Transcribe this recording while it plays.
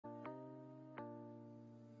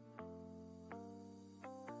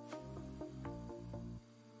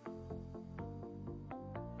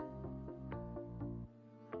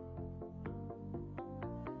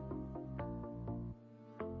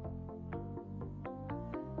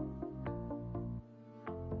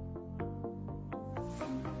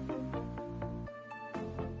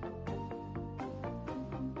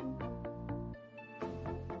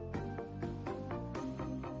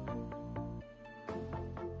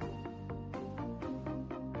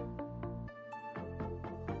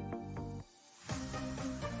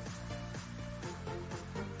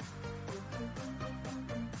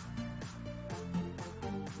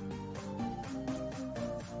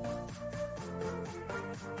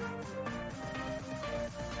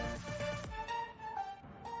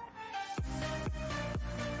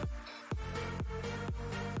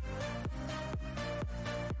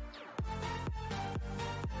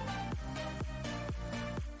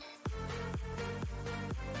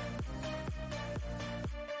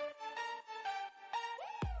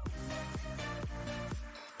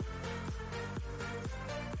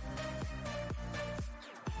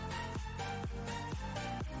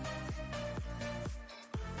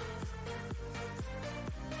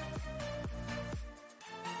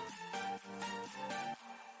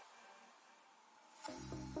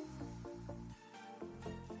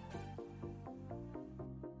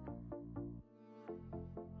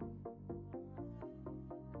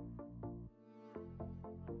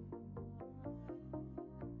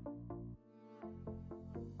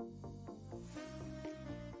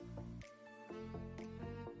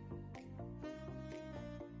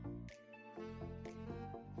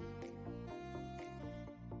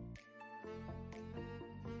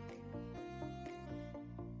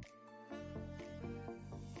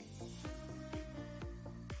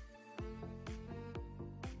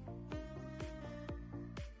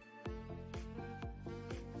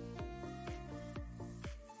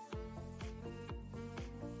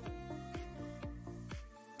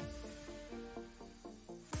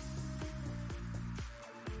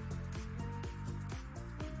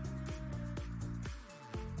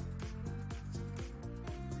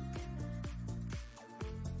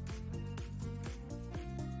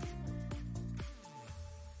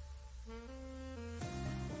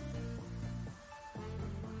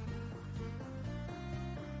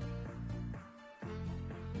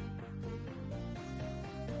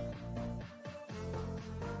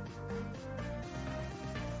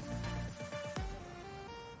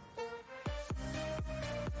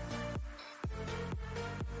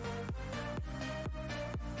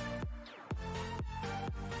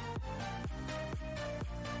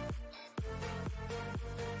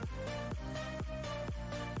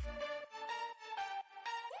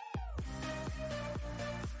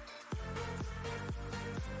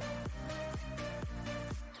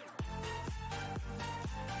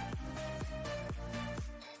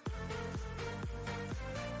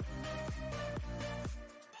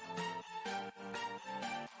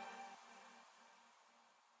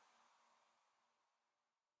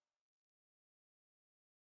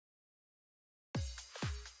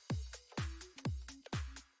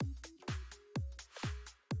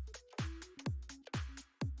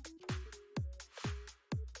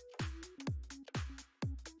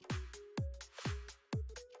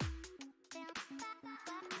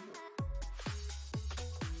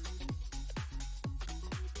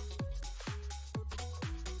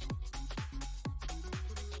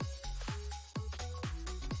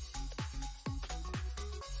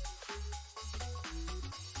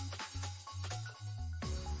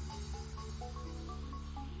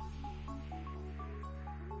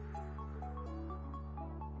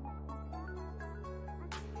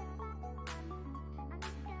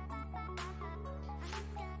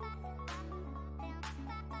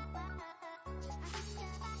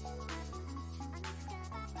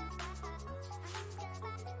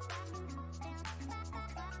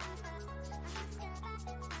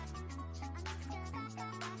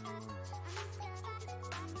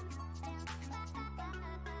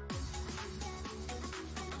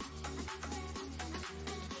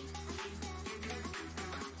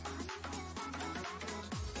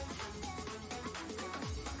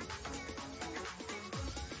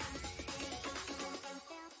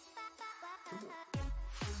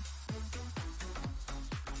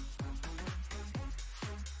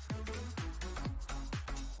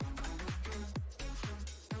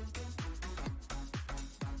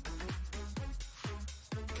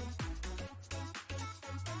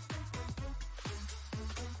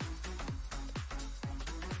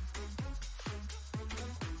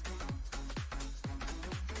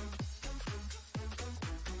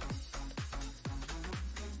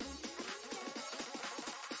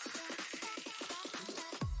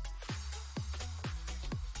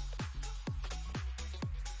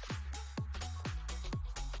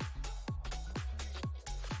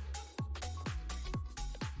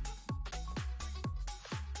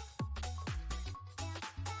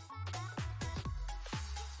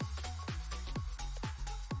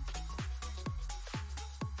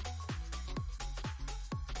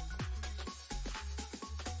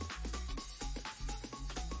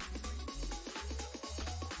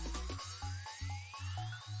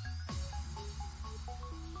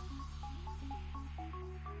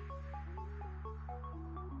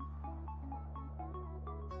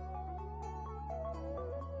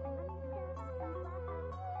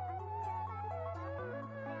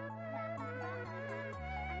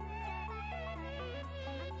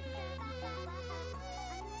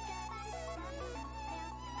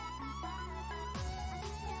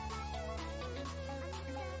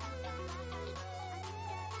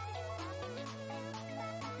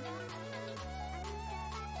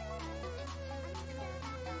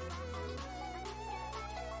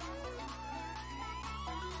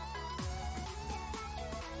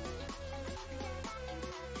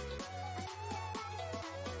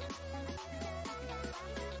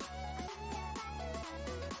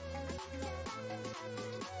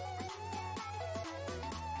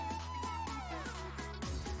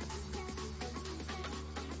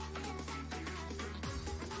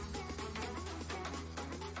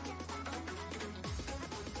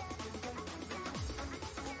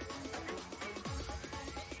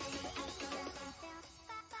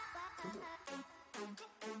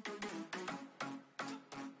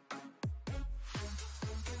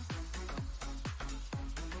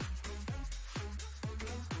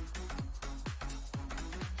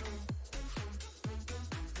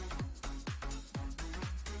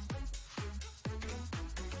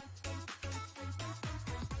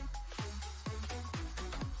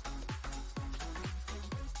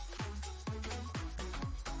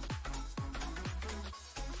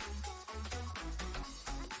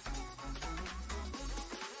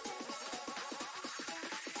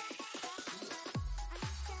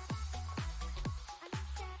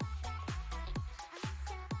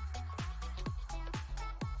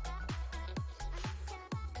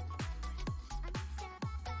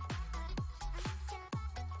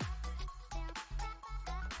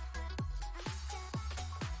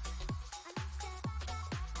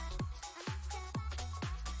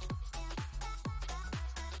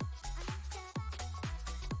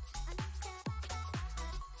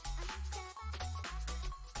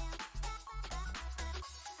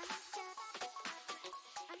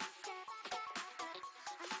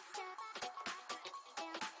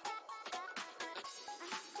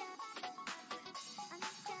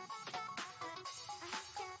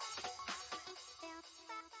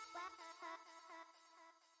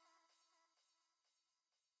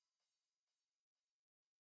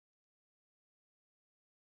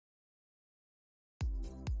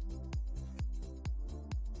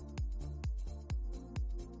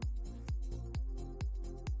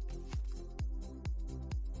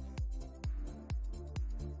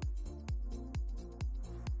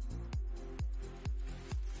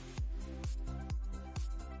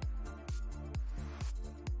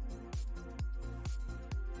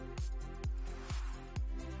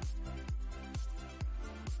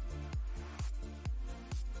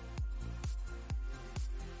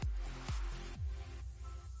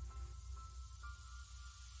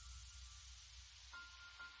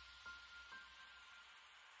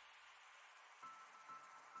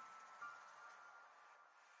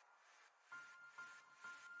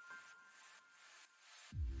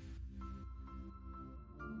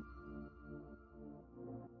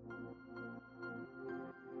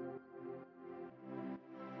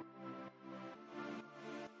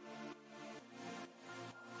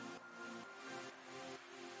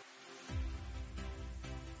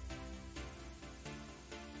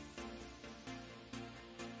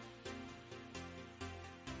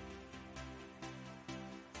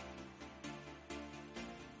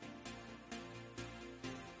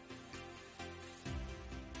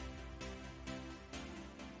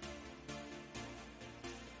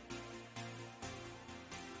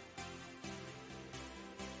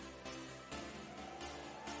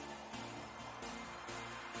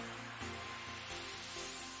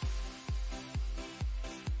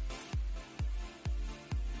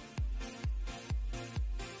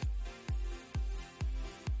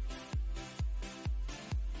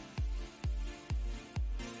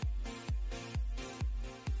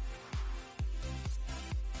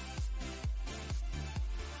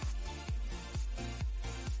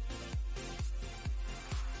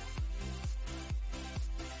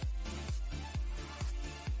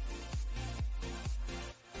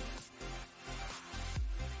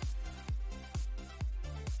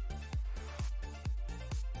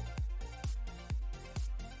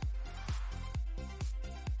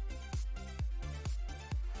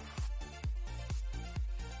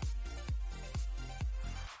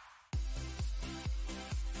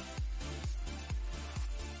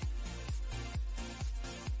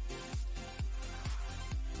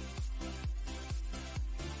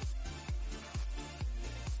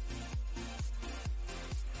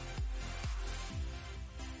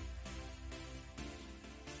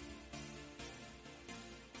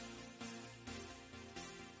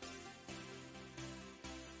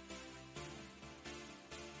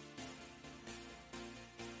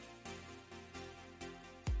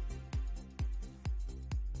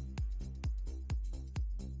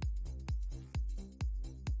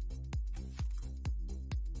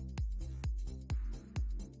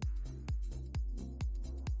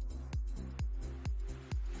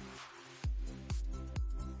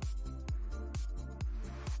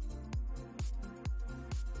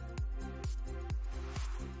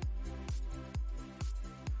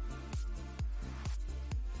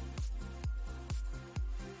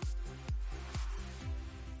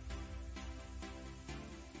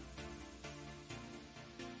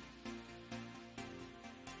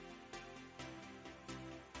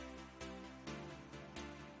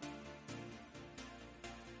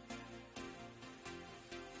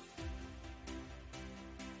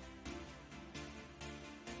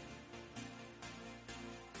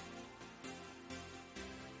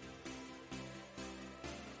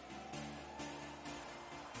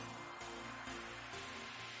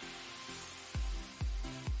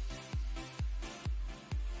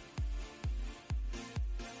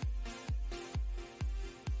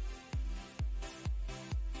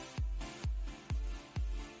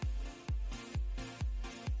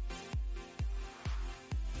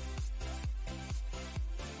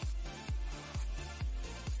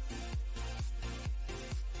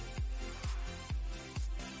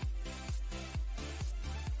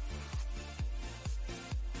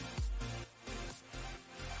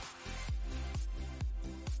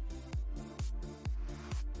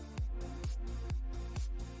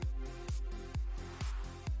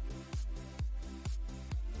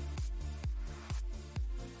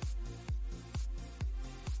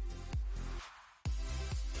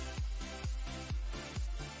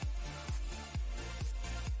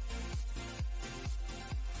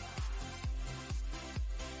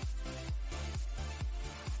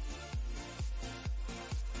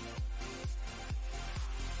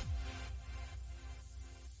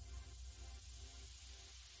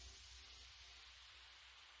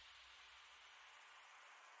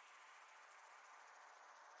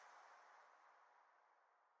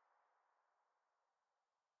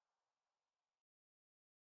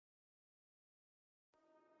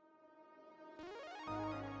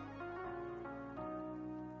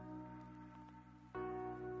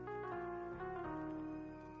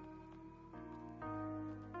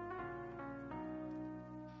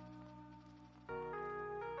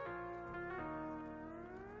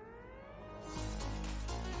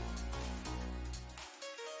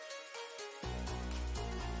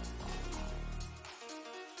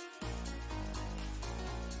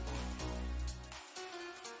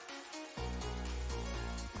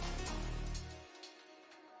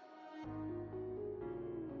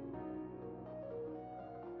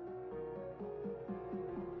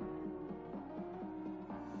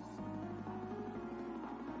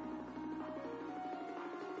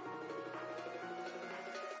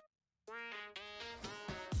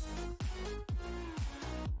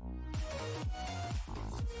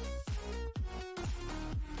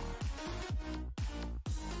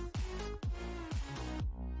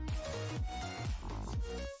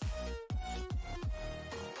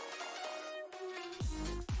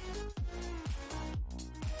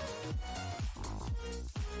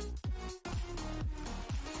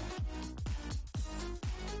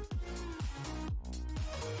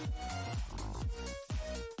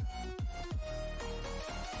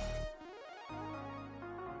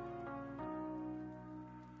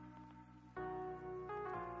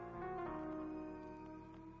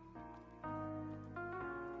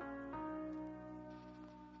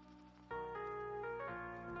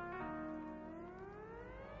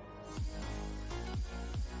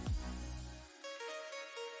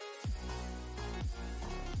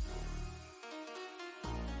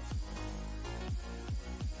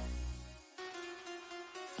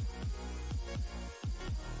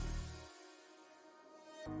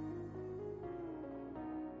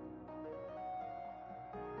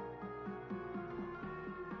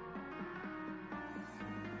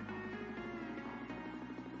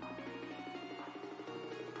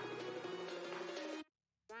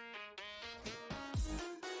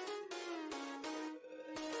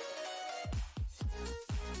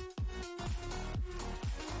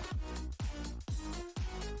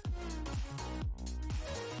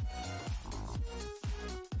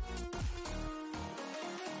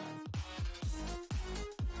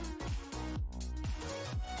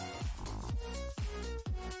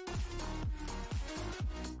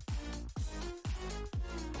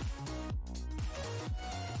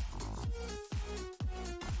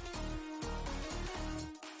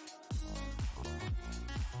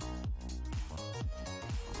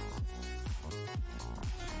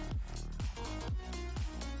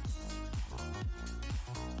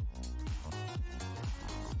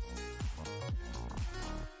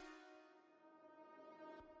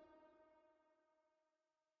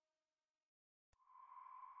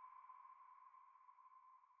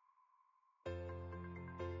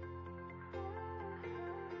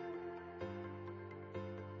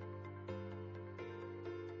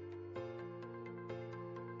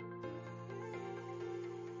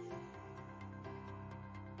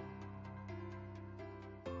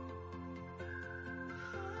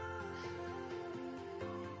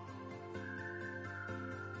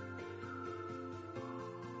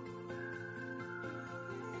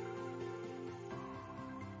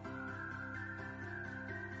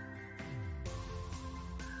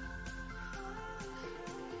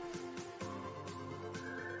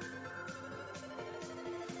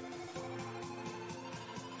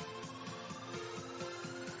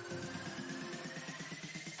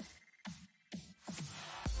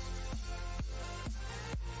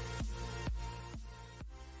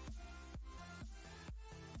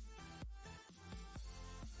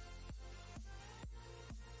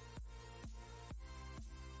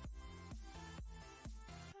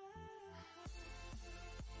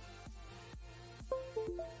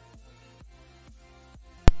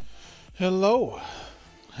Hello,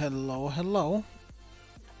 hello, hello,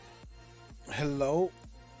 hello,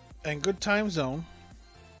 and good time zone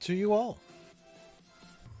to you all.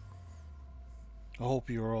 I hope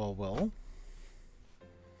you're all well.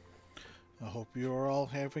 I hope you're all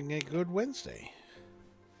having a good Wednesday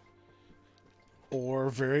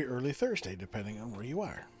or very early Thursday, depending on where you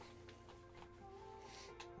are.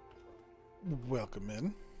 Welcome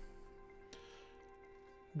in.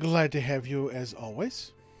 Glad to have you as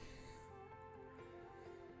always.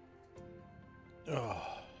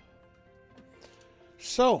 Oh.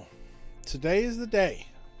 So, today is the day.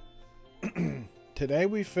 Today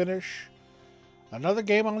we finish another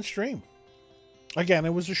game on stream. Again,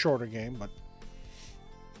 it was a shorter game, but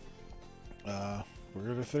we're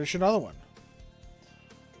going to finish another one.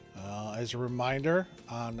 As a reminder,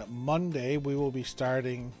 on Monday we will be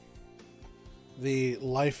starting the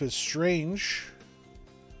Life is Strange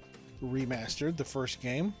remastered, the first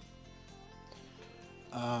game.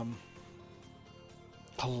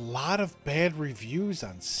 A lot of bad reviews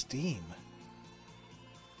on Steam.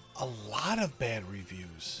 A lot of bad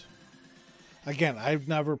reviews. Again, I've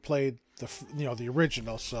never played the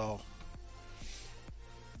original, so.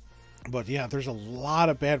 But yeah, there's a lot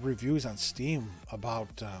of bad reviews on Steam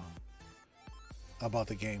about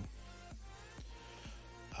the game.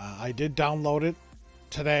 I did download it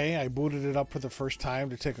today. I booted it up for the first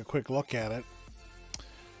time to take a quick look at it,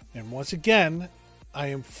 and once again, I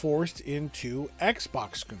am forced into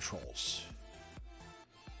Xbox controls.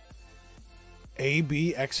 A,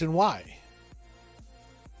 B, X, and Y.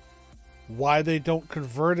 Why they don't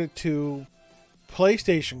convert it to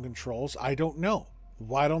PlayStation controls, I don't know.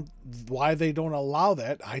 Why they don't allow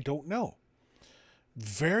that, I don't know.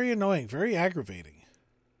 Very annoying, very aggravating.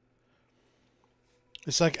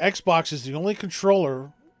 It's like Xbox is the only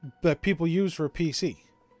controller that people use for a PC.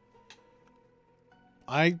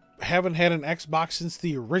 I haven't had an Xbox since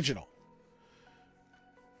the original.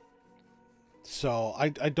 So I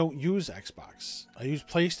don't use Xbox. I use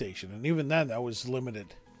PlayStation, and even then that was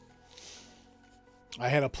limited. I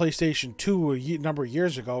had a PlayStation 2 a number of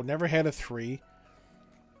years ago, never had a 3.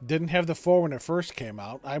 Didn't have the 4 when it first came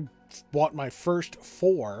out. I bought my first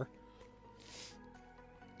 4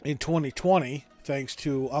 in 2020, thanks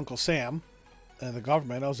to Uncle Sam and the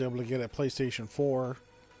government. I was able to get a PlayStation 4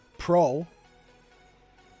 Pro.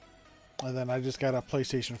 And then I just got a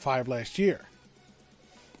PlayStation 5 last year.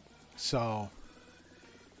 So,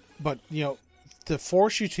 but, to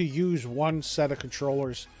force you to use one set of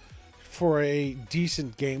controllers for a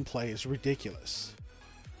decent gameplay is ridiculous.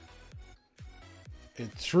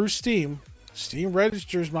 Through Steam. Steam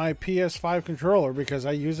registers my PS5 controller because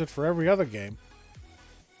I use it for every other game.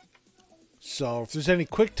 So, if there's any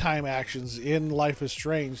QuickTime actions in Life is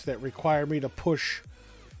Strange that require me to push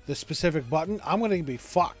the specific button, I'm going to be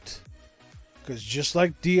fucked. Because just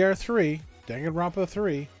like DR3, Danganronpa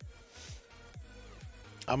 3,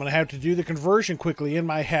 I'm going to have to do the conversion quickly in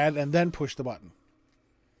my head and then push the button.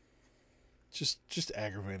 Just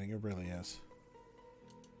aggravating, it really is.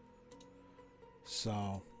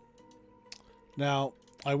 So, now,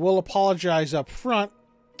 I will apologize up front.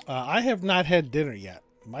 I have not had dinner yet.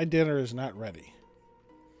 My dinner is not ready.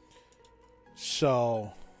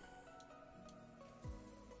 So,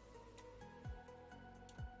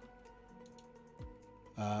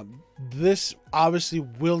 this obviously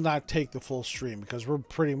will not take the full stream because we're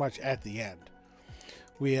pretty much at the end.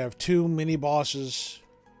 We have 2 mini bosses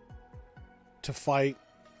to fight,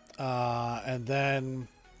 and then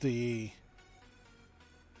the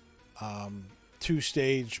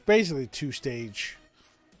 2-stage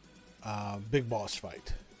big boss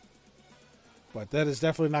fight. But that is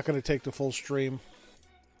definitely not going to take the full stream.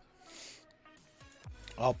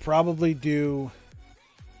 I'll probably do...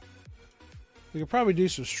 We could probably do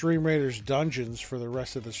some Stream Raiders dungeons for the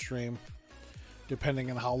rest of the stream, depending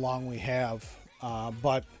on how long we have.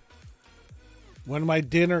 But when my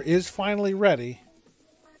dinner is finally ready,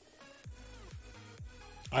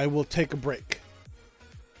 I will take a break.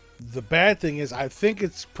 The bad thing is I think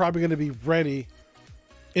it's probably going to be ready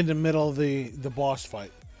in the middle of the boss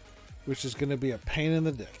fight, which is going to be a pain in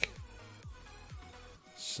the dick.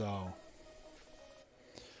 So,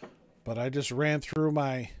 But I just ran through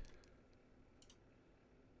my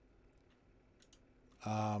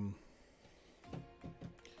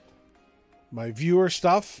my viewer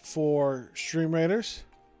stuff for Stream Raiders.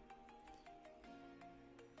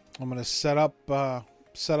 I'm gonna set up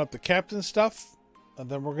the captain stuff, and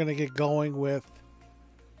then we're gonna get going with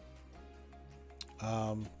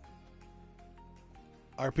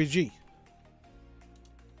RPG.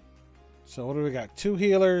 So what do we got? 2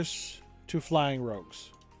 healers, 2 flying rogues.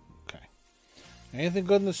 Okay. Anything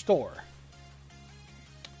good in the store?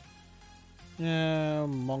 Yeah,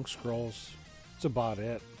 monk scrolls. That's about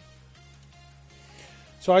it.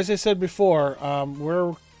 So as I said before,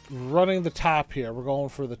 we're running the top here. We're going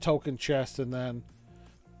for the token chest and then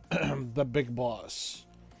the big boss.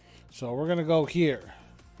 So we're going to go here.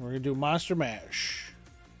 We're going to do Monster Mash.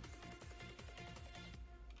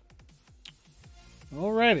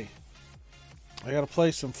 Alrighty. I got to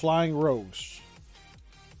play some flying rogues.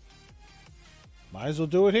 Might as well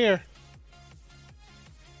do it here.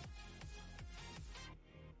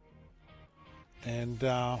 And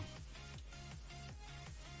let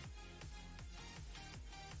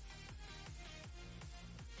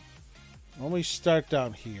me start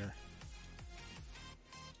down here.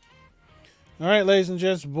 Alright, ladies and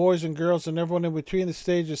gents, boys and girls, and everyone in between, the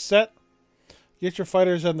stage is set. Get your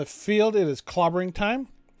fighters on the field. It is clobbering time.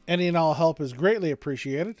 Any and all help is greatly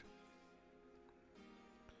appreciated.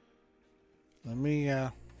 Let me,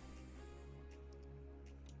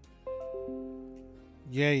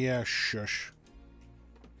 Yeah, shush.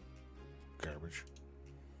 Garbage.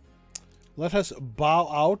 Let us bow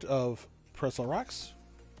out of Pretzel Rocks.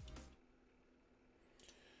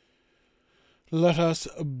 Let us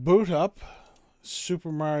boot up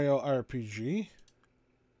Super Mario RPG.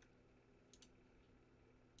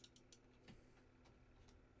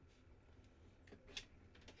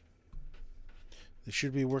 This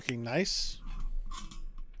should be working nice.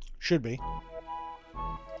 Should be.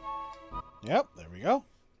 Yep, there we go.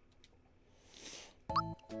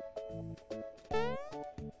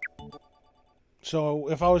 So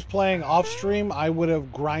if I was playing off stream, I would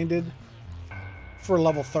have grinded for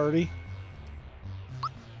level 30.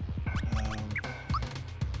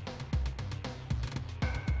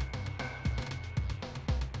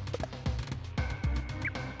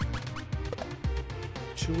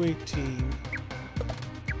 $218.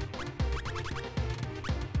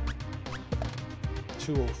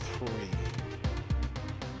 203.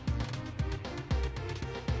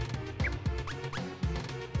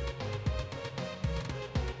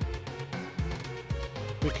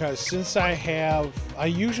 Because since I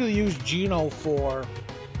usually use Geno for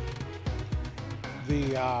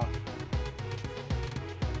the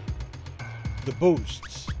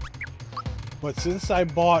boosts, but since I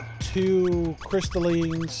bought 2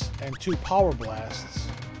 crystallines and 2 power blasts,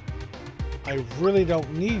 I really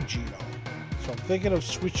don't need Geno. So I'm thinking of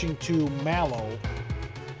switching to Mallow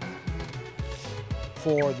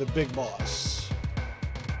for the big boss.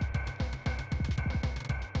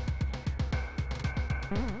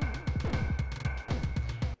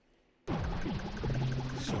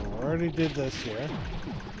 So we already did this here.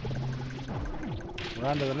 We're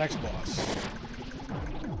on to the next boss.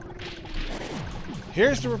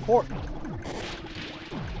 Here's the report.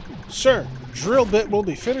 Sir, drill bit will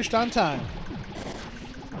be finished on time.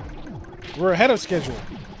 We're ahead of schedule.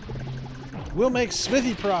 We'll make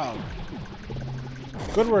Smithy proud.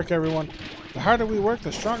 Good work, everyone. The harder we work,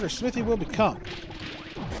 the stronger Smithy will become.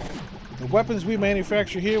 The weapons we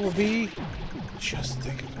manufacture here will be... Just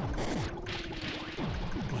think of it.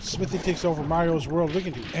 When Smithy takes over Mario's world, we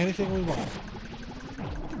can do anything we want.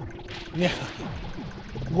 Yeah.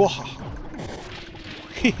 Wahaha.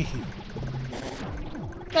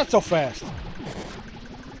 Not so fast.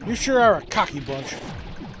 You sure are a cocky bunch.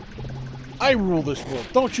 I rule this world.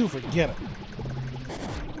 Don't you forget it.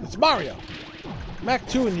 It's Mario. Mach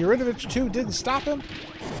 2 and Urinovich 2 didn't stop him?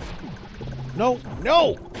 No.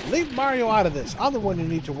 Leave Mario out of this. I'm the one you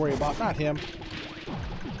need to worry about, not him.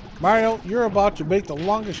 Mario, you're about to make the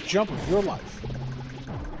longest jump of your life.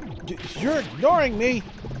 You're ignoring me.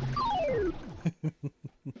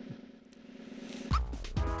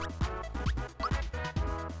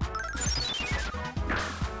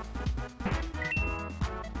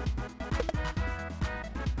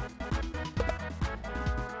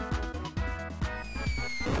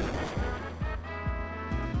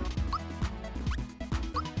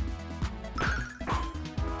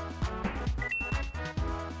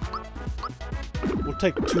 We'll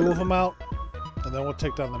take 2 of them out, and then we'll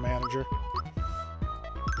take down the manager.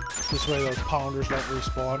 This way those pounders don't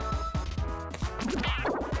respawn.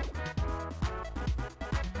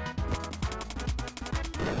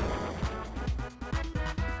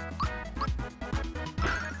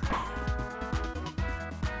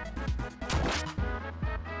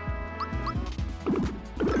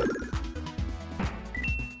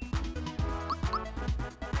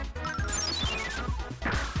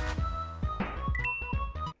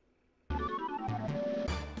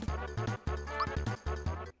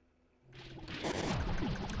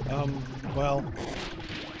 Well,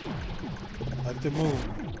 like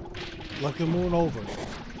the moon over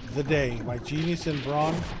the day, my genius and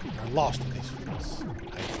brawn are lost in these fields.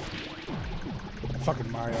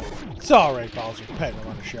 Fucking Mario. It's alright, Bowser. Patting him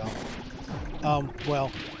on the shell.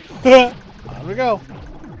 Well, on we go.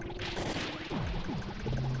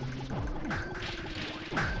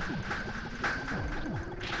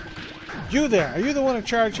 You there, are you the one in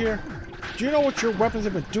charge here? Do you know what your weapons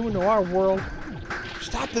have been doing to our world?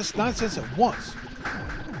 Stop this nonsense at once.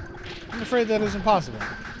 I'm afraid that isn't possible.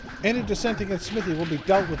 Any dissent against Smithy will be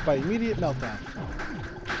dealt with by immediate meltdown.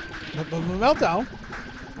 Meltdown?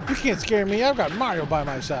 You can't scare me. I've got Mario by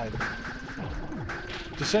my side.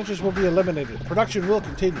 Dissenters will be eliminated. Production will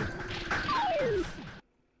continue.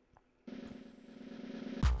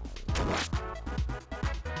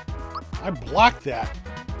 I blocked that.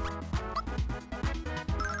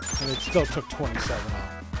 And it still took 27 off.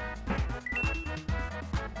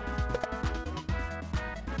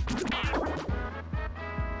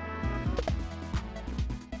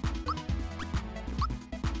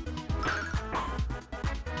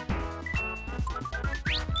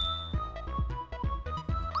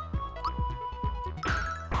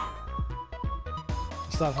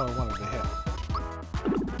 That's not how I wanted to hit.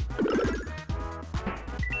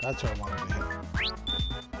 That's what I wanted to hit.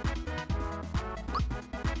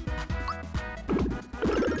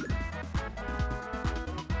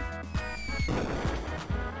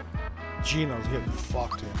 Gino's getting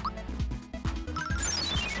fucked here.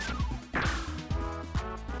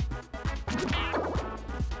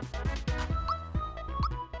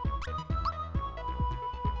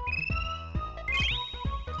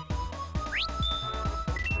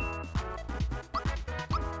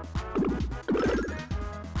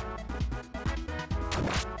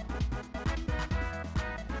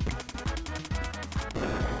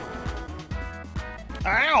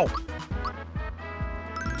 Ow!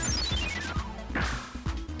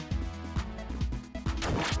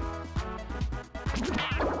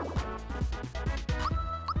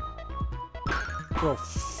 Throw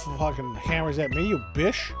fucking hammers at me, you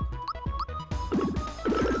bitch.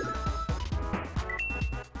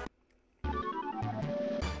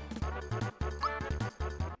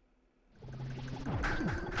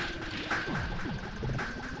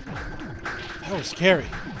 That was scary.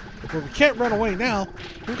 But we can't run away now.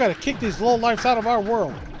 We've got to kick these lowlifes out of our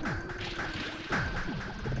world.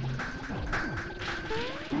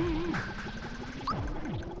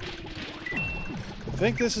 I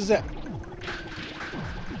think this is it.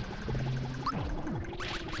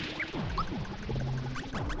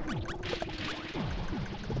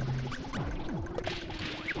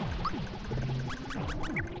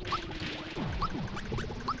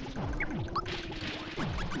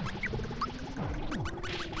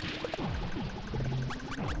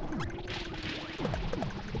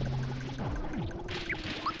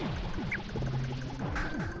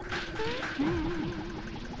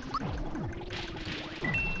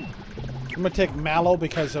 I'm gonna take Mallow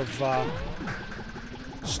because of the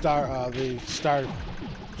star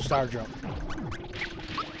jump.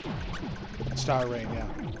 Star rain, yeah.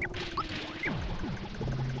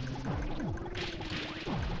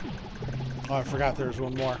 Oh, I forgot there was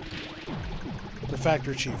one more. The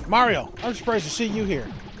factory chief. Mario, I'm surprised to see you here.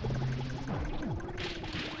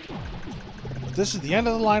 But this is the end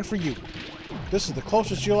of the line for you. This is the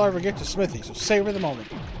closest you'll ever get to Smithy, so savor the moment.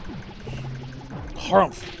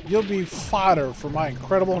 Harumph, you'll be fodder for my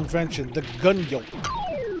incredible invention, the gun yoke.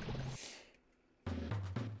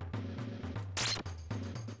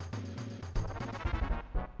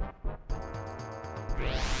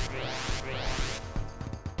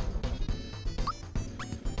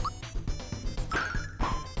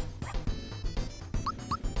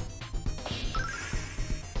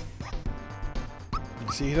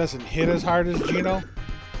 You see, he doesn't hit as hard as Gino.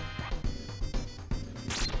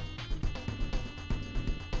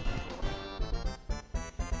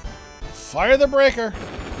 Fire the breaker!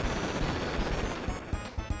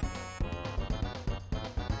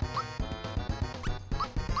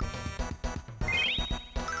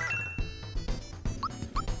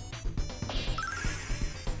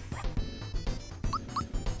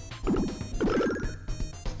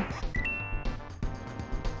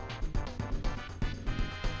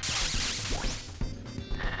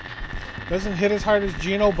 Doesn't hit as hard as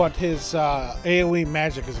Gino, but his AoE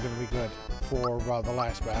magic is going to be good for the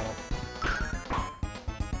last battle.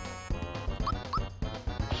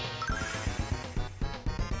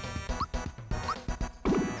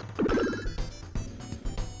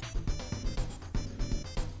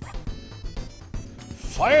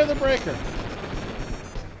 Fire the breaker!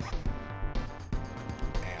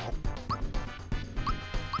 Ow.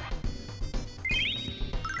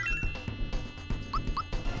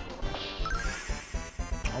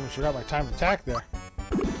 Almost forgot my time to attack there.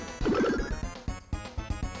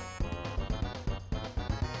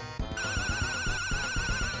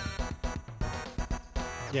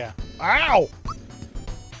 Yeah. Ow!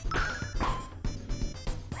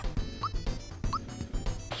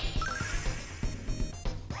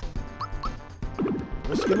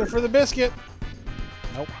 Risking it for the biscuit.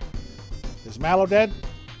 Nope. Is Mallow dead?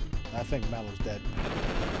 I think Mallow's dead.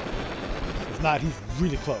 If not, he's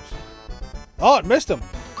really close. Oh, it missed him.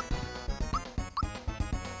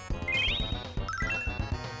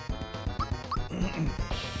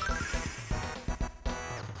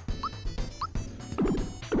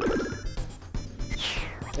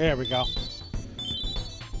 There we go.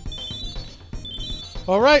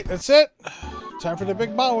 All right, that's it. Time for the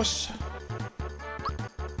big boss.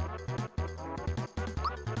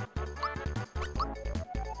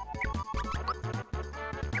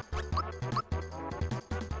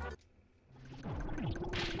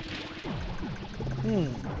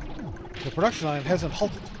 The production line hasn't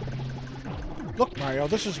halted. Look, Mario,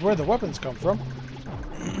 this is where the weapons come from.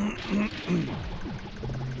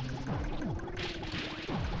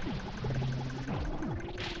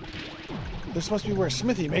 This must be where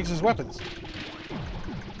Smithy makes his weapons.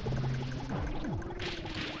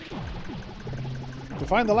 To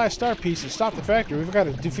find the last star piece and stop the factory, we've got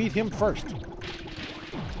to defeat him first.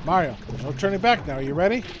 Mario, there's no turning back now. Are you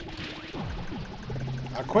ready?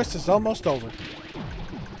 Our quest is almost over.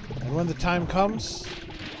 And when the time comes...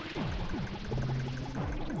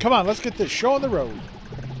 Come on, let's get this show on the road.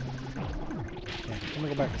 Yeah, let me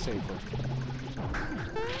go back and save first.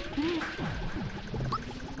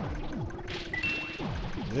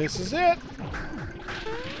 This is it.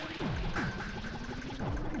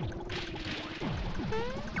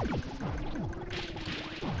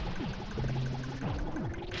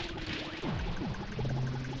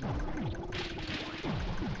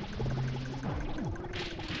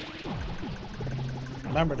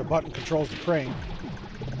 Remember, the button controls the crane.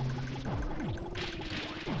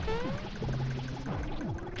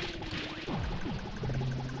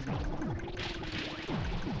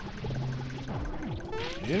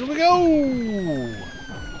 Here we go!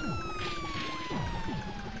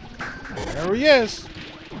 There he is.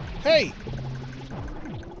 Hey!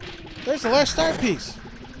 There's the last star piece.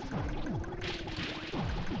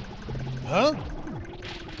 Huh?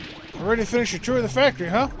 Ready to finish your tour of the factory,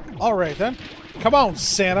 huh? Alright then. Come on,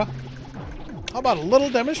 Santa. How about a little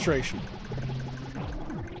demonstration?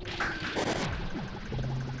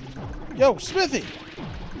 Yo, Smithy!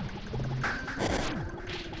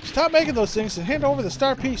 Stop making those things and hand over the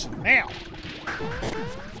star piece now.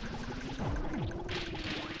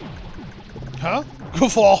 Huh?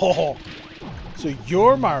 Goofball. So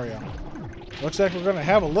you're Mario. Looks like we're going to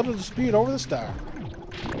have a little dispute over the star.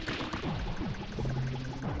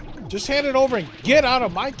 Just hand it over and get out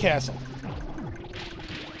of my castle.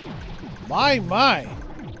 My.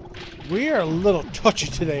 We are a little touchy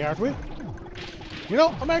today, aren't we? You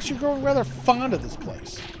know, I'm actually growing rather fond of this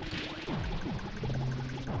place.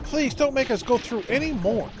 Please don't make us go through any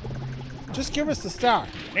more. Just give us the star.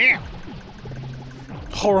 Now.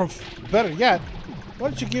 Or better yet, why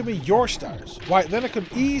don't you give me your stars? Why, then I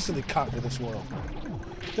could easily conquer this world.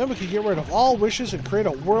 Then we could get rid of all wishes and create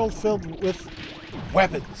a world filled with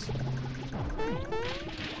weapons.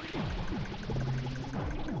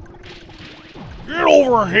 Get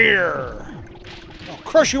over here! I'll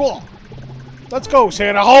crush you all. Let's go,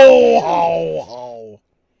 Santa. Ho, ho, ho.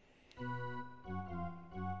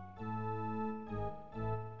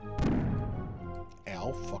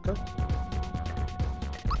 Ow, fucker.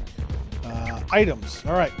 Items.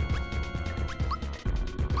 All right.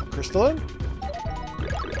 Crystalline.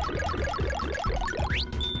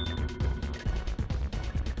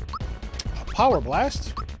 A power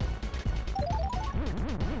blast.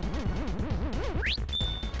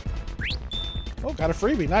 Oh, got a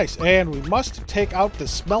freebie. Nice. And we must take out the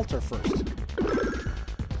smelter first.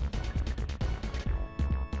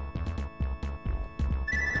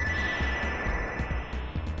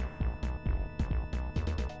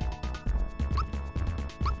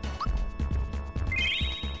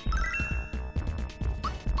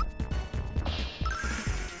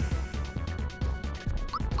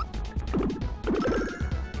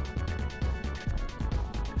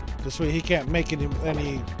 This way he can't make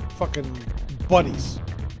any fucking buddies.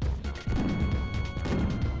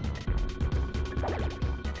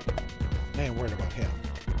 I ain't worried about him.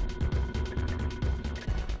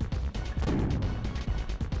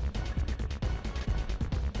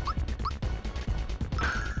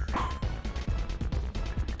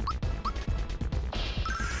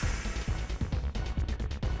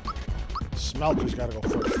 Smelter's got to go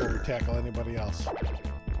first before we tackle anybody else.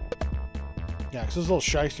 Yeah, because those little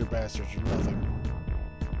shyster bastards are nothing.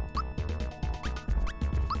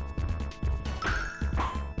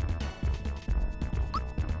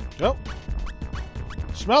 Yep.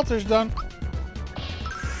 Smelter's done.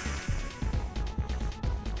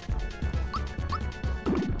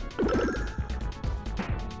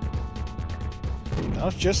 Now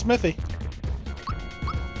it's just Smithy.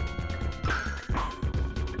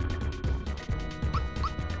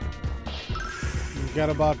 We've got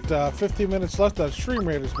about 15 minutes left on Stream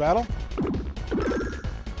Raiders battle.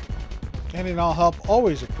 Any and all help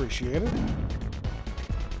always appreciated.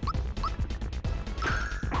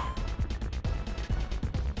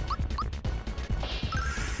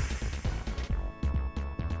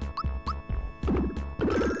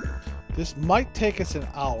 This might take us an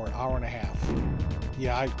hour, hour and a half.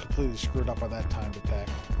 Yeah, I completely screwed up on that timed attack.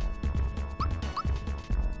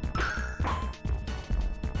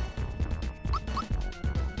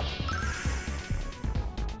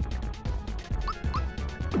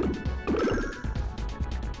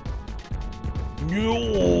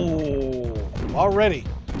 No! Already.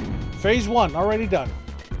 Phase 1, already done.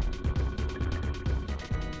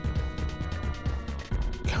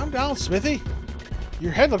 Calm down, Smithy.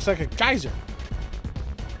 Your head looks like a geyser.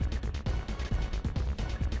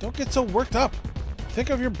 Don't get so worked up. Think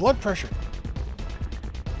of your blood pressure.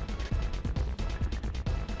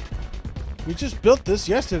 We just built this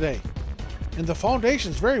yesterday, and the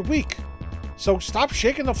foundation's very weak. So stop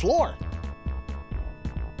shaking the floor.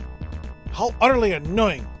 How utterly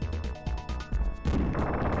annoying.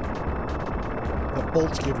 The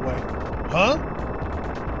bolts give way. Huh?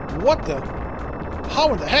 What the?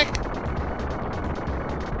 How in the heck?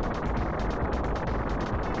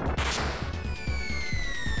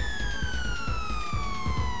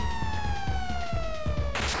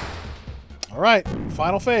 Alright,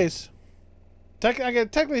 final phase.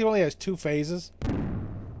 Technically, he only has 2 phases.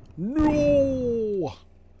 No!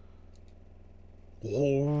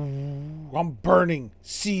 Oh, I'm burning,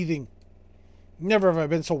 seething. Never have I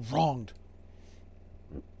been so wronged.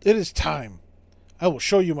 It is time. I will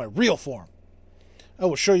show you my real form. I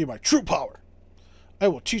will show you my true power. I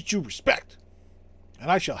will teach you respect.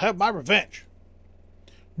 And I shall have my revenge.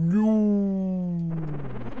 No!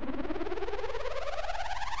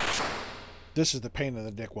 This is the pain in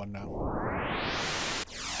the dick one now.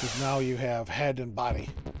 Because now you have head and body.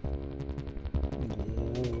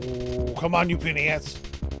 Oh, come on, you penny ants.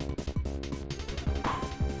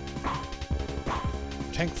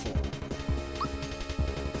 Tank 4.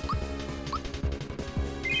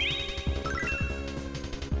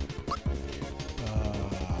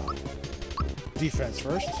 Defense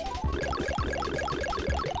first.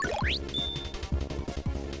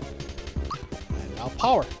 And now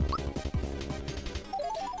power.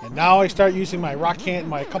 And now I start using my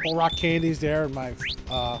my couple rock candies there, and my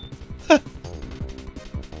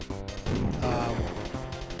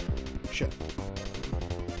shit.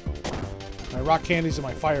 My rock candies and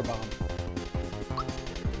my firebomb.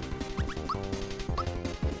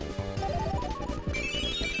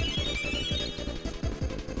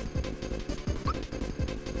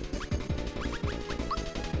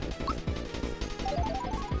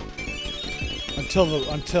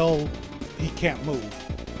 Until he can't move.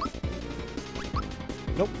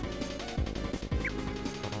 Nope.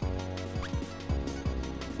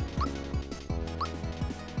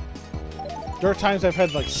 There are times I've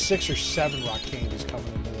had like 6 or 7 rock candies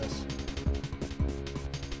coming into this.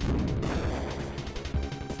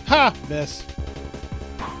 Ha! Miss.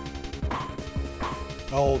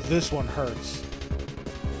 Oh, this one hurts.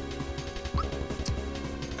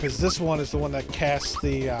 Because this one is the one that casts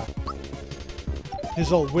the,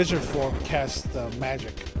 his old wizard form casts the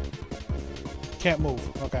magic. Can't move.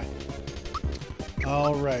 Okay.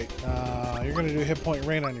 Alright. You're going to do hit point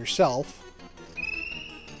rain on yourself.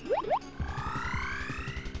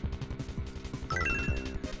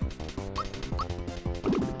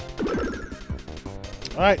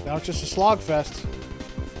 Alright, now it's just a slog fest.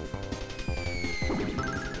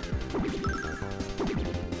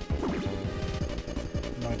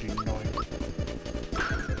 Annoying.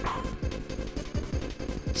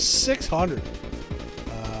 600.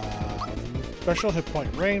 Special hit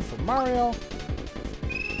point rain for Mario.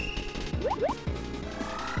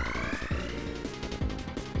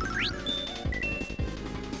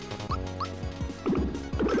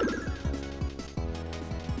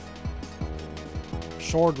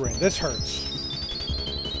 Sword rain. This hurts.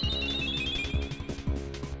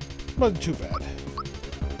 Wasn't too bad.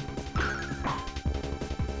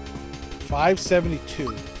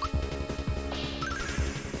 572.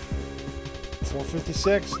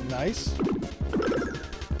 456. Nice.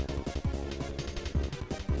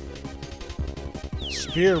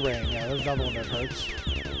 Spear Rain. Yeah, there's another one that hurts.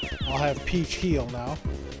 I'll have Peach heal now.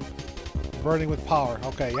 Burning with power.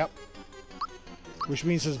 Okay, yep. Which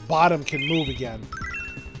means his bottom can move again.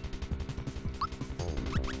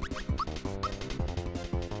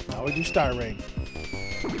 Now we do Star Rain.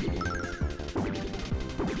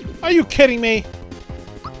 Are you kidding me?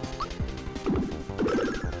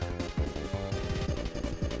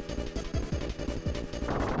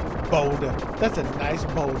 Boulder. That's a nice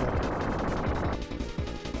boulder.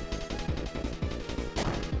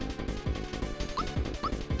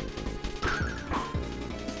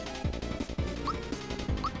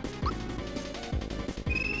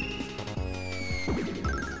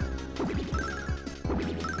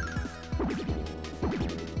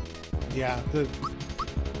 Yeah,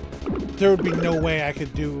 there would be no way I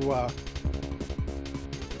could do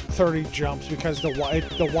 30 jumps because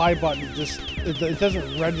the Y button just it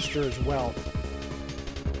doesn't register as well.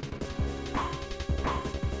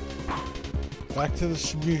 Back to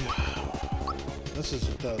this. This is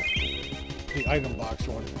the item box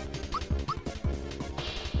one.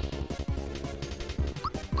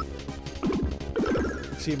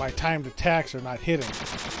 See, my timed attacks are not hitting.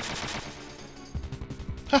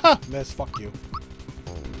 Haha, miss. Fuck you.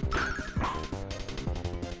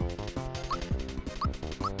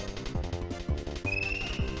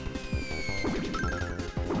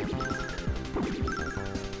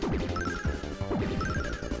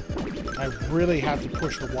 I really have to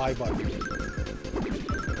push the Y button.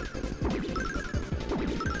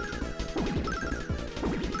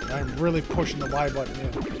 I'm really pushing the Y button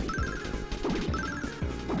in.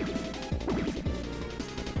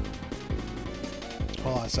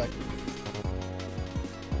 Hold on a sec.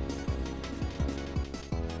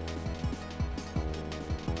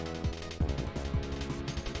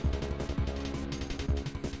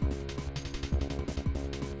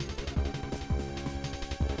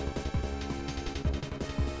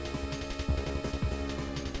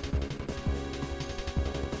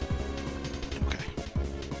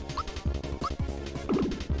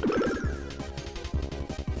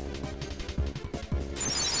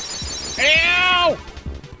 Ow!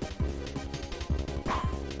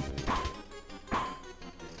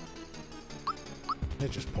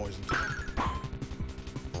 It just poisoned.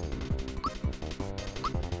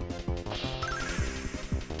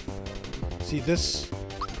 See, this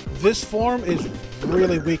form is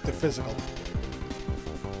really weak to physical.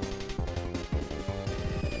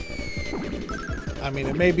 I mean,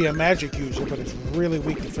 it may be a magic user, but it's really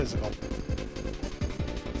weak to physical.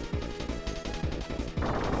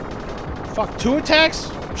 Fuck, 2 attacks?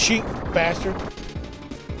 Cheat bastard.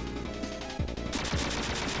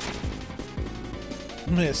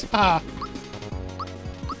 Miss. Ha!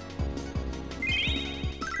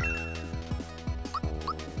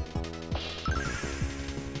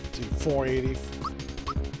 480.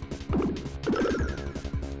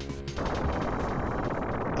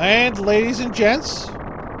 And ladies and gents,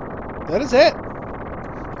 that is it.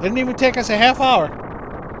 Didn't even take us a half hour.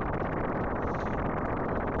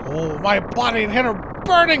 Oh, my body and head are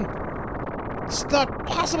burning! It's not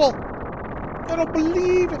possible! I don't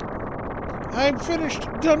believe it! I'm finished,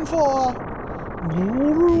 done for!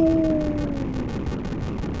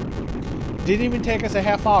 Didn't even take us a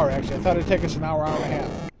half hour, actually. I thought it'd take us an hour, hour and a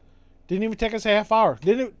half. Didn't even take us a half hour.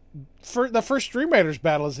 Didn't it, the first Stream Raiders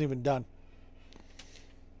battle isn't even done.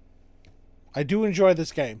 I do enjoy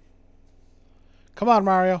this game. Come on,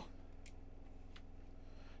 Mario.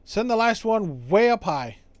 Send the last one way up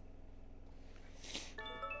high.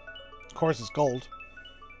 Of course, it's gold.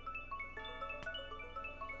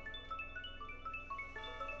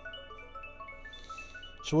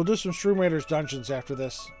 So we'll do some Stream Raiders dungeons after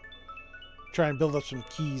this. Try and build up some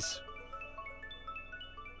keys.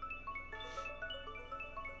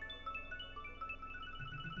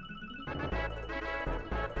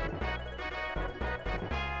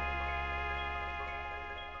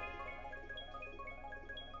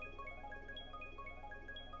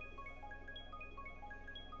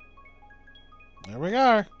 There we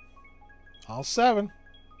are. All 7.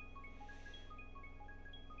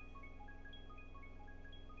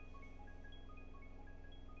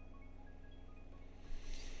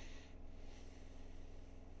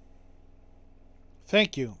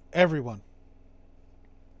 Thank you, everyone.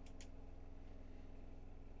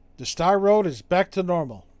 The Star Road is back to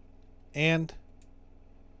normal. And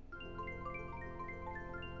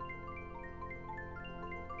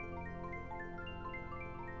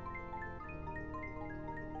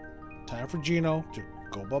time for Gino to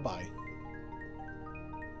go bye-bye.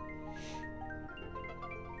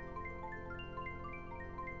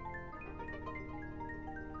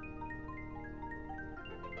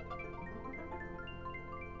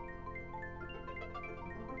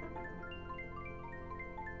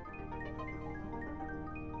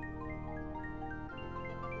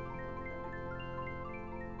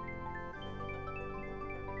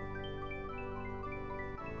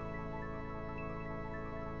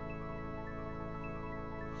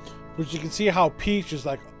 But you can see how Peach is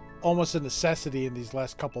like almost a necessity in these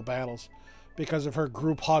last couple battles because of her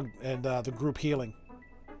group hug and the group healing.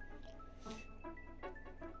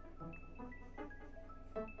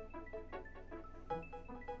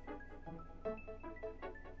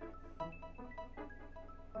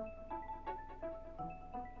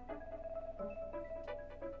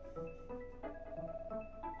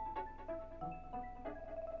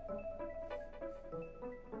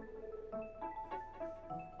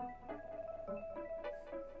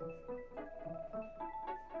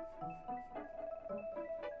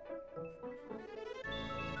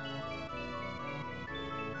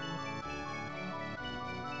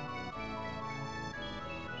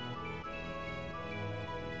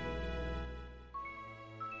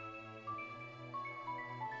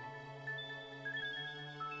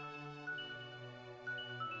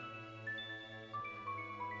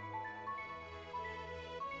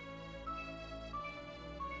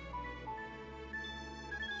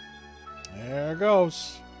 There it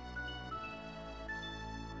goes.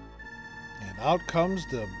 And out comes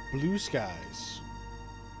the blue skies.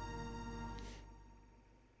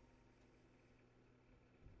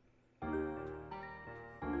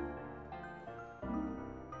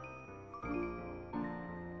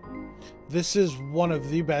 This is one of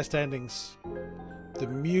the best endings. The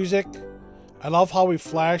music. I love how we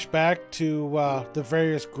flash back to the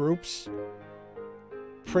various groups.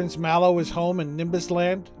 Prince Mallow is home in Nimbus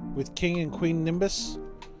Land with King and Queen Nimbus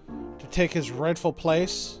to take his rightful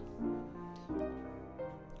place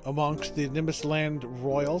amongst the Nimbus Land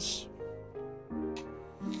royals.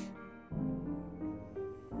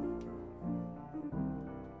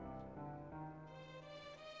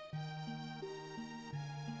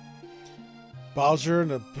 Bowser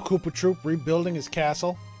and the Koopa Troop rebuilding his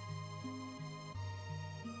castle.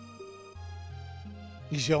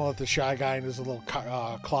 He's yelling at the Shy Guy in his little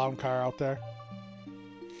clown car out there.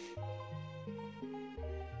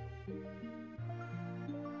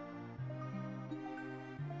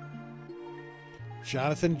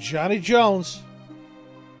 Jonathan Johnny Jones.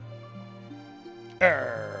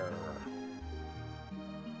 Arr.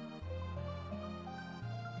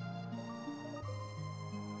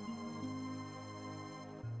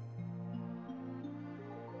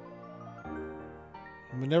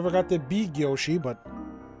 We never got the big Yoshi, but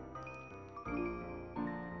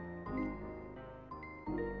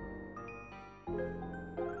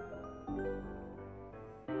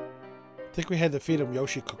I think we had to feed him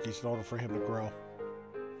Yoshi cookies in order for him to grow.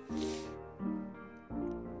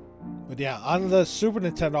 But yeah, on the Super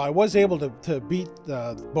Nintendo, I was able to beat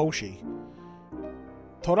Boshi.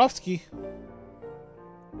 Torovsky.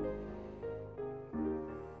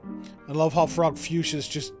 I love how Frog Fuchsias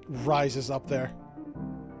just rises up there.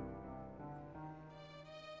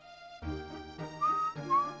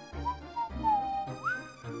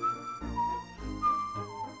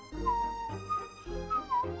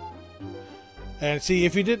 And see,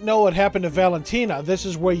 if you didn't know what happened to Valentina, this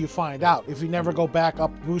is where you find out. If you never go back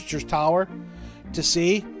up Booster's tower to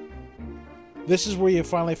see, this is where you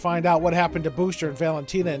finally find out what happened to Booster and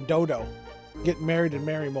Valentina and Dodo getting married in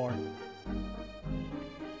Marrymore.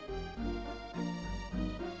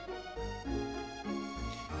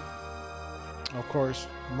 Of course,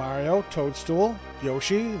 Mario, Toadstool,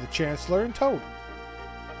 Yoshi, the Chancellor, and Toad.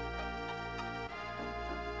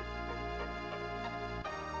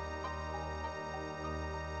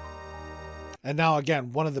 And now,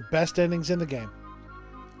 again, one of the best endings in the game.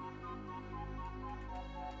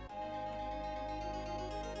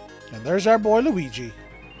 And there's our boy Luigi.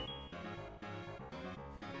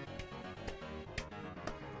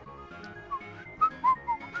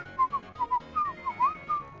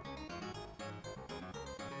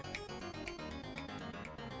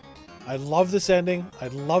 I love this ending. I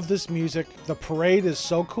love this music. The parade is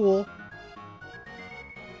so cool.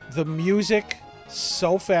 The music,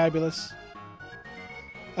 so fabulous.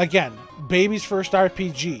 Again, baby's first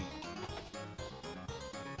RPG.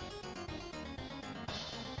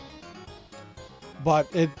 But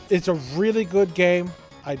it's a really good game.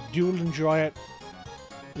 I do enjoy it.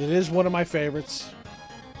 It is one of my favorites.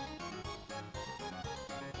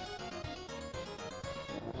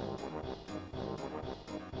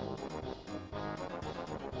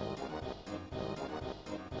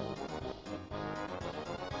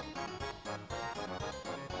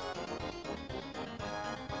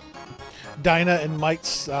 Dinah and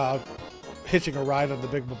Mike's hitching a ride on the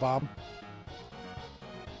Big Bomb.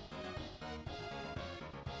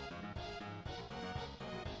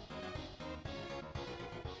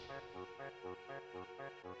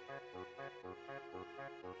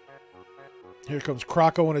 Here comes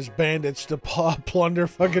Krocko and his bandits to plunder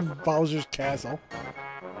fucking Bowser's castle.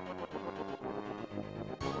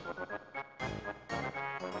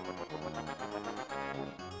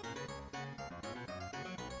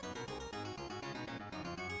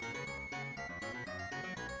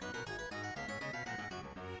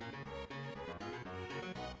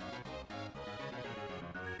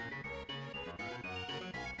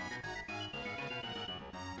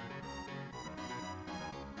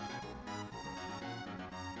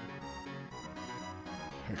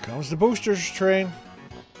 Here comes the boosters train.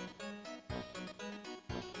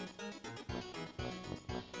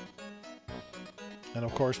 And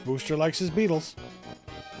of course, Booster likes his Beatles.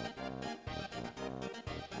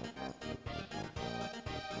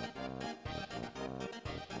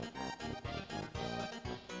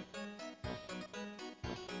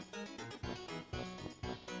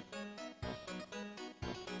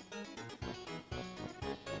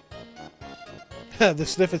 The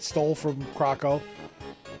Sniffet stole from Krocko.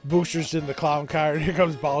 Booster's in the clown car, and here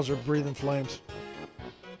comes Bowser breathing flames.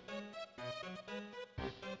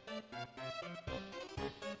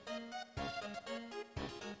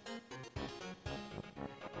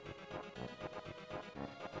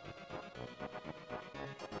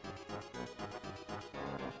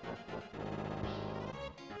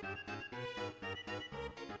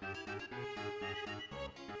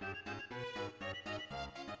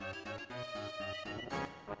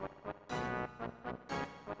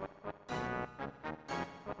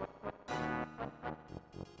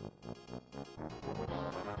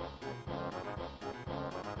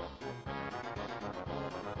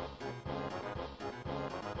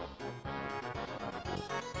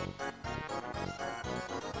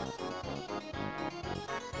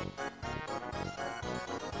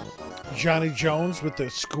 Johnny Jones with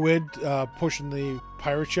the squid pushing the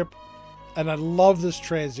pirate ship. And I love this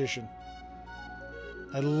transition.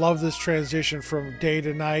 I love this transition from day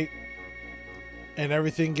to night. And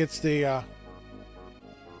everything gets the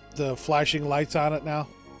flashing lights on it now.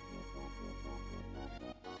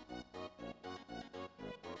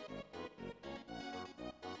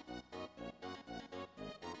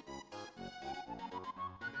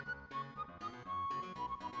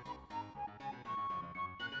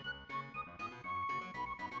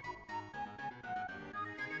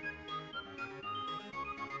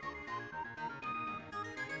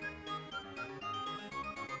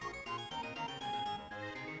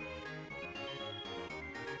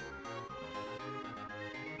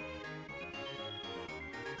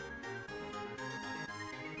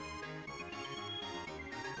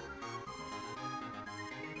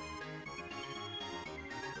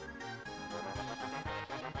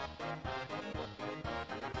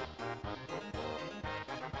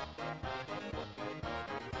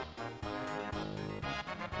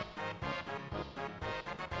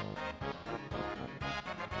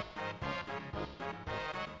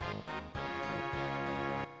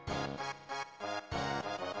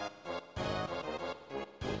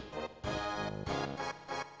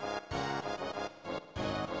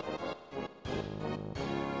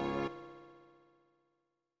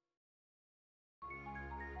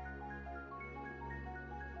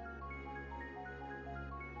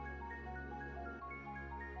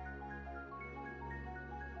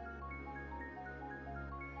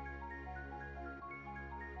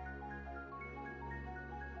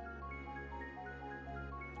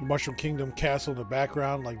 Mushroom Kingdom Castle in the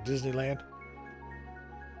background, like Disneyland.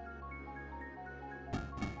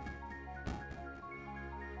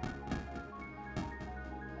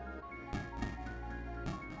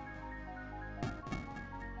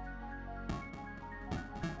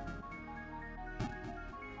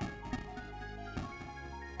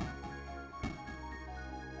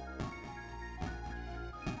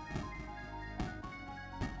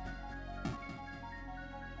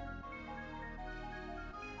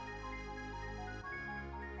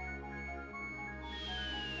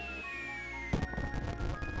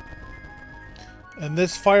 And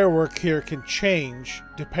this firework here can change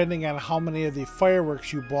depending on how many of the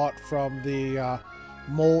fireworks you bought from the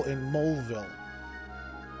mole in Moleville.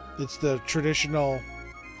 It's the traditional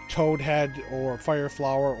Toad Head or Fire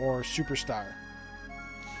Flower or Superstar.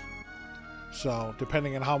 So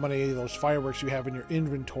depending on how many of those fireworks you have in your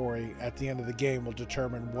inventory at the end of the game will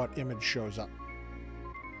determine what image shows up.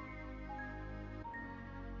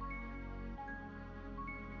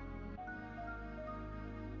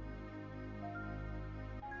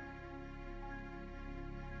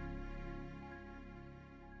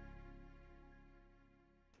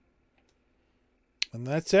 And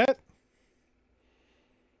that's it.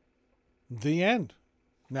 The end.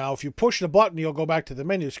 Now, if you push the button, you'll go back to the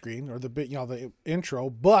menu screen or the the intro.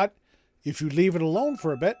 But if you leave it alone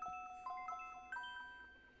for a bit,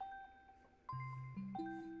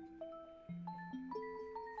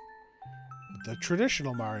 the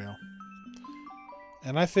traditional Mario.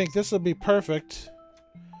 And I think this will be perfect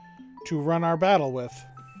to run our battle with.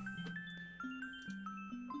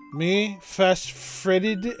 Me, Fest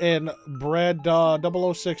Freddy, and Brad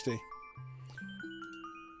 0060.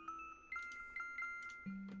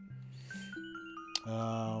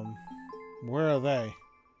 Where are they?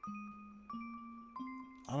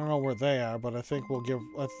 I don't know where they are, but I think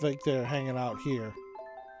they're hanging out here.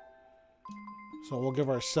 So we'll give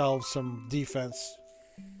ourselves some defense.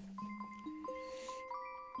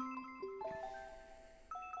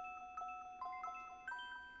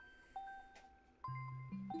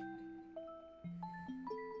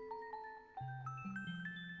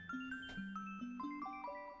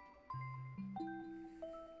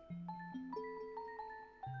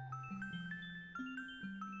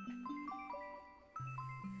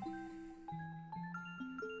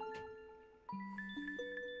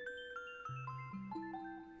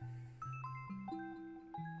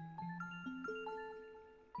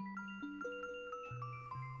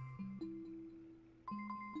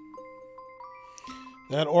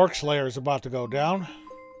 That Orc Slayer is about to go down.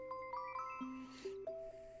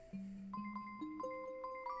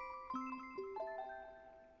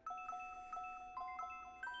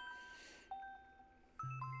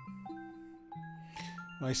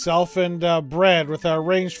 Myself and Brad with our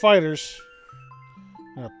ranged fighters.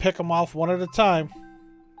 I'm going to pick them off one at a time.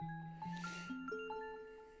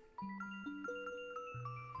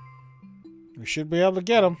 We should be able to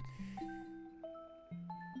get them.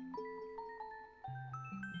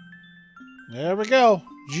 There we go.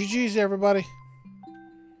 GG's, everybody.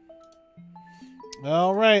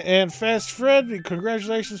 All right, and Fast Fred,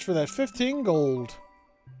 congratulations for that 15 gold.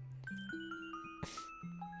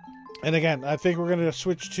 And again, I think we're going to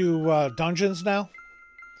switch to dungeons now.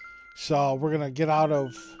 So we're going to get out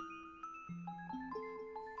of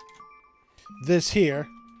this here.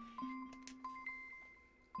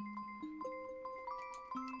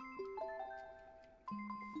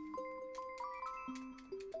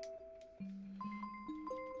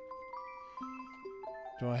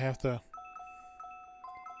 Do I have to?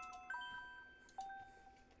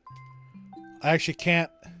 I actually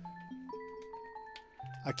can't.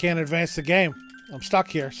 I can't advance the game. I'm stuck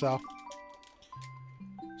here, so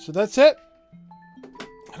that's it.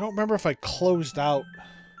 I don't remember if I closed out.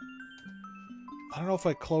 I don't know if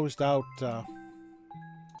I closed out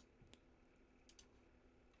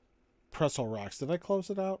Pretzel Rocks. Did I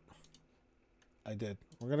close it out? I did.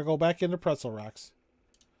 We're going to go back into Pretzel Rocks.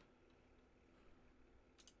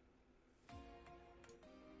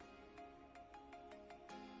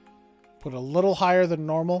 Put a little higher than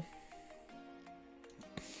normal.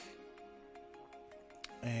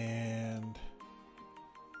 And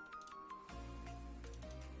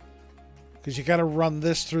because you got to run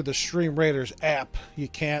this through the Stream Raiders app. You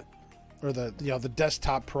can't, or the the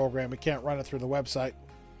desktop program. You can't run it through the website.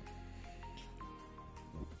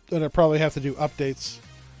 And I probably have to do updates.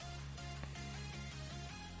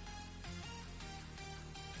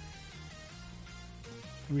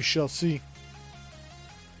 We shall see.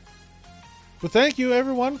 But thank you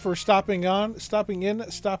everyone for stopping in,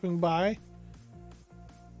 stopping by.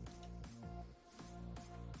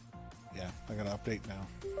 Yeah, I gotta update now.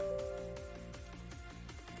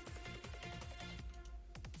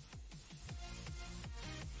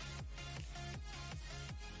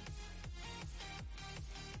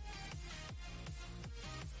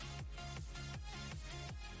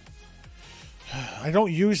 I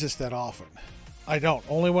don't use this that often. I don't.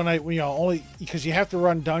 Only when only because you have to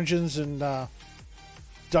run dungeons and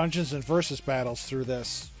versus battles through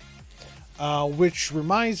this. Which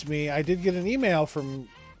reminds me, I did get an email from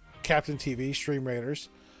Captain TV, Stream Raiders.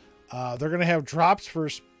 They're going to have drops for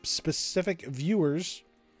specific viewers,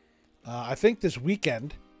 I think this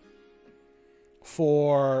weekend,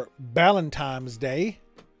 for Valentine's Day.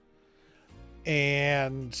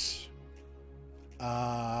 And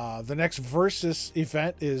the next Versus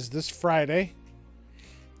event is this Friday.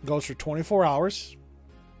 Goes for 24 hours.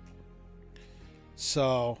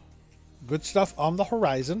 So, good stuff on the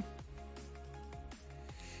horizon.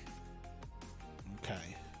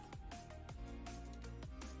 Okay.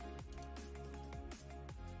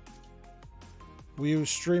 We use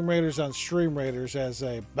Stream Raiders on Stream Raiders as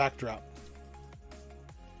a backdrop.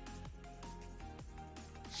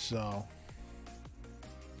 So.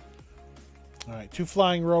 Alright, 2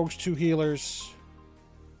 flying rogues, 2 healers.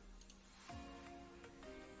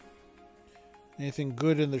 Anything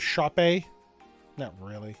good in the shop, eh? Not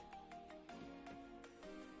really.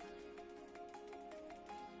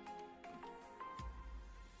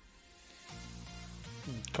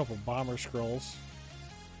 A couple bomber scrolls.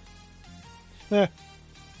 Eh.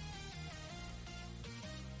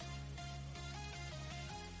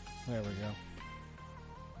 There we go.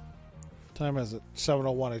 Time is it?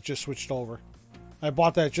 7:01. It just switched over. I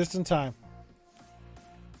bought that just in time.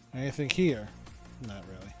 Anything here? Not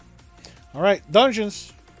really. All right,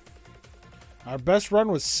 dungeons. Our best run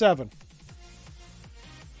was 7.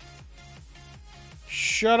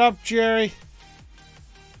 Shut up, Jerry.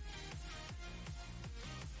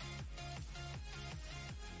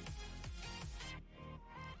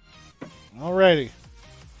 Alrighty.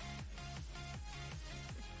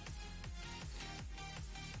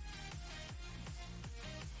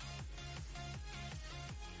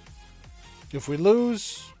 If we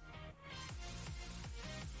lose,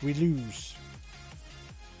 we lose.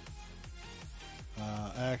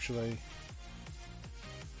 Actually,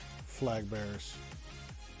 flag bearers.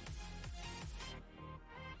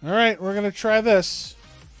 All right, we're going to try this.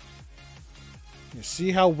 You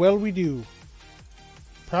see how well we do.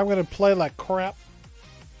 Probably going to play like crap.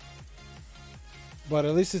 But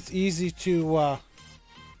at least it's easy to...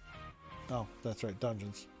 Oh, that's right,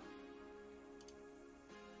 dungeons.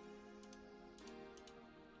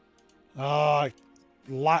 I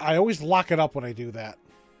always lock it up when I do that.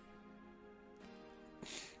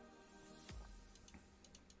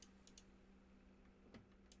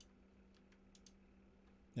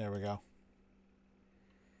 There we go.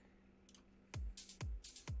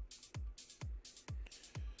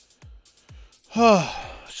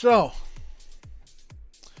 So,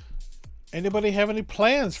 anybody have any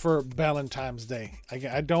plans for Valentine's Day?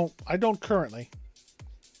 I don't currently.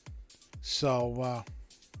 So,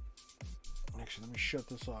 actually, let me shut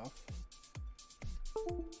this off.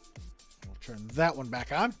 We'll turn that one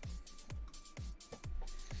back on.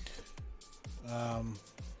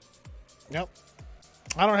 Yep.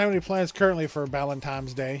 I don't have any plans currently for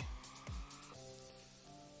Valentine's Day.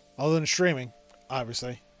 Other than streaming,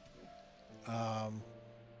 obviously.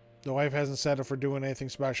 The wife hasn't said if we're doing anything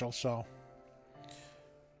special, so...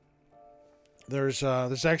 There's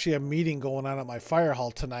actually a meeting going on at my fire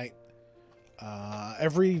hall tonight.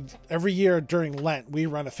 Every year during Lent, we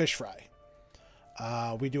run a fish fry.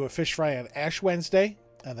 We do a fish fry on Ash Wednesday,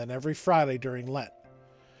 and then every Friday during Lent.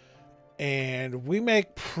 And we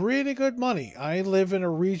make pretty good money. I live in a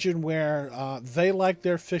region where they like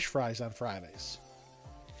their fish fries on Fridays.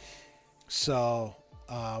 So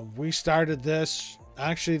we started this,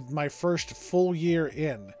 actually my first full year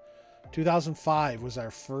in. 2005 was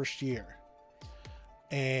our first year.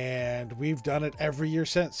 And we've done it every year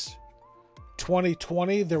since.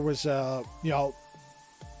 2020, there was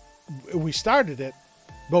we started it,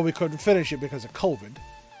 but we couldn't finish it because of COVID.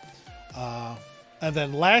 And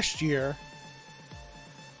then last year,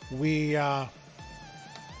 we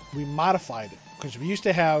modified it because we used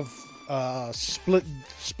to have split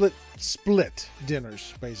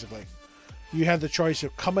dinners. Basically, you had the choice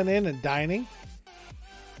of coming in and dining,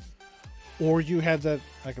 or you had the.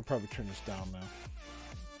 I could probably turn this down now.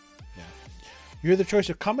 Yeah, you had the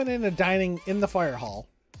choice of coming in and dining in the fire hall.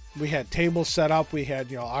 We had tables set up. We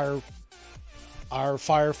had our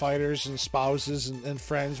firefighters and spouses and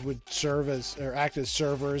friends would serve as or act as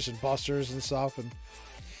servers and busters and stuff, and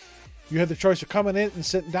you had the choice of coming in and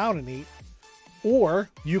sitting down and eat, or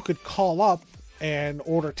you could call up and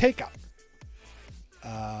order takeout.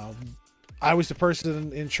 I was the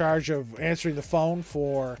person in charge of answering the phone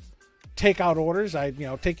for takeout orders. I'd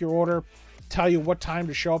take your order, tell you what time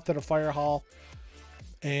to show up to the fire hall,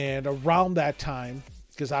 and around that time,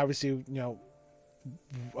 because obviously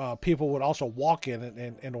people would also walk in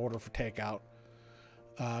and order for takeout.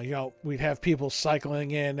 We'd have people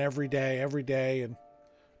cycling in every day,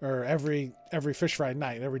 or every fish fry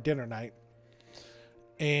night, every dinner night,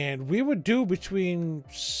 and we would do between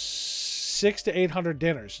 600 to 800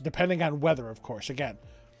 dinners, depending on weather, of course. Again,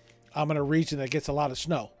 I'm in a region that gets a lot of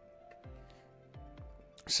snow,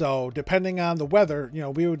 so depending on the weather,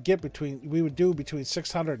 we would do between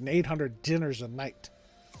 600 and 800 dinners a night.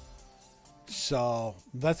 So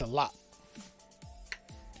that's a lot.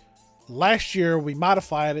 Last year, we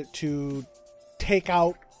modified it to take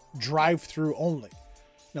out drive-through only.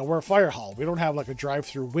 Now, we're a fire hall. We don't have like a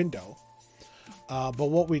drive-through window. But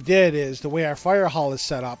what we did is, the way our fire hall is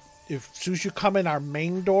set up, as soon as you come in our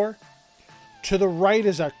main door, to the right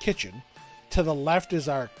is our kitchen. To the left is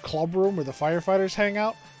our club room where the firefighters hang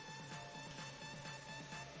out.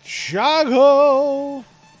 Shago!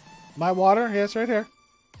 My water? Yes, right here.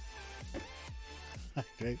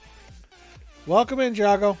 Okay. Welcome in,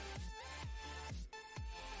 Jago.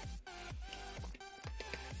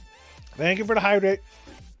 Thank you for the hydrate.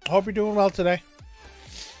 Hope you're doing well today.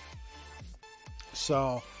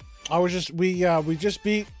 So, we just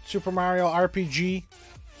beat Super Mario RPG,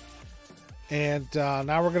 and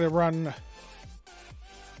now we're gonna run.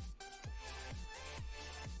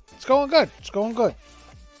 It's going good. It's going good.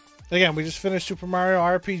 Again, we just finished Super Mario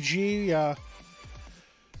RPG.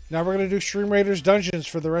 Now we're gonna do Stream Raiders Dungeons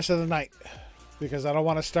for the rest of the night because I don't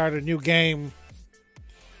want to start a new game.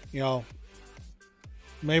 You know,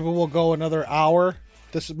 maybe we'll go another hour.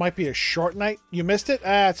 This might be a short night. You missed it?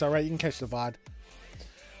 It's all right. You can catch the VOD.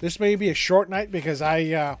 This may be a short night because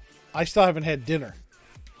I still haven't had dinner.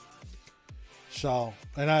 So,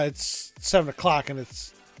 and it's 7 o'clock, and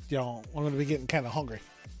it's, you know, I'm going to be getting kind of hungry.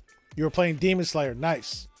 You were playing Demon Slayer.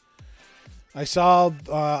 Nice. I saw,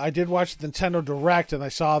 I did watch the Nintendo Direct, and I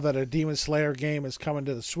saw that a Demon Slayer game is coming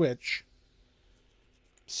to the Switch.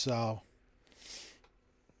 So,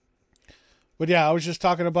 but yeah, I was just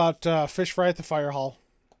talking about Fish Fry at the Fire Hall.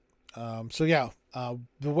 So yeah,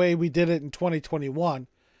 the way we did it in 2021,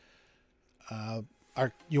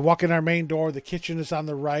 you walk in our main door, the kitchen is on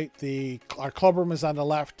the right, our clubroom is on the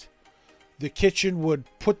left. The kitchen would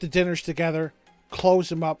put the dinners together, close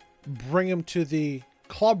them up, bring them to the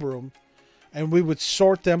clubroom, and we would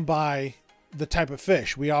sort them by the type of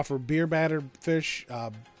fish. We offer beer battered fish,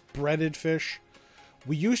 breaded fish.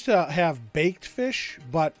 We used to have baked fish,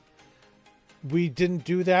 but we didn't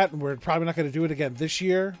do that, and we're probably not going to do it again this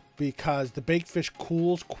year because the baked fish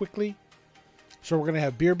cools quickly. So we're going to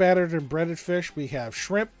have beer battered and breaded fish. We have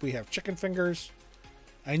shrimp. We have chicken fingers.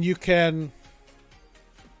 And you can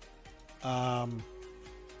come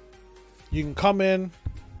in.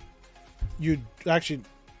 You'd actually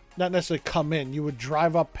not necessarily come in. You would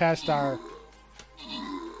drive up past our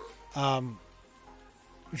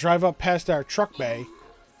truck bay,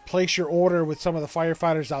 place your order with some of the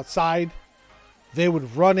firefighters outside. They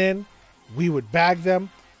would run in. We would bag them,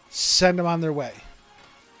 send them on their way.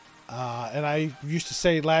 And I used to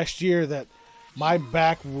say last year that my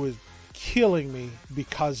back was killing me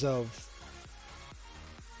because of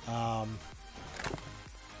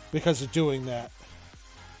doing that.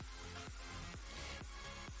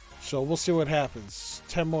 So we'll see what happens.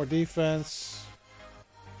 10 more defense.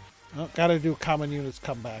 Oh, gotta do common units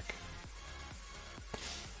come back.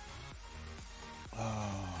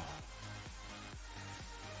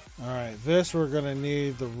 Alright, this we're gonna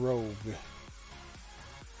need the rogue.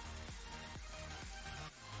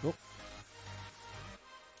 Oh.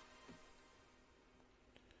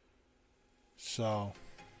 So.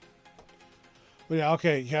 But yeah,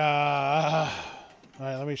 okay.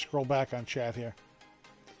 Alright, let me scroll back on chat here.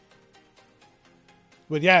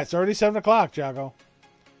 But yeah, it's already 7 o'clock, Jago.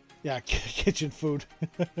 Yeah, kitchen food.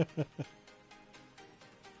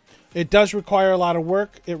 It does require a lot of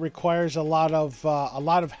work. It requires a lot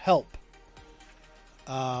of help.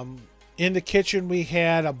 In the kitchen, we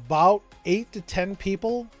had about 8 to 10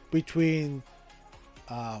 people between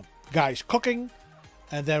guys cooking,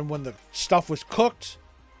 and then when the stuff was cooked,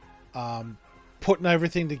 putting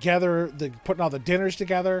everything together, putting all the dinners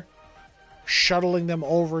together, shuttling them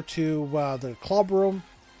over to the club room,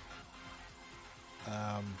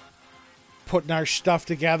 putting our stuff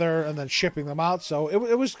together, and then shipping them out. So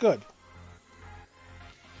it was good.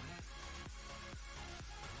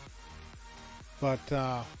 But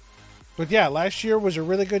yeah, last year was a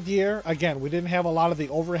really good year. Again, we didn't have a lot of the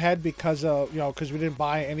overhead because we didn't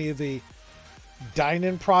buy any of the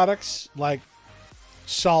dine-in products like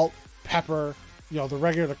salt, pepper, the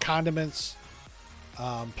regular condiments,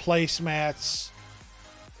 placemats.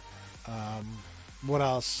 What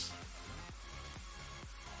else?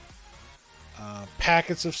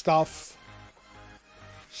 Packets of stuff.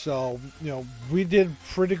 So, we did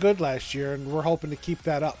pretty good last year, and we're hoping to keep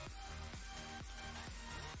that up.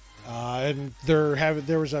 And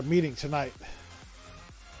there was a meeting tonight.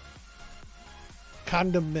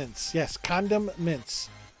 Condom mints. Yes, condom mints.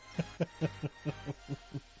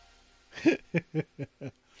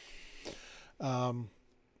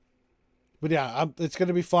 But yeah, it's going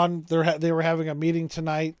to be fun. They were having a meeting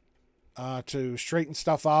tonight to straighten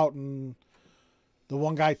stuff out, and the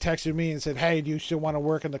one guy texted me and said, "Hey, do you still want to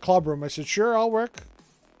work in the club room?" I said, "Sure, I'll work.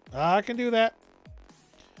 I can do that."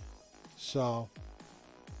 So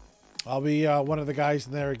I'll be one of the guys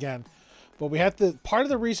in there again. But we have to. Part of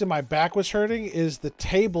the reason my back was hurting is the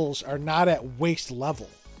tables are not at waist level.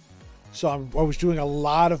 So I was doing a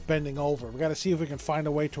lot of bending over. We got to see if we can find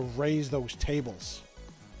a way to raise those tables.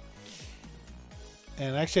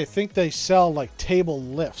 And actually, I think they sell like table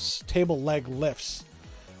leg lifts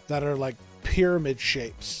that are like pyramid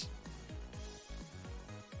shapes.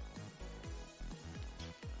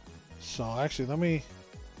 So actually, let me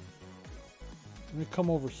come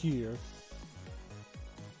over here.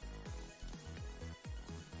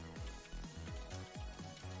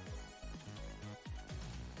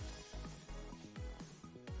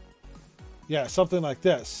 Yeah, something like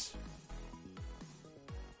this.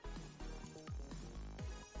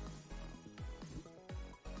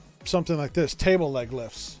 Something like this, table leg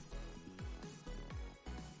lifts.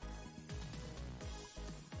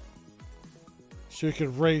 So you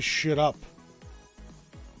can raise shit up.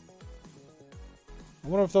 I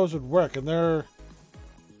wonder if those would work. And they're...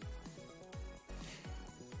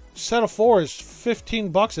 Set of 4 is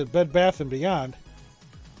 $15 at Bed Bath & Beyond.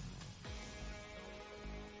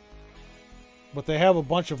 But they have a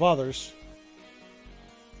bunch of others.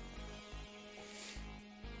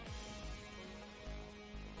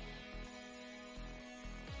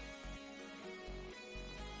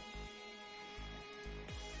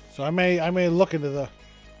 So I may look into the...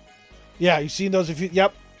 Yeah, you seen those? If you...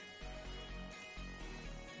 Yep.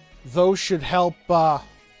 Those should help... Oh.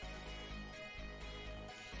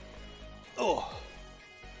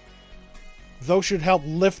 Those should help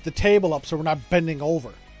lift the table up so we're not bending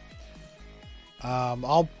over.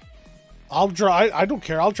 I'll draw... I don't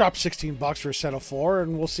care. I'll drop $16 for a set of 4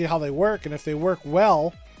 and we'll see how they work. And if they work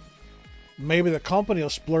well, maybe the company will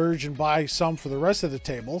splurge and buy some for the rest of the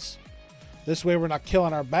tables. This way we're not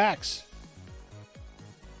killing our backs.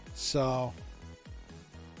 So,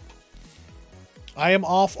 I am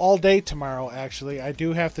off all day tomorrow, actually. I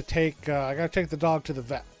do have to take, I gotta take the dog to the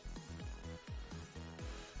vet.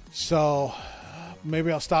 So,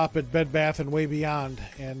 maybe I'll stop at Bed Bath and Way Beyond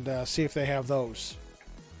and see if they have those.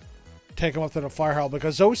 Take them up to the fire hall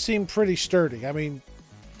because those seem pretty sturdy. I mean,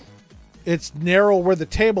 it's narrow where the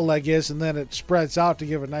table leg is and then it spreads out to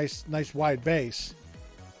give a nice wide base.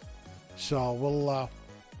 So we'll,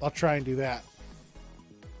 I'll try and do that.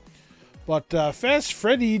 But Fast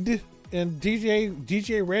Freddy and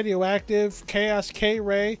DJ Radioactive, Chaos K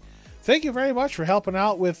Ray, thank you very much for helping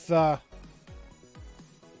out with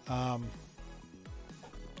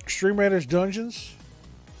Extreme Raiders Dungeons.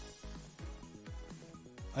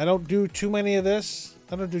 I don't do too many of this.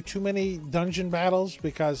 I don't do too many dungeon battles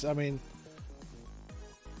because, I mean,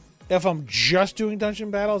 if I'm just doing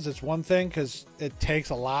dungeon battles, it's one thing because it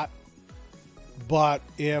takes a lot. But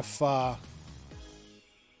if I'm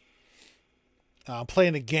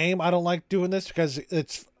playing a game, I don't like doing this because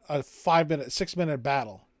it's a 6-minute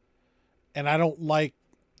battle. And I don't like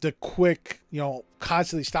the quick,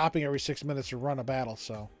 constantly stopping every 6 minutes to run a battle.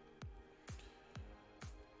 So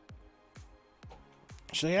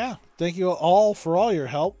yeah, thank you all for all your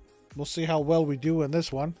help. We'll see how well we do in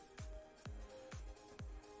this one.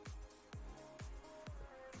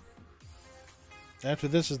 After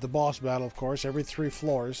this is the boss battle, of course. Every 3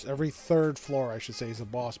 floors. Every 3rd floor, I should say, is a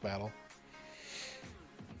boss battle.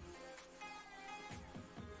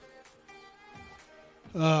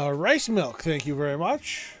 Rice Milk, thank you very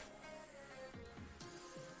much.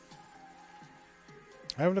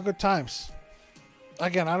 Having a good times.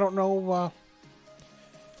 Again, I don't know...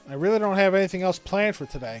 I really don't have anything else planned for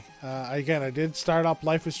today. Again, I did start up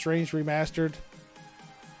Life is Strange Remastered.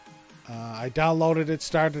 I downloaded it,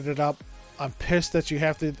 started it up. I'm pissed that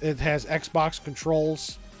it has Xbox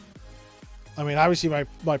controls. I mean, obviously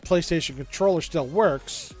my PlayStation controller still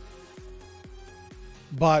works.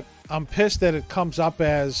 But I'm pissed that it comes up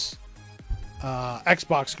as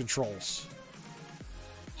Xbox controls.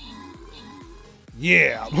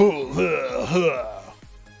 Yeah.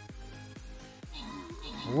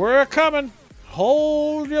 We're coming.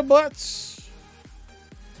 Hold your butts.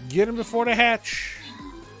 Get them before they hatch.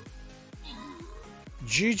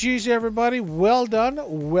 GG's, everybody. Well done.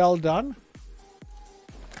 Well done.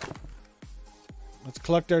 Let's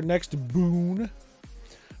collect our next boon.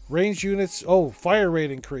 Range units. Oh, fire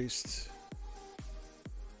rate increased.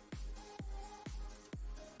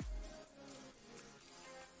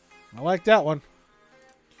 I like that one.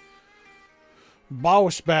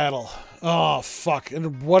 Boss battle. Oh, fuck.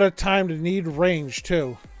 And what a time to need range,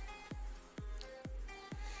 too.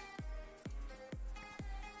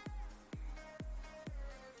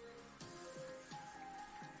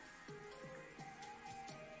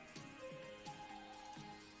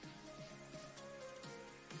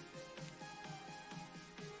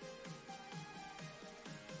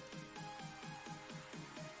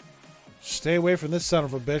 Stay away from this son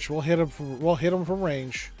of a bitch. We'll hit him from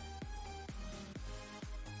range.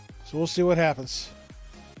 So we'll see what happens.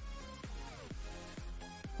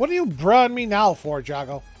 What are you bruhing me now for,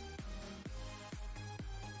 Jago?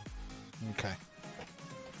 Okay.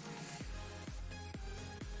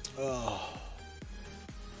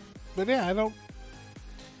 But yeah, I don't...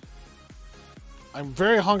 I'm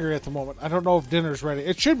very hungry at the moment. I don't know if dinner's ready.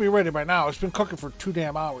 It should be ready by now. It's been cooking for 2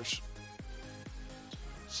 damn hours.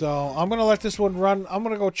 So I'm going to let this one run. I'm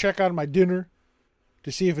going to go check on my dinner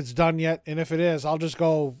to see if it's done yet. And if it is, I'll just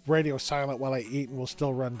go radio silent while I eat and we'll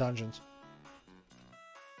still run dungeons.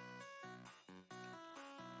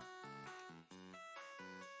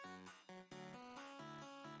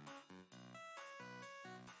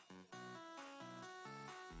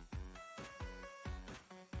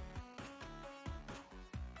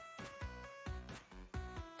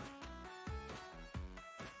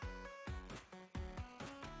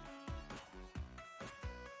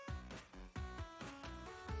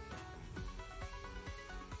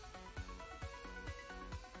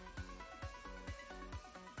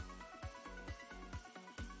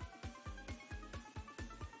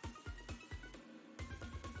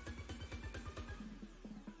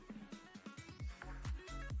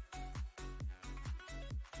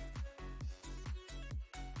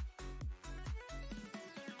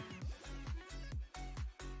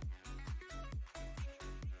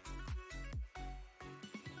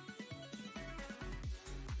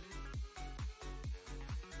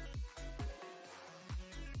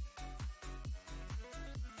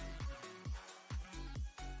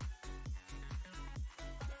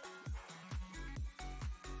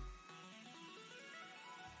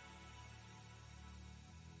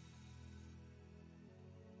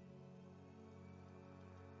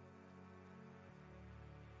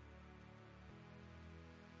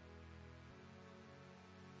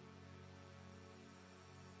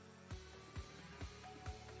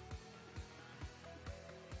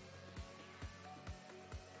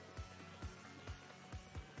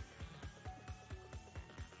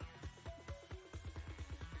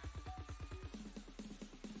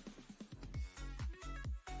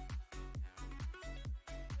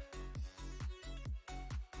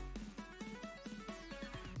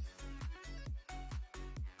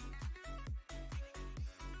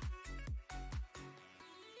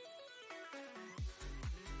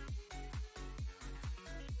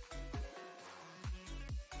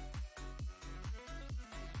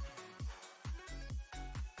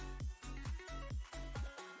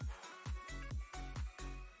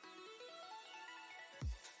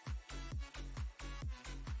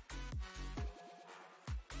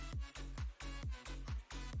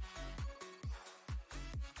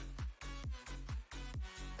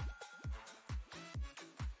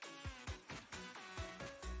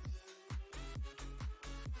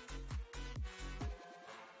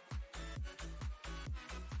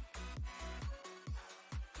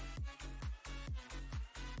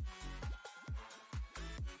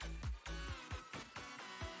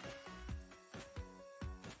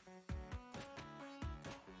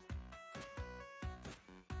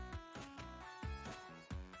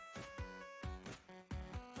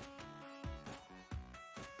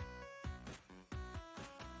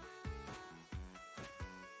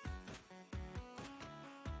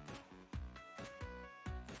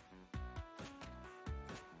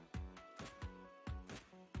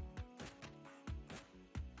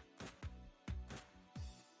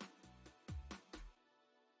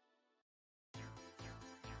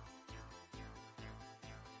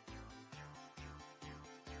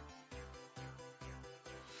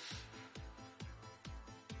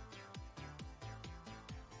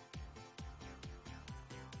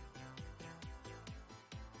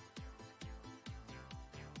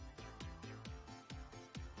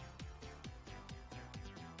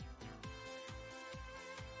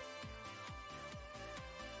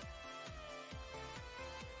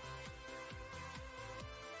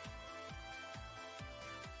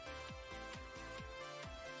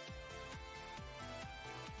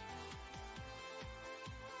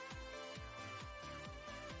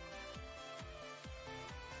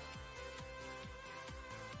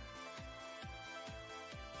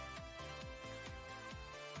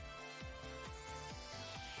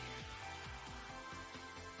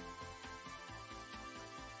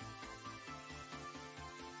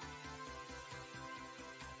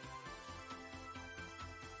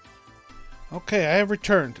 Okay, I have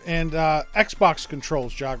returned. And Xbox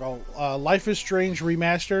controls, Jago. Life is Strange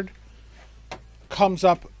Remastered comes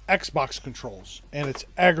up Xbox controls. And it's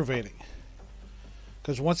aggravating.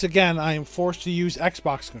 Because once again, I am forced to use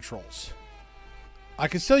Xbox controls. I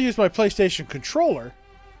can still use my PlayStation controller,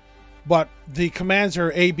 but the commands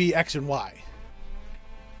are A, B, X, and Y.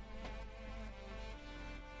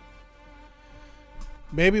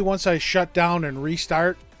 Maybe once I shut down and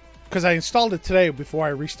restart, because I installed it today before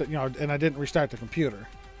I restart, and I didn't restart the computer.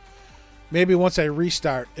 Maybe once I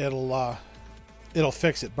restart, it'll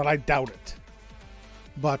fix it, but I doubt it.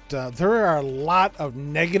 But there are a lot of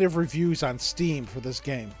negative reviews on Steam for this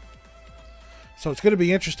game. So it's going to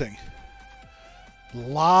be interesting. A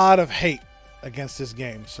lot of hate against this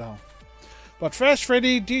game. So, but Fast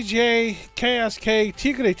Freddy, DJ, KSK,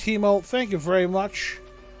 Tigre Timo, thank you very much.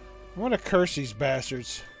 I'm going to curse these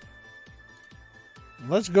bastards.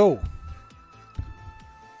 Let's go.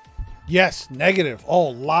 Yes, negative. Oh,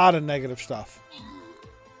 a lot of negative stuff.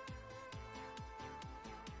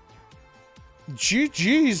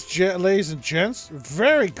 GG's, ladies and gents.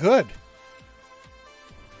 Very good.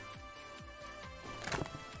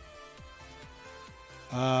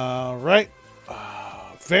 Right.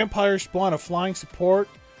 Vampires spawn a flying support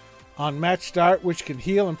on match start, which can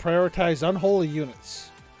heal and prioritize unholy units.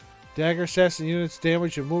 Dagger assassin units'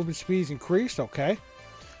 damage and movement speeds increased. Okay.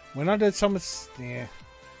 When I did some... Yeah.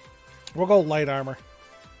 We'll go light armor.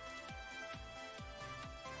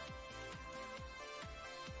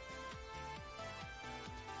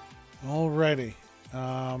 Alrighty.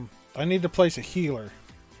 I need to place a healer.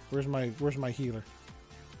 Where's my healer?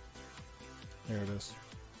 There it is.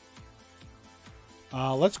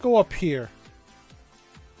 Let's go up here.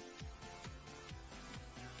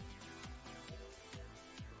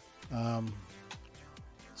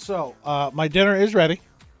 So, my dinner is ready.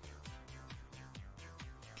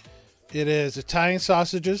 It is Italian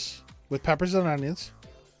sausages with peppers and onions.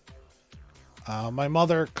 My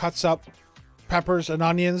mother cuts up peppers and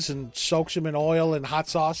onions and soaks them in oil and hot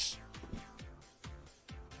sauce.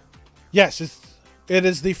 Yes, it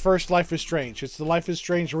is the first Life is Strange. It's the Life is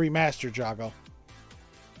Strange remaster, Jago.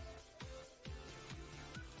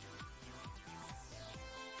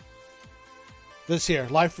 This here,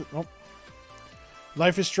 Life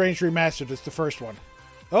is Strange Remastered. It's the first one.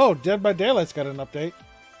 Oh, Dead by Daylight's got an update.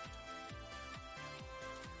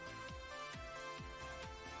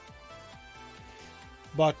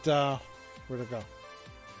 But, where'd it go?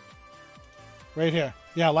 Right here.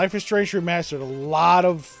 Yeah, Life is Strange Remastered. A lot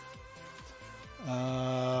of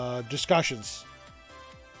discussions.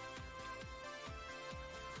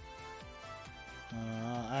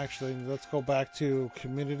 Actually, let's go back to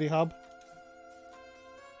Community Hub.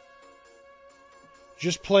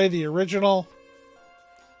 Just play the original.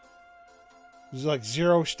 There's like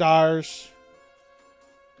 0 stars.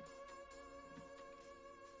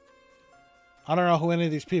 I don't know who any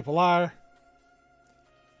of these people are.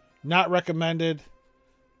 Not recommended.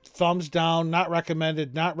 Thumbs down. Not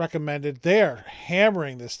recommended. Not recommended. They're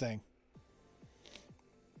hammering this thing.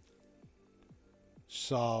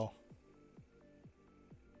 So.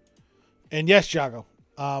 And yes, Jago.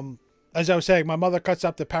 As I was saying, my mother cuts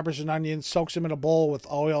up the peppers and onions, soaks them in a bowl with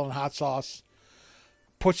oil and hot sauce,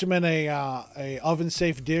 puts them in a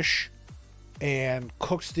oven-safe dish, and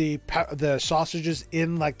cooks the sausages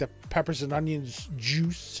in like the peppers and onions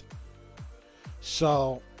juice.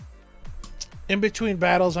 So, in between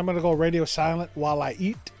battles, I'm going to go radio silent while I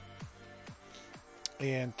eat.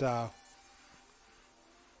 And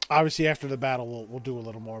obviously after the battle, we'll do a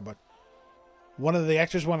little more. But one of the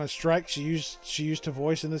actors went on strike. She used to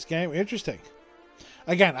voice in this game. Interesting.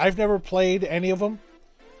 Again, I've never played any of them.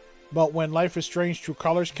 But when Life is Strange True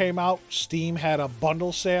Colors came out, Steam had a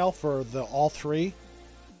bundle sale for all three.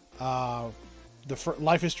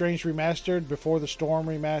 Life is Strange Remastered, Before the Storm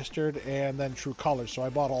Remastered, and then True Colors. So I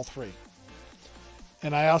bought all three.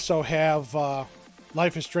 And I also have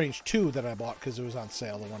Life is Strange 2 that I bought because it was on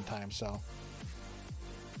sale the one time. So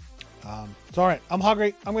it's all right. I'm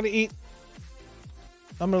hungry. I'm going to eat.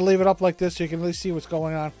 I'm going to leave it up like this so you can at least see what's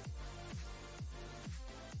going on.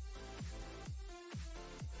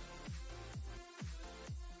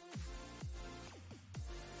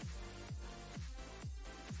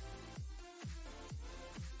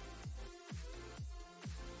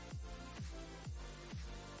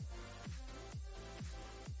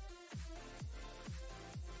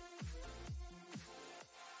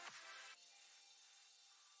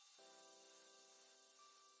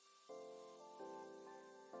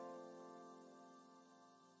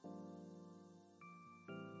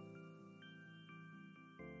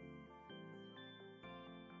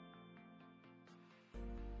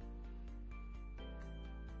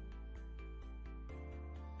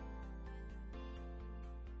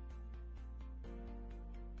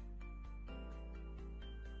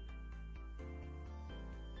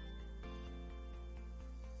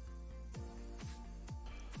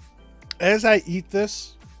 As I eat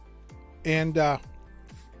this and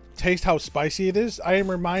taste how spicy it is, I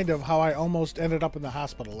am reminded of how I almost ended up in the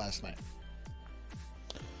hospital last night.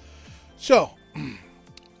 So,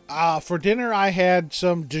 for dinner, I had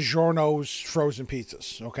some DiGiorno's frozen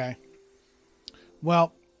pizzas, okay?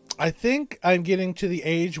 Well, I think I'm getting to the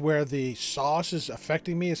age where the sauce is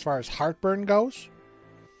affecting me as far as heartburn goes.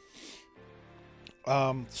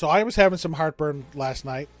 So I was having some heartburn last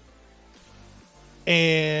night.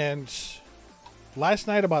 And last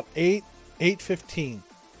night about 8:15.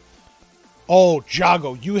 Oh,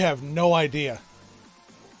 Jago, you have no idea.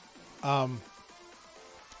 I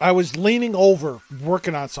was leaning over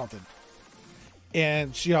working on something.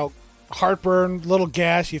 And, you know, heartburn, little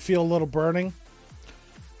gas, you feel a little burning.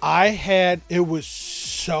 It was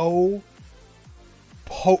so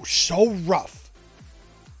rough.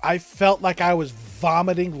 I felt like I was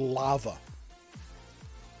vomiting lava.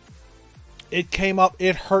 It came up,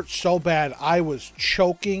 it hurt so bad. I was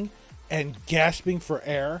choking and gasping for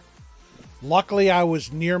air. Luckily, I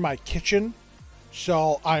was near my kitchen,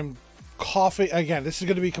 so I'm coughing. Again, this is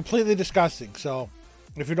going to be completely disgusting, so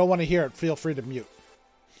if you don't want to hear it, feel free to mute.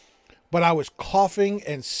 But I was coughing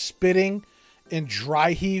and spitting and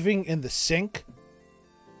dry heaving in the sink.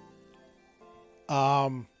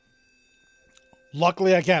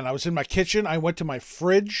 Luckily, again, I was in my kitchen. I went to my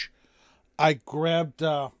fridge. I grabbed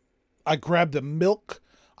the milk.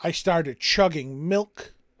 I started chugging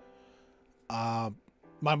milk. My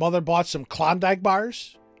mother bought some Klondike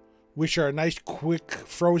bars, which are a nice, quick,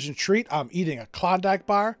 frozen treat. I'm eating a Klondike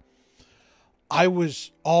bar.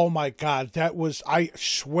 Oh my God, I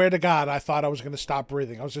swear to God, I thought I was going to stop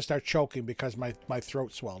breathing. I was going to start choking because my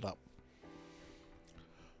throat swelled up.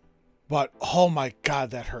 But, oh my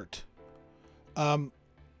God, that hurt.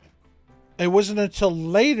 It wasn't until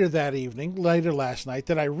later last night,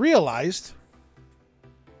 that I realized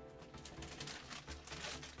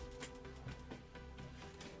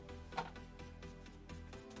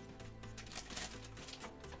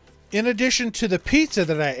in addition to the pizza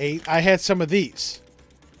that I ate, I had some of these.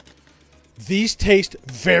 These taste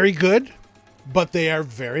very good, but they are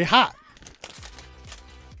very hot.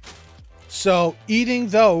 So eating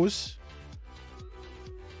those...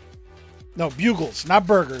 No, Bugles, not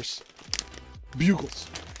burgers. Bugles.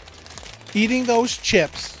 Eating those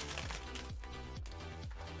chips...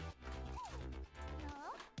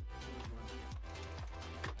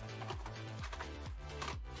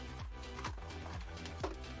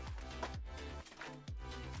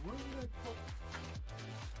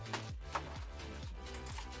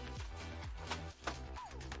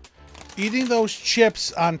 Eating those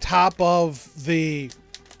chips on top of the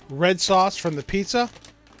red sauce from the pizza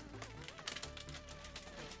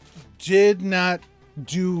did not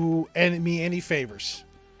do me any favors.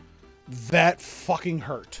 That fucking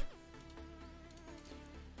hurt.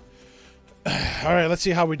 All right, let's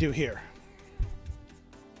see how we do here.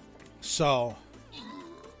 So, all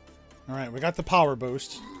right, we got the power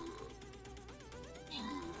boost.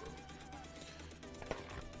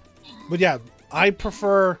 But yeah, I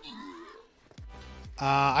prefer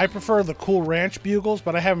the Cool Ranch Bugles,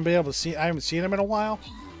 but I haven't seen them in a while.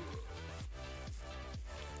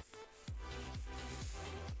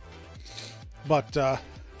 But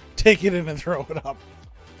take it in and throw it up.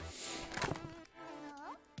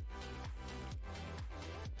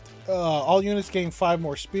 All units gain 5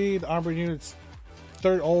 more speed. Armored units,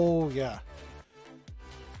 oh yeah.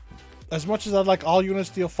 As much as I'd like all units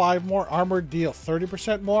deal 5 more, armored deal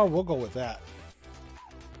 30% more. We'll go with that.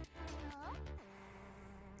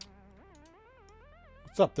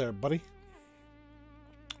 What's up there, buddy?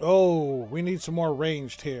 Oh, we need some more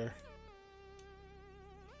ranged here.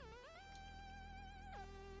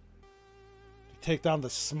 Take down the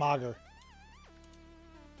Smogger.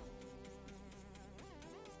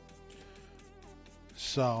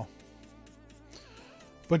 So.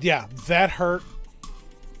 But yeah, that hurt.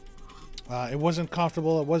 It wasn't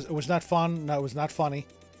comfortable. It was not fun. No, it was not funny.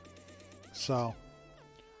 So.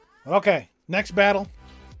 Okay, next battle.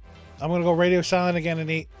 I'm going to go radio silent again and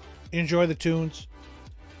eat. Enjoy the tunes.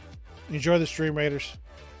 Enjoy the Stream Raiders.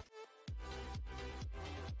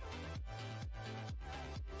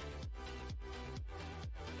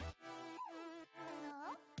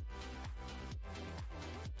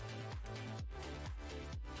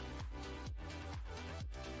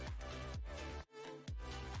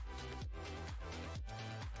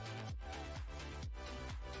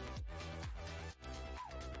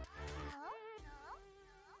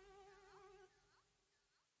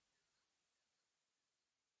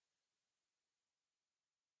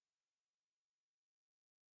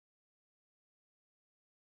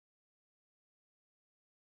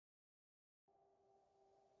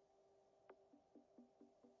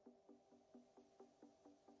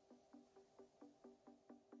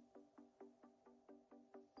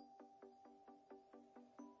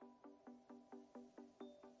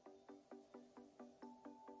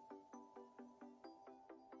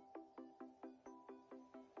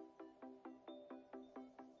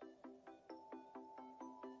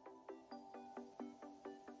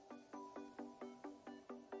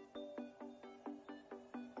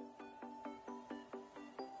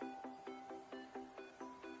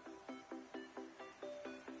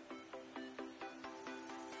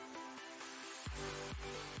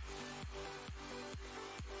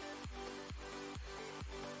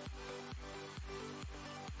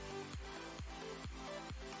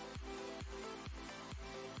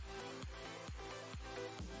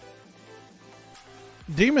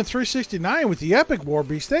 Demon 369 with the Epic War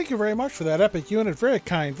Beast. Thank you very much for that epic unit. Very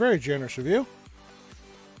kind, very generous of you.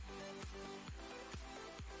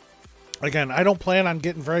 Again, I don't plan on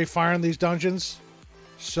getting very far in these dungeons.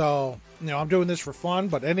 So, I'm doing this for fun,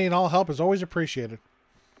 but any and all help is always appreciated.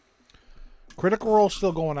 Critical Role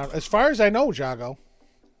still going on. As far as I know, Jago.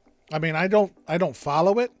 I mean, I don't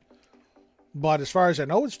follow it, but as far as I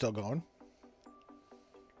know, it's still going.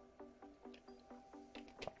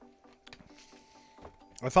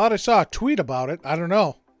 I thought I saw a tweet about it. I don't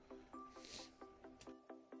know.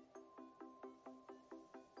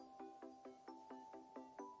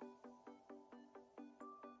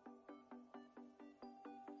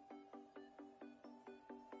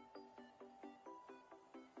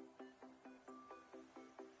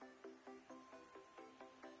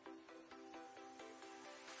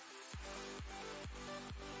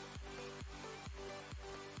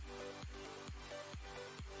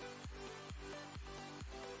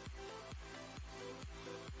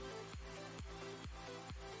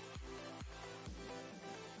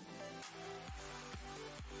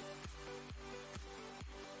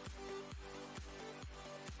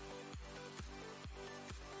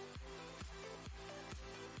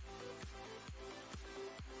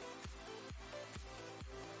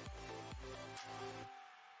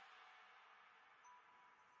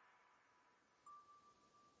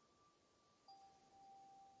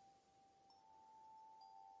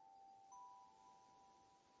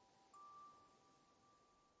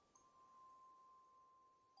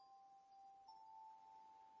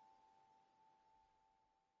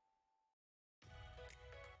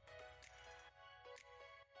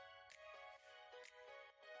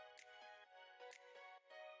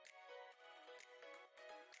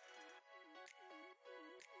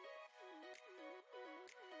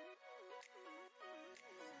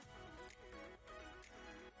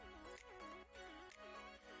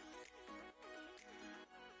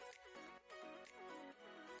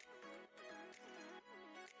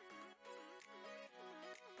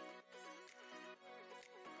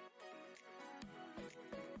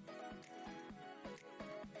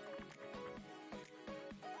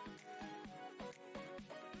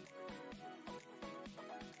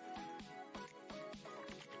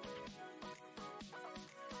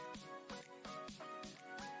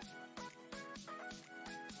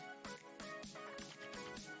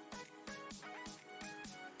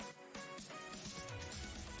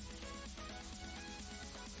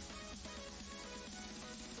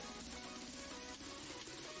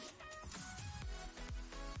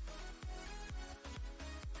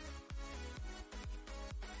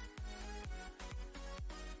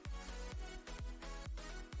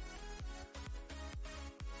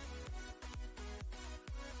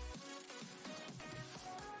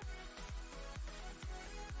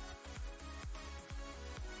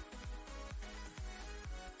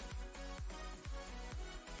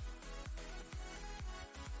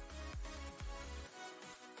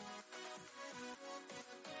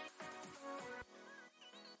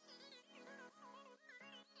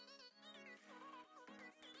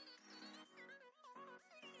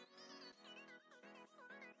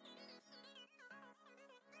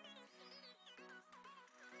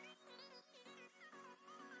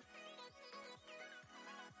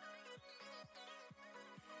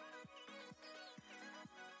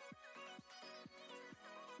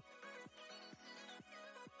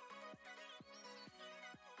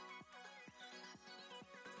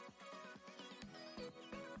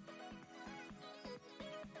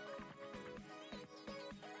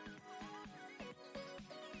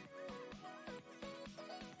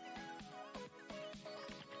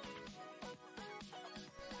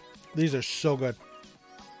 These are so good.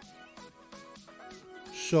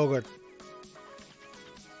 So good.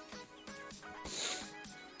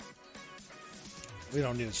 We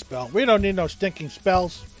don't need a spell. We don't need no stinking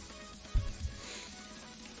spells.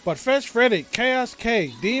 But Fez Freddy, Chaos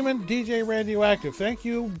K, Demon, DJ Radioactive, thank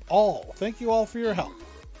you all. Thank you all for your help.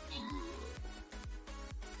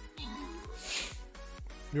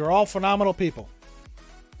 You're all phenomenal people.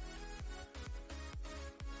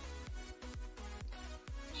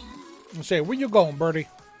 I say, where you going, Birdie?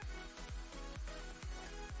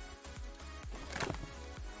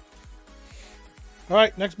 All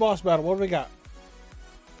right, next boss battle. What do we got?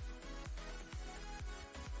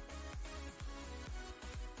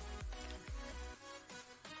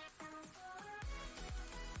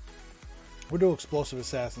 We'll do explosive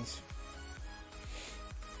assassins.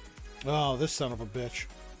 Oh, this son of a bitch.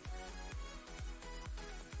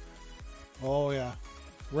 Oh, yeah.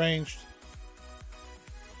 Ranged.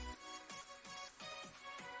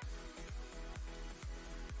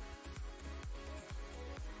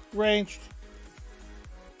 Ranged.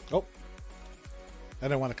 Oh. I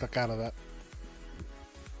didn't want to click out of that.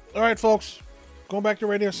 Alright, folks. Going back to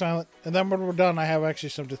Radio Silent. And then when we're done, I have actually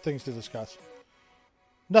some things to discuss.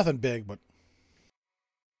 Nothing big, but...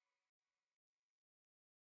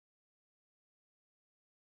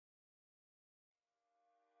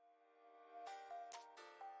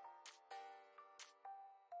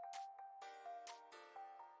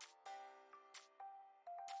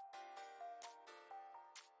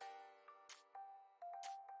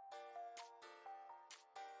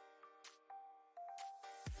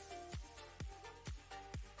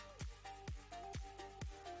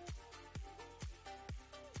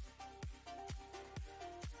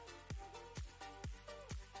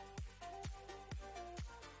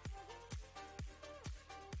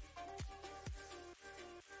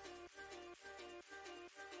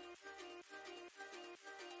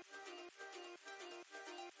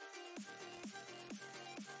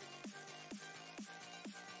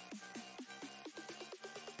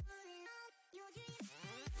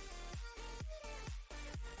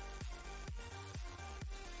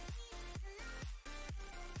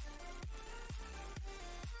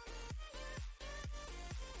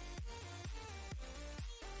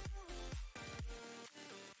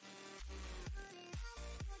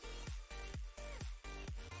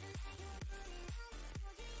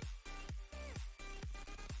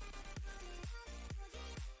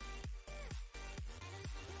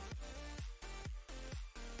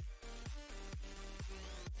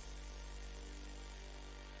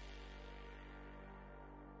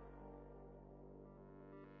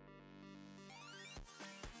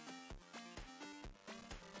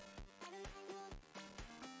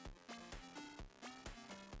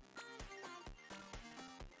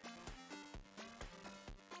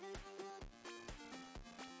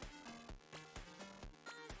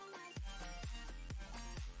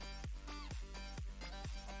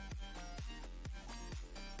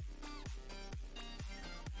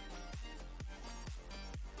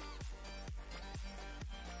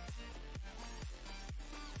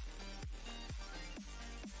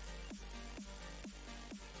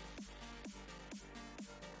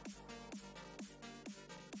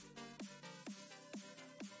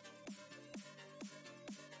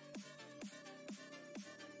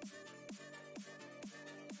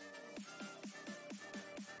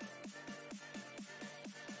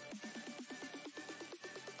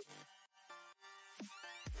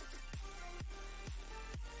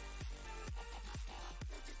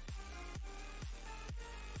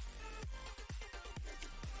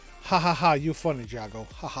 Ha ha ha, you funny, Jago.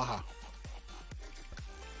 Ha ha ha.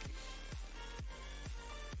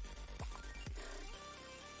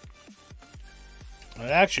 And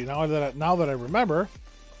actually, now that I remember,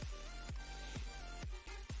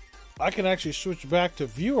 I can actually switch back to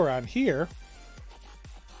viewer on here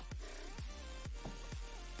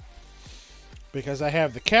because I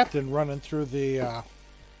have the captain running through the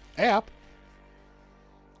app.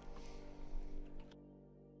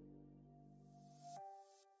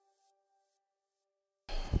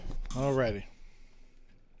 Alrighty.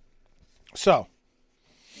 So,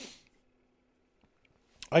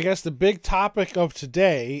 I guess the big topic of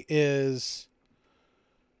today is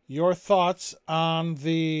your thoughts on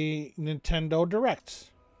the Nintendo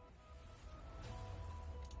Direct.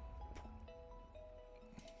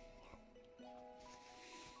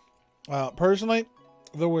 Personally,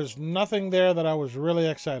 there was nothing there that I was really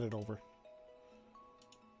excited over.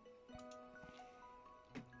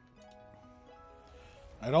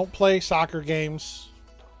 I don't play soccer games.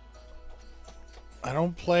 I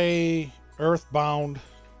don't play Earthbound.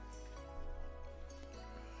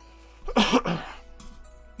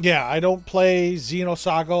 Yeah, I don't play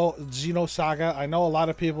Xenosaga. I know a lot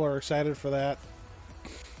of people are excited for that.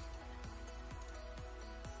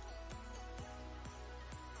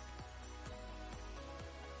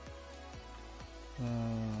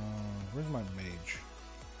 Where's my mage?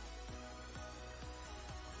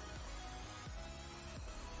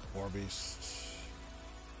 Warbeast.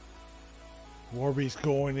 Warbeast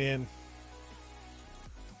going in.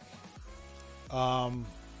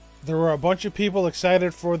 There were a bunch of people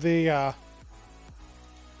excited for the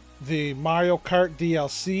Mario Kart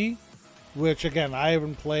DLC, which again I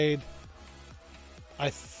haven't played.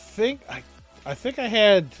 I think I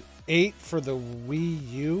had 8 for the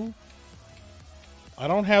Wii U. I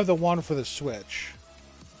don't have the one for the Switch.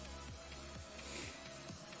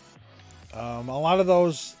 A lot of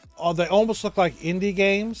those oh, they almost look like indie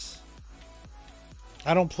games.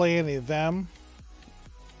 I don't play any of them.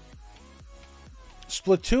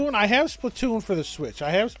 Splatoon, I have Splatoon for the Switch.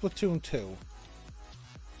 I have Splatoon 2.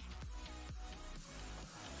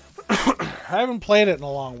 I haven't played it in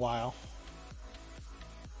a long while.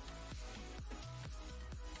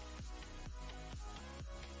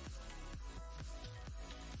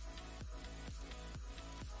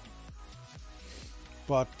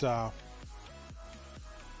 But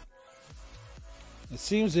it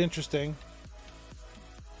seems interesting.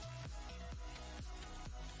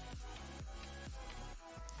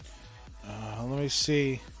 Let me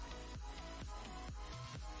see.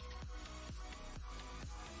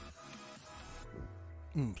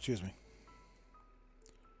 Excuse me.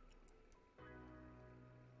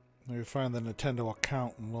 Let me find the Nintendo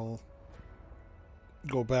account and we'll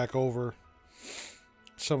go back over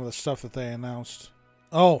some of the stuff that they announced.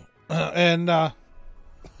 Oh, and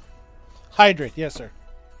hydrate. Yes, sir.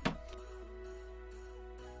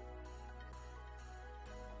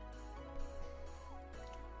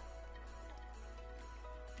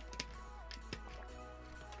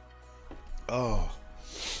 Oh.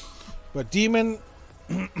 But Demon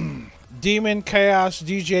Chaos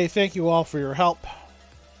DJ, thank you all for your help.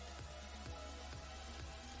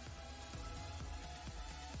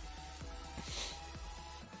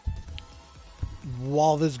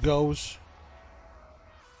 While this goes.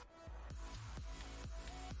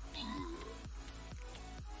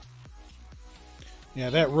 Yeah,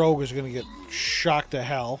 that rogue is going to get shocked to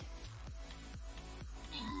hell.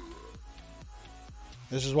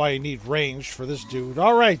 This is why you need range for this dude.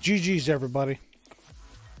 All right, GG's, everybody.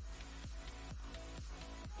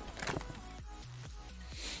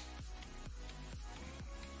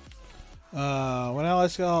 When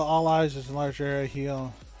LS all eyes is in large area,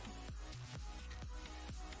 heal.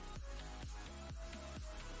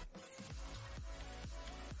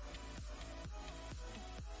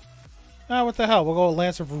 Ah, what the hell? We'll go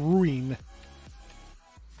Lance of Ruin.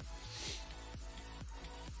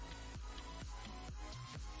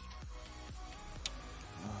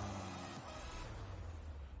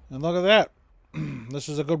 And look at that. This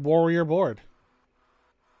is a good warrior board.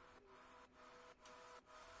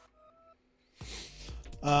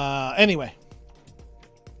 Anyway.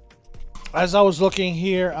 As I was looking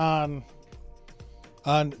here on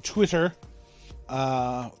Twitter,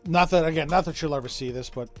 not that you'll ever see this,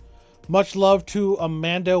 but much love to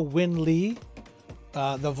Amanda Wynn Lee,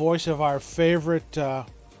 the voice of our favorite journalist,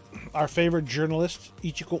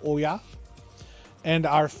 Ichiko Oya, and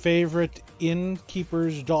our favorite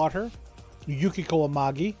innkeeper's daughter, Yukiko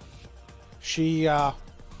Amagi. She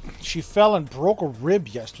fell and broke a rib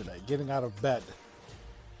yesterday getting out of bed.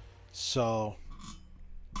 So,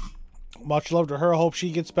 much love to her. Hope she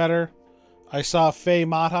gets better. I saw Faye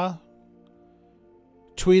Mata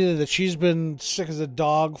tweeted that she's been sick as a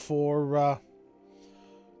dog for a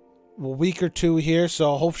week or two here,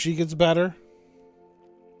 so hope she gets better.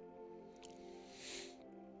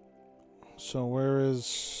 So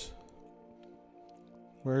where's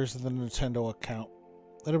the Nintendo account?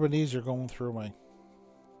 Ebenezer going through my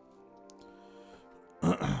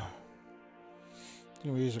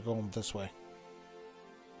these are going this way.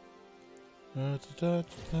 Okay.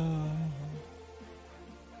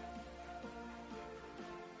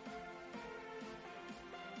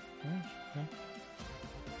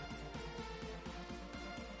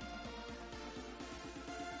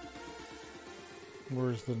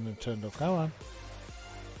 Where's the Nintendo? Come on.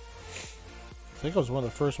 I think it was one of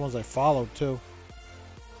the first ones I followed too.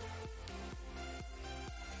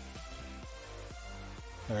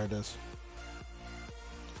 There it is.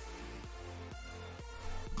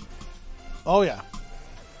 Oh yeah.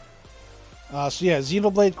 So yeah,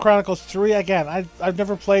 Xenoblade Chronicles 3 again. I've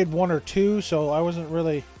never played 1 or 2, so I wasn't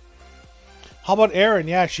really. How about Erin?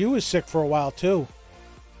 Yeah, she was sick for a while too.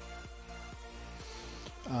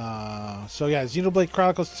 So yeah, Xenoblade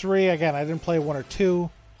Chronicles 3 again. I didn't play 1 or 2.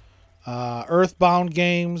 Earthbound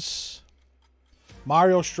games,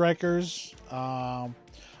 Mario Strikers. I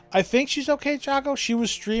think she's okay, Chaco. She was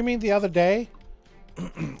streaming the other day.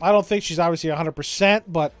 I don't think she's obviously 100%,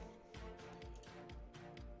 but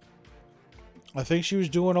I think she was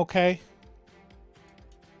doing okay.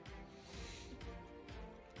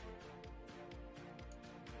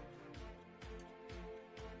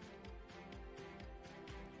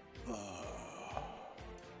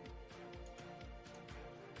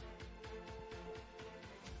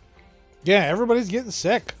 Yeah, everybody's getting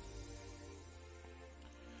sick.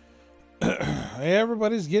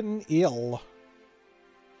 Everybody's getting ill.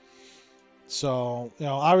 So,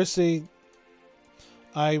 obviously,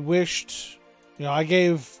 I wished, I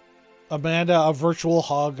gave Amanda a virtual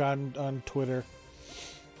hug on Twitter.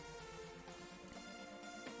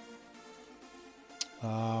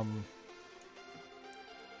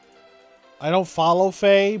 I don't follow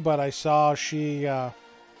Faye, but I saw she. I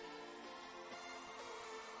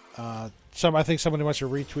think somebody must have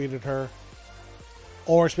retweeted her,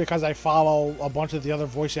 or it's because I follow a bunch of the other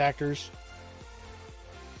voice actors.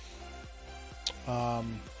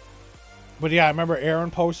 But yeah, I remember Erin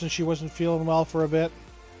posting she wasn't feeling well for a bit.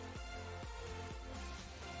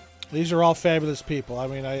 These are all fabulous people. I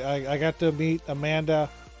mean, I got to meet Amanda.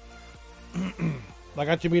 I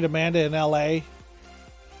got to meet Amanda in LA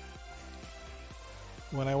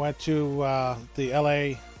when I went to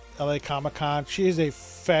the LA Comic Con. She is a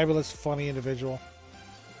fabulous, funny individual.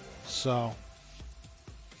 So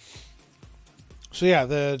yeah,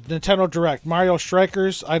 the Nintendo Direct. Mario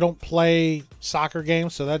Strikers. I don't play soccer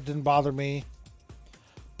games, so that didn't bother me.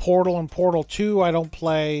 Portal and Portal 2, I don't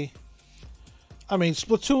play. I mean,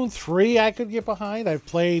 Splatoon 3 I could get behind. I've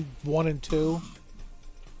played 1 and 2.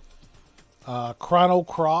 Chrono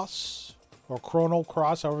Cross, or Chrono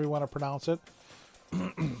Cross, however you want to pronounce it.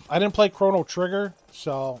 I didn't play Chrono Trigger,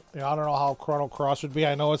 so I don't know how Chrono Cross would be.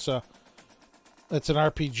 I know it's an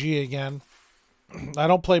RPG again. I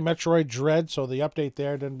don't play Metroid Dread, so the update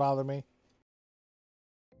there didn't bother me.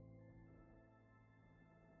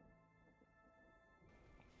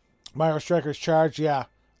 Mario Strikers Charge, yeah.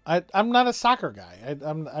 I'm not a soccer guy.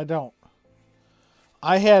 I don't.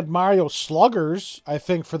 I had Mario Sluggers, I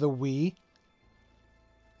think, for the Wii.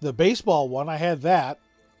 The baseball one, I had that.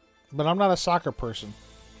 But I'm not a soccer person.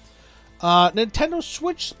 Nintendo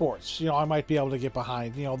Switch Sports, I might be able to get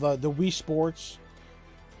behind. The Wii Sports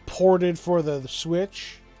ported for the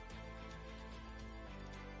Switch.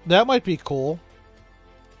 That might be cool.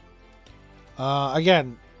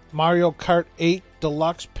 Again, Mario Kart 8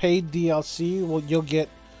 Deluxe paid DLC. Well, you'll get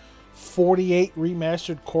 48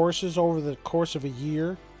 remastered courses over the course of a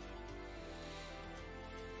year.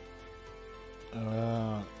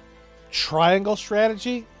 Triangle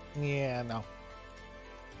Strategy? Yeah, no.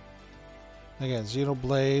 Again,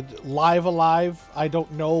 Xenoblade. Live Alive. I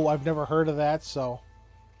don't know. I've never heard of that, so.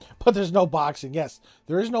 But there's no boxing. Yes,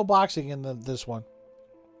 there is no boxing in this one.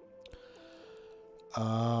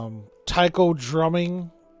 Taiko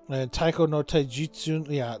Drumming and Taiko no Taijutsu.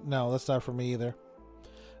 Yeah, no, that's not for me either.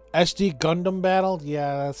 SD Gundam Battle.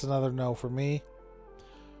 Yeah, that's another no for me.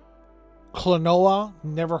 Klonoa.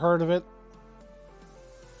 Never heard of it.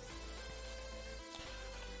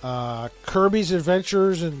 Kirby's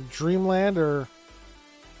Adventures in Dreamland, or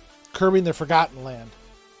Kirby in the Forgotten Land.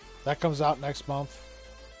 That comes out next month.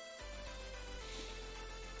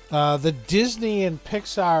 The Disney and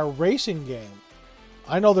Pixar racing game.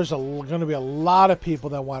 I know there's going to be a lot of people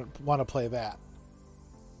that want to play that.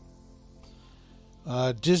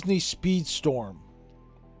 Disney Speedstorm.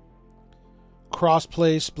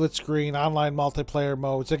 Crossplay, split screen, online multiplayer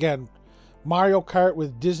modes. Again, Mario Kart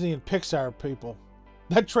with Disney and Pixar people.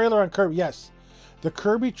 That trailer on Kirby, yes. The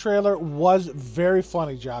Kirby trailer was very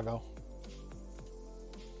funny, Jago.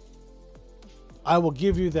 I will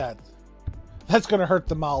give you that. That's going to hurt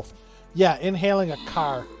the mouth. Yeah, inhaling a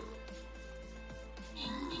car.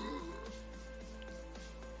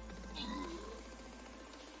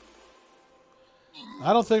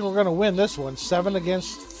 I don't think we're going to win this one. 7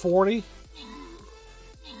 against 40.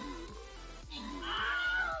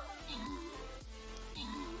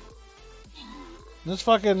 This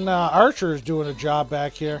fucking Archer is doing a job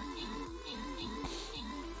back here.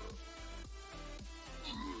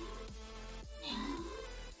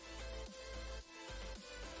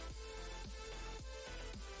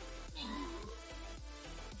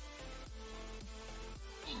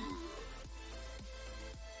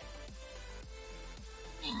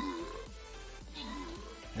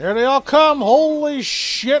 Here they all come. Holy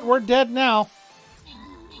shit, we're dead now.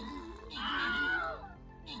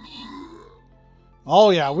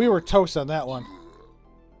 Oh, yeah, we were toast on that one.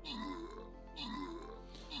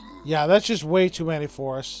 Yeah, that's just way too many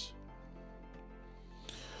for us.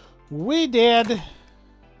 We did.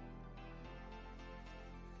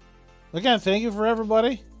 Again, thank you for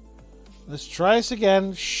everybody. Let's try this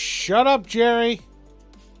again. Shut up, Jerry.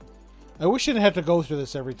 I wish I didn't have to go through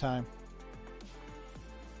this every time.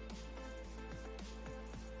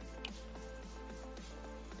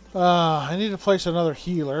 I need to place another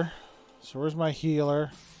healer. So where's my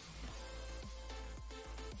healer?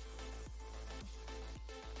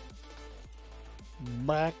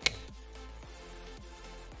 Back.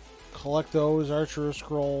 Collect those Archer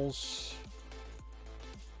Scrolls.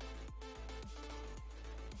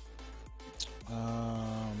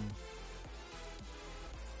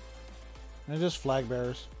 And just flag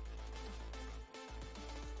bearers.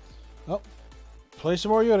 Oh, play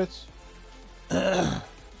some more units.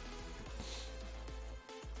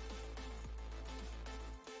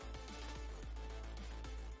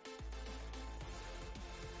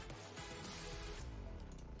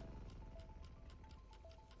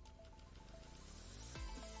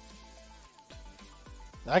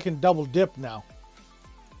 I can double dip now.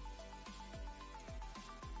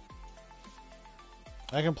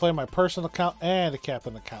 I can play my personal account and a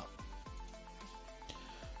captain account.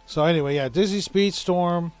 So anyway, yeah, Disney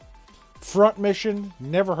Speedstorm, Front Mission,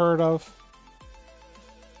 never heard of.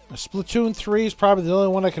 Splatoon 3 is probably the only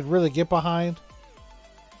one I could really get behind.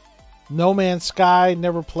 No Man's Sky,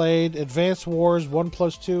 never played. Advanced Wars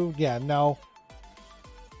 1+2, yeah, no.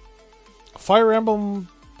 Fire Emblem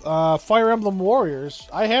Warriors.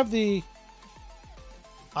 I have the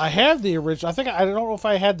original. I don't know if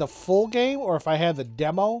I had the full game or if I had the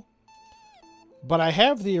demo, but I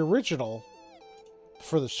have the original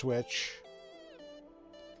for the Switch.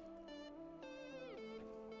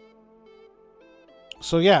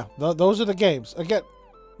 So yeah, those are the games. Again,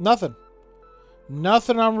 nothing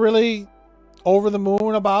I'm really over the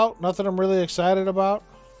moon about. Nothing I'm really excited about.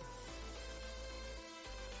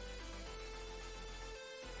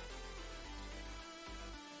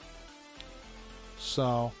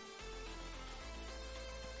 So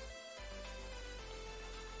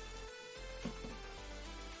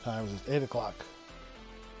time is 8 o'clock.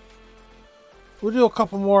 We'll do a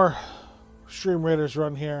couple more Stream Raiders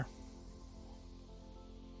run here.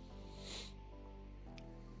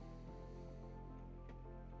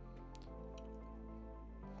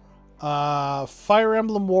 Fire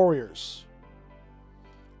Emblem Warriors.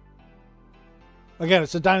 Again,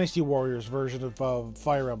 it's a Dynasty Warriors version of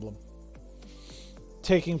Fire Emblem,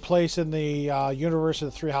 taking place in the universe of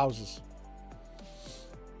the Three Houses.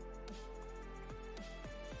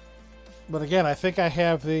 But again, I think I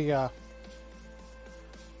have the.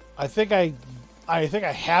 I think I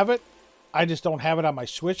have it. I just don't have it on my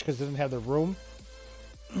Switch because I didn't have the room.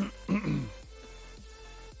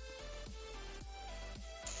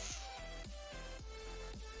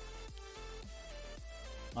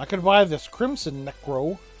 I could buy this Crimson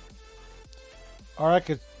Necro, or I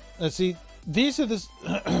could. Let's see. These are this.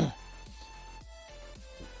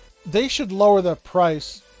 They should lower the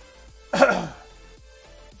price.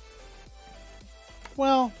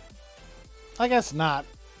 Well, I guess not.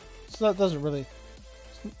 So that doesn't really.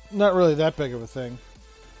 It's not really that big of a thing.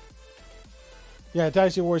 Yeah,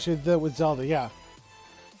 Dynasty Warriors did that with Zelda. Yeah.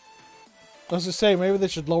 I was to say maybe they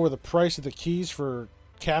should lower the price of the keys for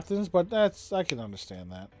captains, but I can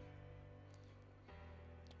understand that.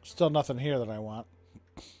 Still nothing here that I want.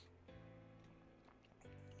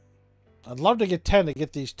 I'd love to get 10 to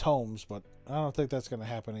get these tomes, but I don't think that's going to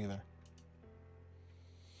happen either.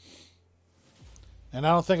 And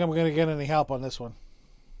I don't think I'm going to get any help on this one.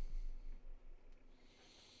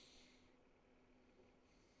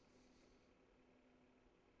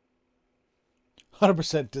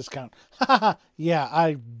 $100% discount. Yeah,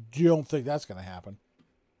 I don't think that's going to happen.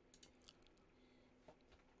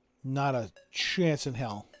 Not a chance in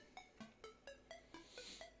hell.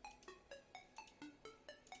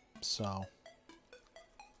 So.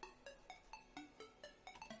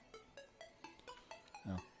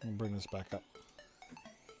 Oh, we'll bring this back up.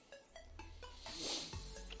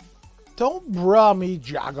 Don't bra me,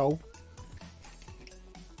 Jago.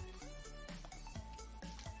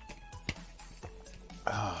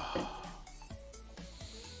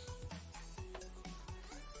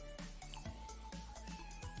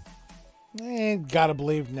 Ain't gotta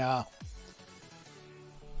believe now.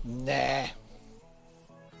 Nah.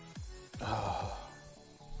 Oh.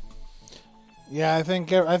 Yeah, I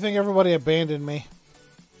think everybody abandoned me,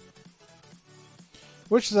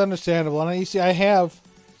 which is understandable. And you see, I have,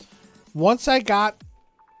 once I got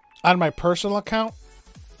on my personal account,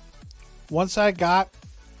 once I got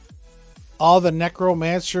all the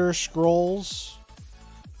Necromancer scrolls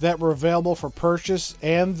that were available for purchase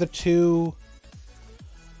and the 2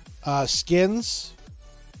 skins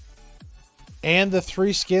and the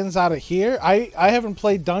 3 skins out of here, I haven't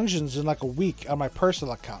played Dungeons in like a week on my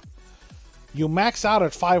personal account. You max out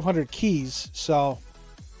at 500 keys, so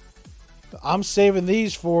I'm saving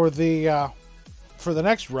these for the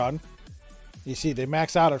next run. You see, they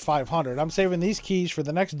max out at 500. I'm saving these keys for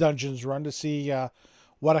the next Dungeons run to see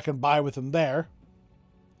what I can buy with them there.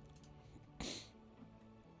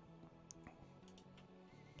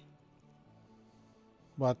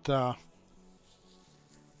 But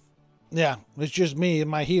yeah, it's just me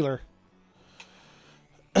and my healer.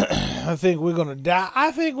 I think we're gonna die.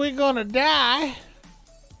 I think we're gonna die.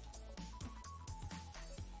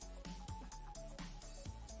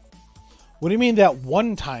 What do you mean that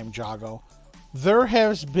one time, Jago? There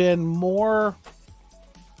has been more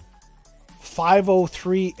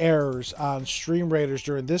 503 errors on Stream Raiders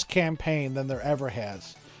during this campaign than there ever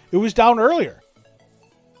has. It was down earlier.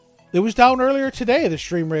 It was down earlier today, the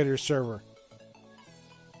Stream Raiders server.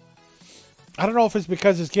 I don't know if it's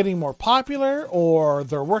because it's getting more popular or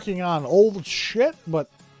they're working on old shit, but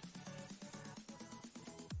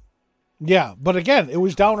yeah, but again, it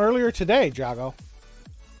was down earlier today, Jago.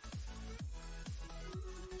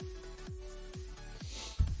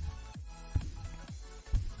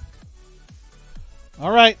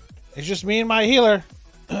 All right, it's just me and my healer.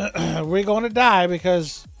 We're going to die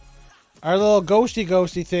because our little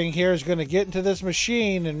ghosty thing here is going to get into this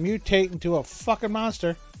machine and mutate into a fucking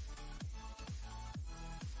monster.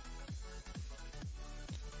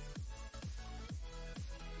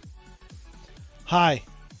 Hi.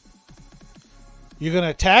 You going to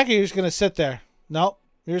attack or you're just going to sit there? Nope.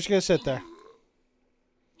 You're just going to sit there.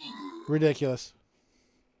 Ridiculous.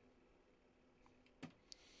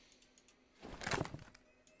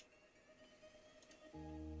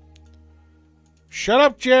 Shut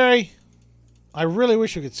up, Jerry. I really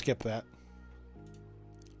wish we could skip that.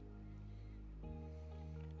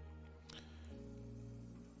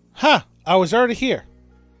 Huh. I was already here.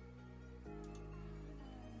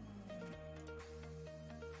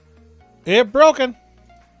 It broken.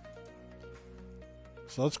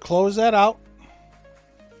 So let's close that out.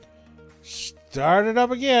 Start it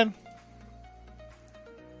up again.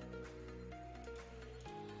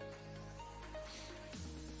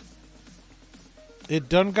 It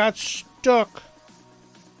done got stuck.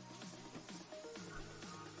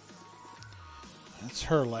 That's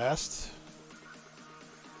her last.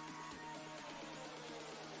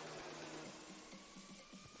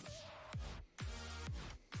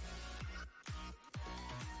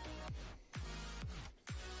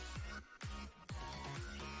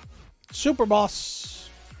 Super Boss.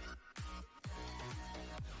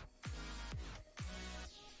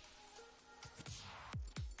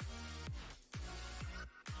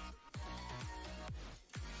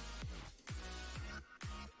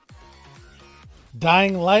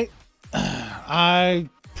 Dying Light? I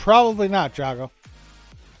probably not, Jago.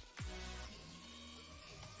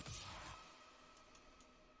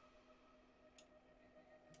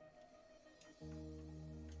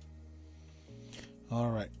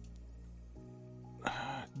 All right.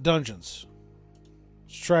 Dungeons.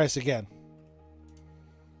 Let's try this again.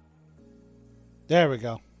 There we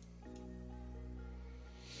go.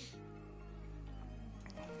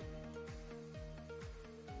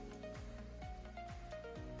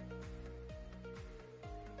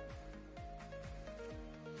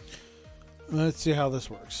 Let's see how this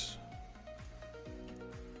works.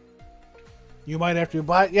 You might have to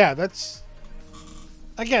buy. Yeah, that's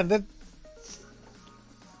again that.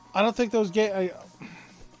 I don't think those games.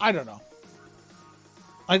 I don't know.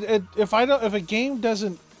 If a game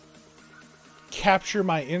doesn't capture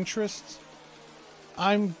my interest,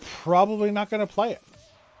 I'm probably not going to play it.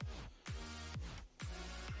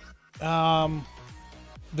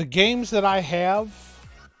 The games that I have,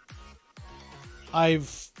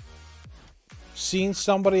 I've seen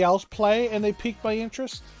somebody else play and they piqued my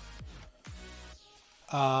interest.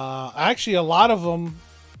 Actually, a lot of them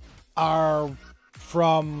are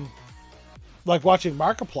from like watching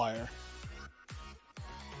Markiplier.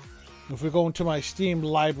 If we go into my Steam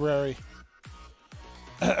library,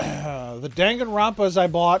 the Danganronpas I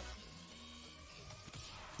bought,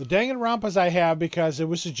 the Danganronpas I have because it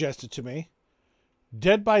was suggested to me.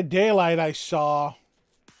 Dead by Daylight I saw,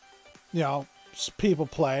 people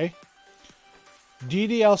play.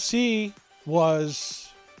 DDLC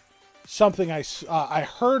was something I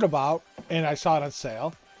heard about and I saw it on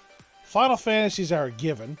sale. Final Fantasies are a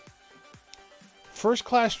given. First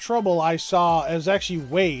Class Trouble I saw as actually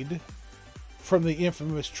Wade from the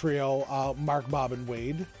infamous trio, Mark, Bob, and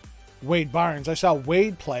Wade. Wade Barnes. I saw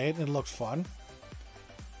Wade play it and it looked fun.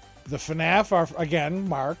 The FNAF are, again,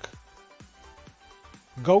 Mark.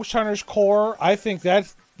 Ghost Hunters Core, I think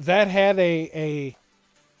that had a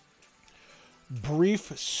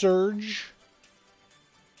brief surge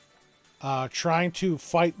trying to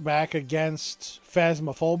fight back against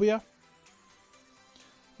Phasmophobia.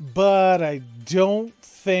 But I don't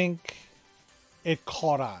think it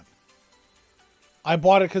caught on. I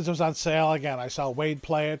bought it because it was on sale. Again, I saw Wade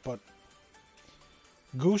play it, but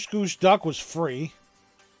Goose Goose Duck was free.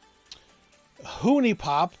 Hoonie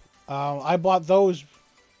Pop, I bought those.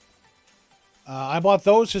 I bought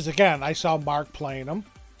those because, again, I saw Mark playing them.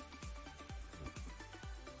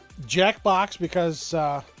 Jackbox because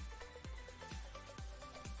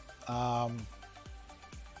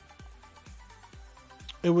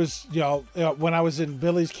it was, when I was in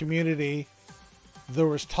Billy's community, there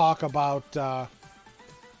was talk about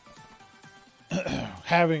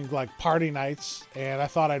having like party nights, and I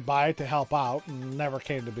thought I'd buy it to help out, and never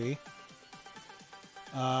came to be.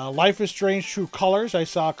 Life is Strange True Colors. I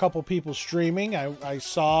saw a couple people streaming. I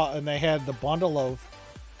saw, and they had the bundle of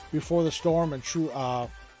Before the Storm and True,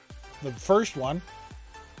 the first one.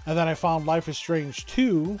 And then I found Life is Strange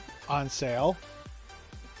 2 on sale.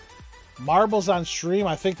 Marbles on stream.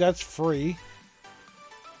 I think that's free.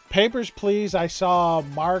 Papers, Please. I saw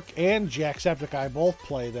Mark and Jacksepticeye both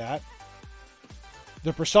play that.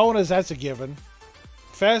 The Personas, that's a given.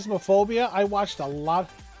 Phasmophobia, I watched a lot.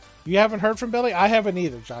 You haven't heard from Billy? I haven't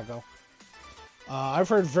either, Jago. I've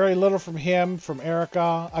heard very little from him, from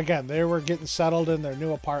Erica. Again, they were getting settled in their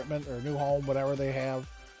new apartment or new home, whatever they have.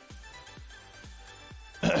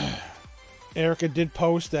 Erica did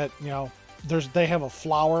post that, they have a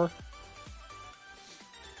flower.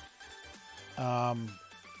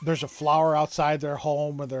 There's a flower outside their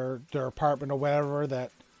home or their apartment or whatever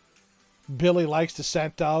that Billy likes the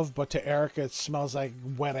scent of, but to Erica it smells like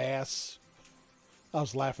wet ass. I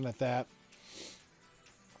was laughing at that.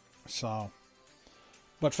 So,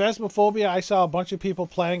 but Phasmophobia, I saw a bunch of people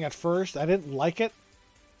playing at first. I didn't like it.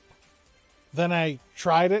 Then I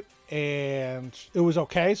tried it and it was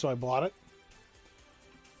okay, so I bought it.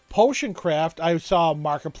 Potion Craft, I saw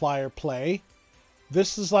Markiplier play.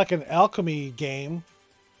 This is like an alchemy game,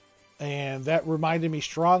 and that reminded me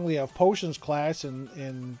strongly of Potions class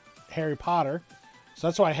in Harry Potter. So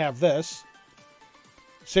that's why I have this.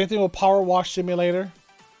 Same thing with Power Wash Simulator.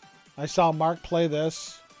 I saw Mark play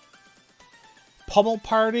this. Pummel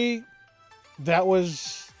Party, that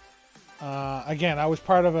was, again, I was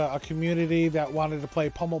part of a community that wanted to play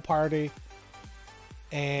Pummel Party,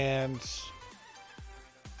 and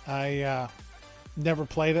I never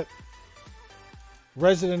played it.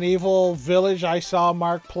 Resident Evil Village, I saw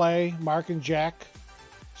Mark play, Mark and Jack.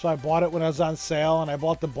 So I bought it when it was on sale, and I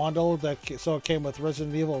bought the bundle, so it came with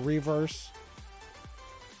Resident Evil Reverse.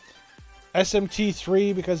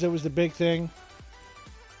 SMT3, because it was the big thing.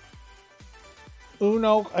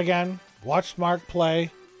 Uno, again, watched Mark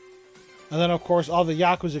play. And then, of course, all the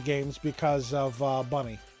Yakuza games because of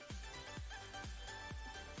Bunny.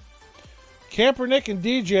 Camper Nick and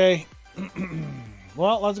DJ.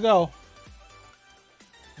 Well, let's go.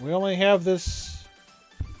 We only have this...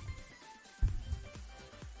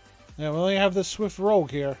 Yeah, we only have this Swift Rogue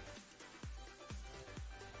here.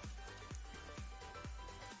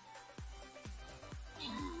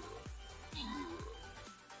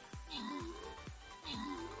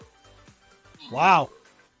 Wow.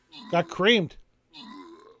 Got creamed.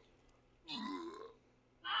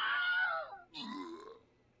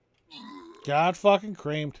 Got fucking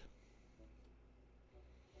creamed.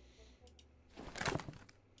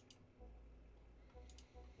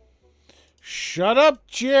 Shut up,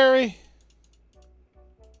 Jerry.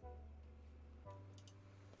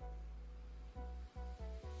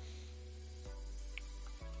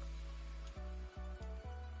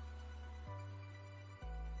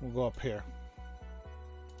 We'll go up here.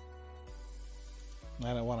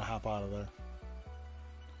 I don't want to hop out of there.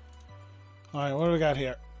 All right, what do we got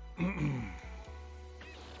here?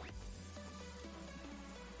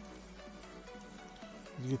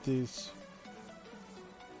 Get these.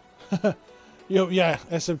 Yeah,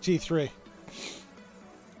 SMT3.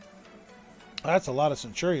 That's a lot of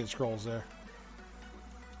Centurion scrolls there.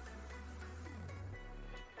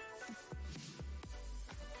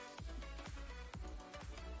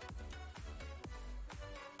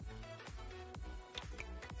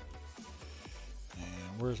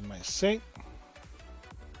 And where's my sink?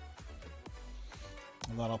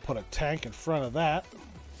 And then I'll put a tank in front of that.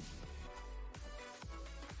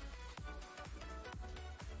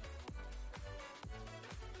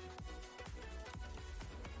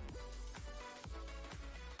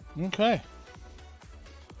 Okay.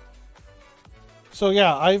 So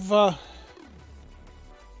yeah, I've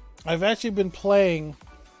actually been playing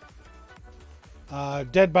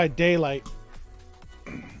Dead by Daylight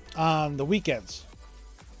on the weekends.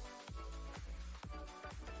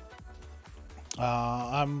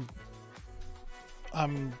 I'm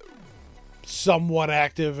somewhat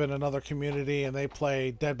active in another community, and they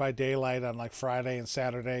play Dead by Daylight on like Friday and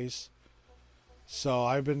Saturdays. So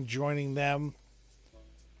I've been joining them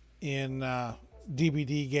in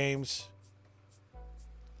DBD games.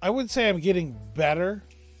 I wouldn't say I'm getting better.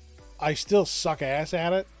 I still suck ass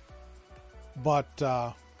at it, but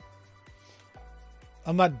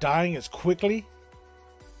I'm not dying as quickly.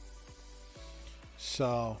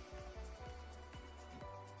 So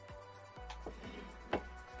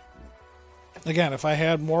Again, if I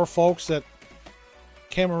had more folks that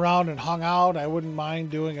came around and hung out, I wouldn't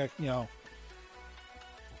mind doing a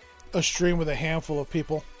stream with a handful of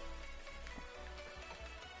people.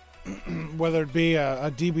 Whether it be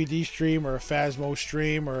a DBD stream or a Phasmo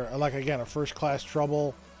stream or, like, again, a First Class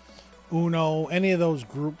Trouble, Uno, any of those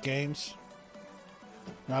group games.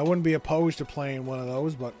 Now, I wouldn't be opposed to playing one of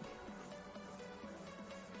those, but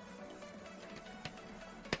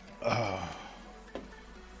I'm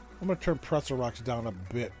going to turn Pretzel Rocks down a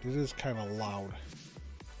bit. It is kind of loud.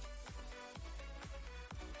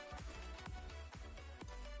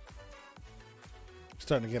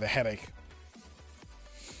 Starting to get a headache.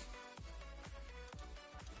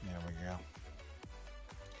 There we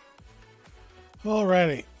go.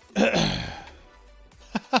 Alrighty.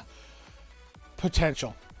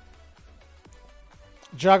 Potential.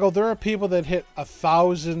 Jago, there are people that hit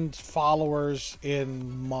 1,000 followers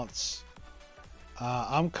in months.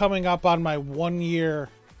 I'm coming up on my 1-year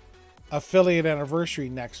affiliate anniversary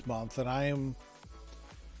next month, and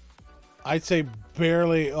I'd say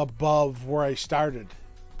barely above where I started.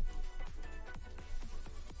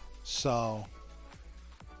 So,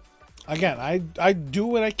 again, I do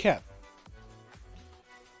what I can.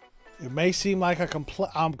 It may seem like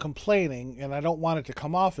I'm complaining, and I don't want it to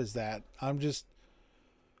come off as that. I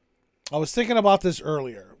was thinking about this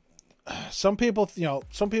earlier. Some people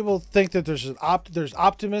think that there's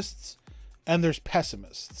optimists and there's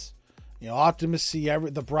pessimists. Optimists see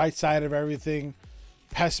the bright side of everything.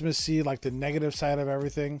 Pessimists see like the negative side of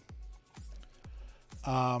everything.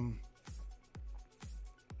 I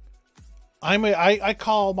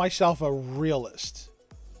call myself a realist.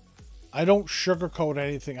 I don't sugarcoat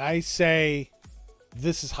anything. I say,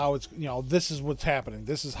 this is how this is what's happening.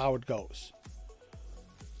 This is how it goes.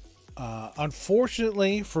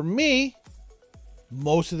 Unfortunately for me,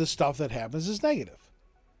 most of the stuff that happens is negative.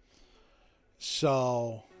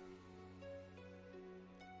 So,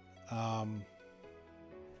 that's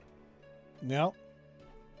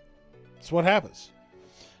what happens.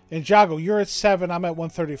 And Jago, you're at 7, I'm at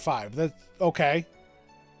 135. That's okay.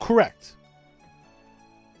 Correct.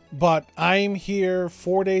 But I'm here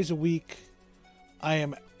 4 days a week. I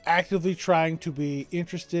am actively trying to be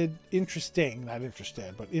interesting,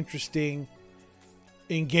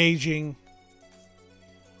 engaging.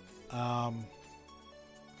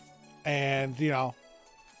 And,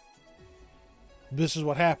 this is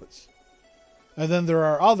what happens. And then there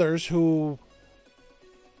are others who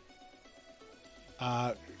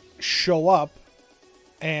show up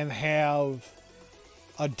and have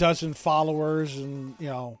a dozen followers and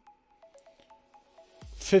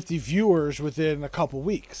 50 viewers within a couple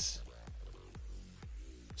weeks.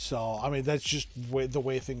 So that's just the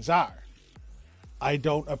way things are. I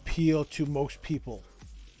don't appeal to most people.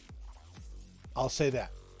 I'll say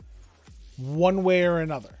that, one way or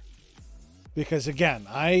another, because again,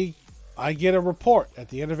 I get a report at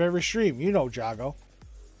the end of every stream. Jago.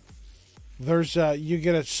 There's you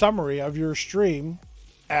get a summary of your stream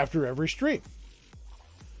after every stream.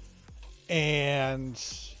 And,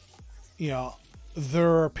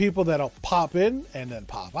 there are people that'll pop in and then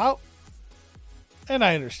pop out. And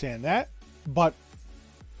I understand that. But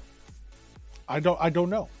I don't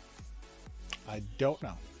know. I don't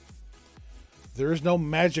know. There is no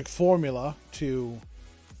magic formula to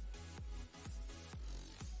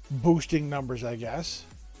boosting numbers, I guess.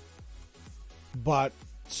 But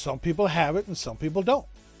some people have it and some people don't.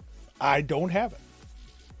 I don't have it.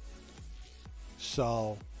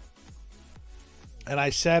 So, and I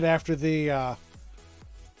said after the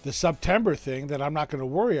September thing that I'm not going to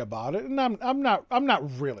worry about it, and I'm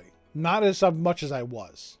not really, not as much as I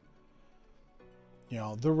was.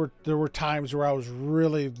 There were times where I was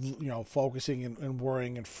really focusing and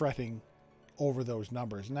worrying and fretting over those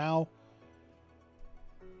numbers. Now,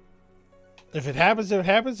 if it happens, it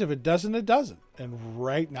happens. If it doesn't, it doesn't. And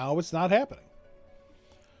right now, it's not happening.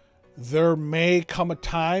 There may come a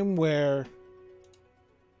time where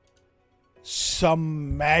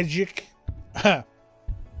some magic.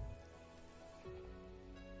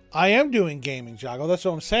 I am doing gaming, Jago. That's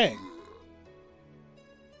what I'm saying.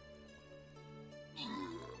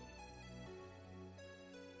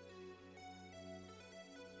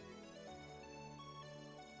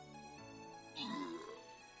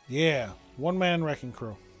 Yeah, one-man wrecking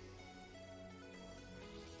crew.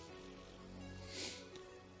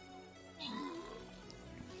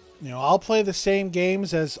 I'll play the same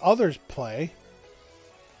games as others play.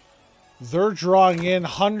 They're drawing in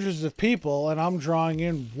hundreds of people, and I'm drawing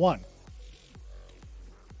in one.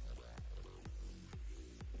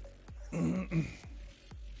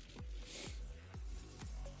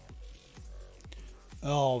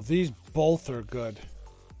 Oh, these Both are good.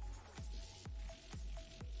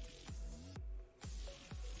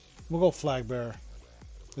 We'll go flag bearer.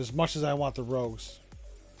 As much as I want the rogues.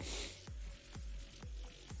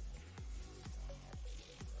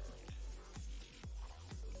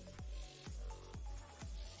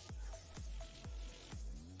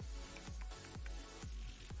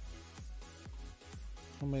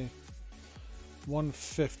 How many?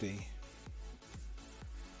 150.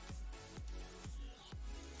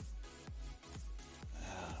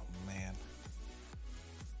 Oh, man.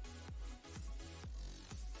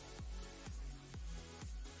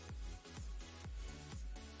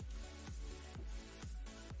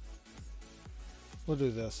 We'll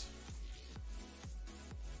do this.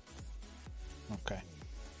 Okay.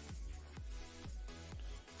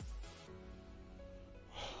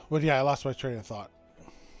 But yeah, I lost my train of thought.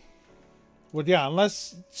 Well, yeah,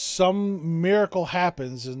 unless some miracle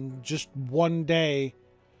happens and just one day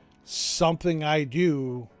something I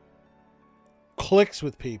do clicks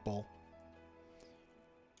with people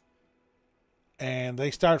and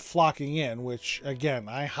they start flocking in, which, again,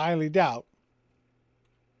 I highly doubt.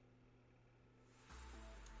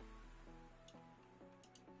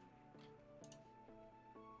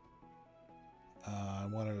 I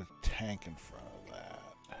wanted a tank in front of that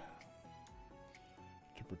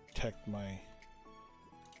to protect my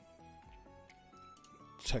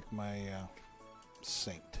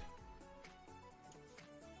saint.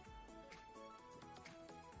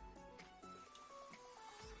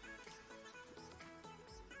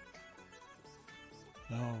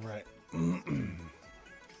 All right.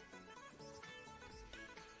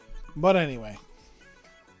 But anyway.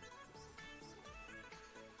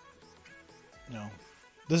 No.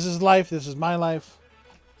 This is life. This is my life.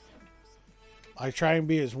 I try and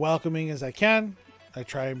be as welcoming as I can. I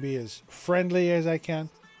try and be as friendly as I can.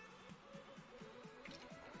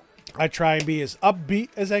 I try and be as upbeat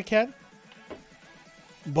as I can.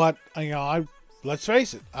 But, let's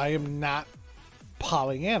face it, I am not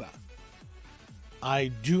Pollyanna. I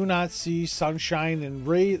do not see sunshine and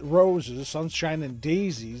roses, sunshine and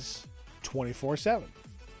daisies 24/7.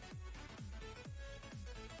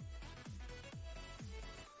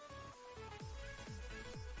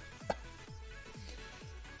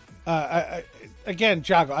 Again,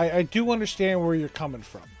 Jago, I do understand where you're coming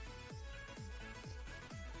from.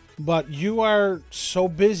 But you are so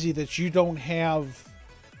busy that you don't have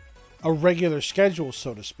a regular schedule,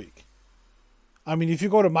 so to speak. I mean, if you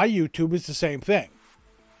go to my YouTube, it's the same thing.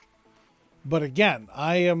 But again,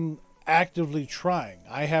 I am actively trying.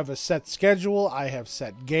 I have a set schedule. I have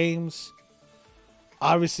set games.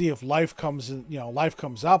 Obviously, if life comes in, life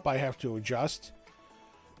comes up, I have to adjust.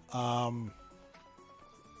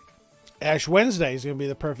 Ash Wednesday is going to be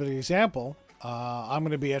the perfect example. I'm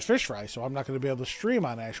going to be at Fish Fry, so I'm not going to be able to stream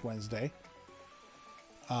on Ash Wednesday.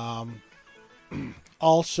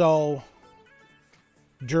 Also,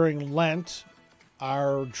 during Lent,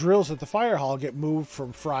 our drills at the fire hall get moved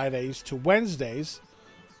from Fridays to Wednesdays,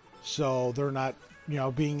 so they're not,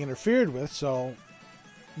 being interfered with. So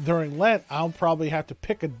during Lent, I'll probably have to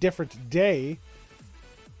pick a different day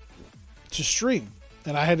to stream,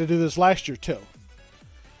 and I had to do this last year too.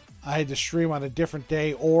 I had to stream on a different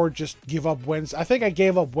day or just give up Wednesday. I think I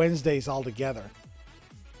gave up Wednesdays altogether.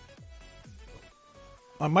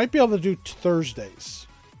 I might be able to do Thursdays.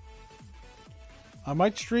 I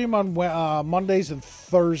might stream on Mondays and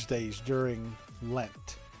Thursdays during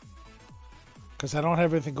Lent. Because I don't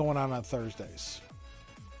have anything going on Thursdays.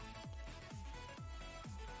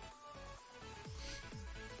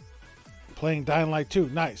 Playing Dying Light 2.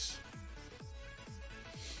 Nice.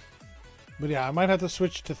 But yeah, I might have to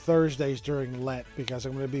switch to Thursdays during Lent because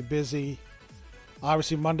I'm going to be busy.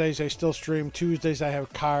 Obviously, Mondays I still stream. Tuesdays I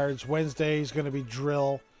have cards. Wednesdays going to be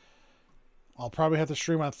drill. I'll probably have to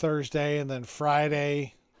stream on Thursday, and then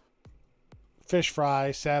Friday, Fish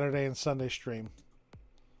Fry, Saturday, and Sunday stream.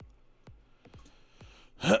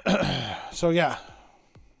 So yeah.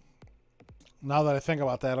 Now that I think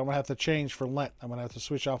about that, I'm going to have to change for Lent. I'm going to have to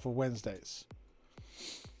switch off of Wednesdays.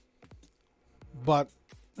 But,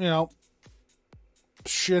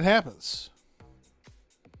 shit happens.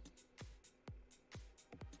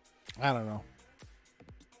 I don't know.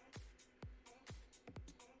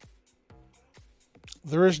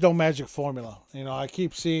 There is no magic formula. I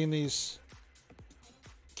keep seeing these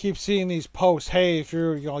posts. Hey, if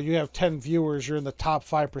you have 10 viewers, you're in the top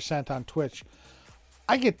 5% on Twitch.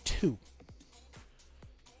 I get 2.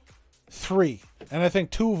 3. And I think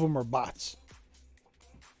 2 of them are bots.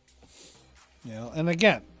 And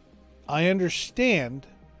again, I understand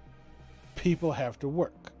people have to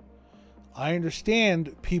work. I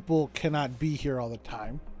understand people cannot be here all the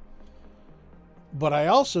time. But I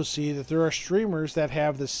also see that there are streamers that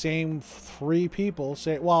have the same 3 people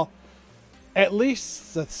say, well, at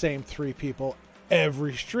least the same 3 people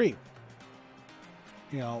every stream.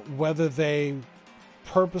 You know, whether they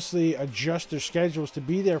purposely adjust their schedules to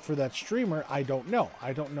be there for that streamer, I don't know.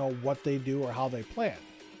 I don't know what they do or how they plan.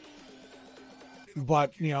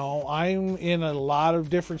 But, you know, I'm in a lot of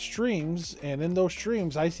different streams, and in those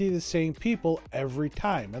streams, I see the same people every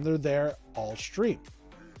time, and they're there all stream.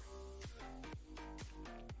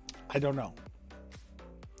 I don't know.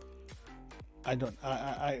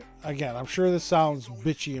 Again, I'm sure this sounds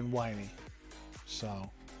bitchy and whiny. So,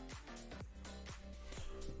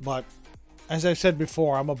 but as I said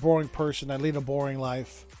before, I'm a boring person. I lead a boring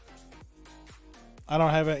life. I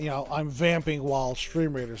don't have it, you know, I'm vamping while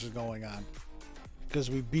Stream Raiders is going on. Because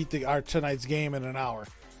we beat our tonight's game in an hour.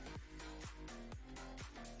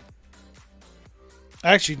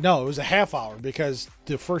 Actually, no, it was a half hour because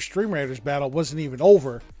the first Stream Raiders battle wasn't even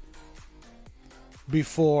over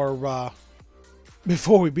before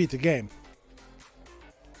we beat the game.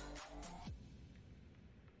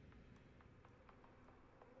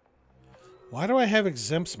 Why do I have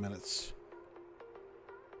exempts minutes?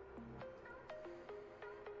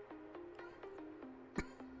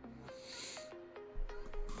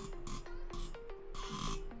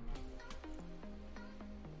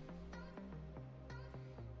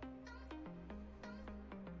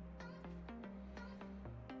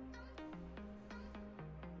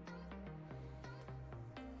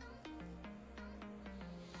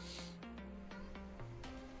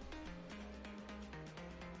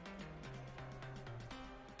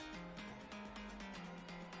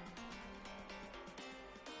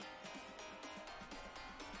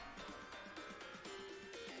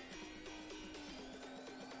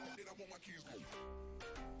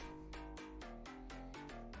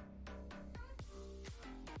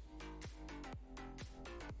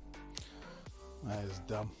 That is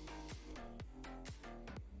dumb.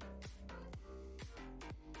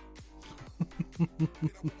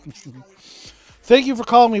 Thank you for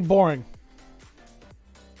calling me boring.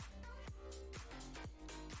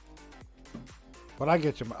 But I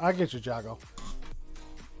get you, Jago.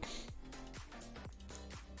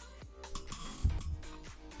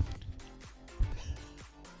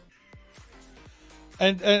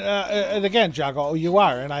 And again, Jago, you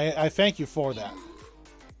are, and I thank you for that.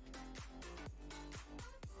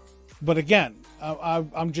 But again,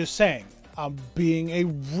 I'm just saying, I'm being a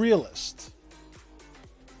realist.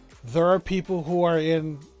 There are people who are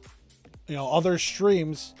in, you know, other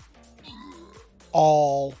streams,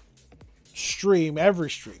 all stream every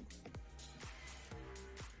stream.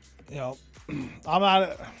 You know, you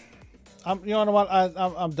know what?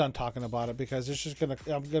 I'm done talking about it because it's just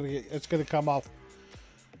it's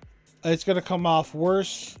gonna come off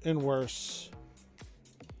worse and worse,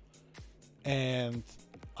 and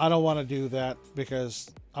I don't want to do that because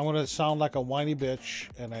I'm going to sound like a whiny bitch,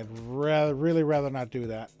 and I'd really rather not do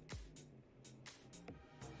that.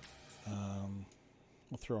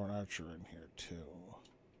 We'll throw an archer in here too.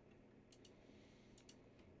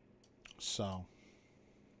 So.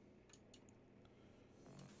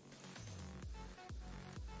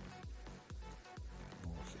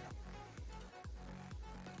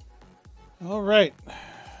 All right.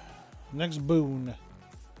 Next boon.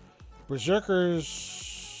 Berserkers.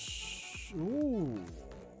 Ooh.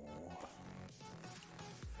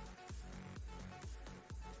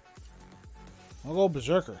 I'll go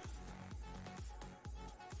Berserker.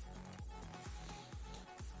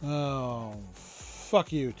 Oh,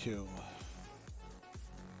 fuck you too.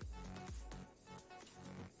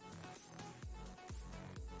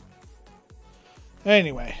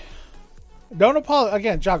 Anyway. Don't apologize.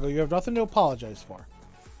 Again, Jago, you have nothing to apologize for.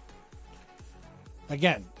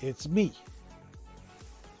 Again, it's me.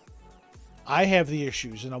 I have the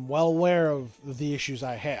issues, and I'm well aware of the issues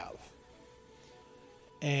I have.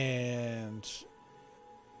 And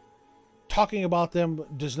talking about them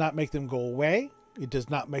does not make them go away. It does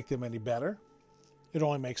not make them any better. It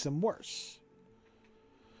only makes them worse.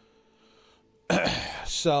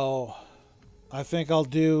 So, I think I'll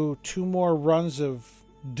do 2 more runs of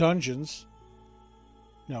dungeons.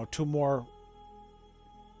 You know, 2 more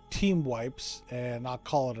team wipes, and I'll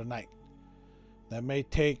call it a night. That may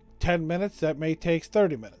take 10 minutes, that may take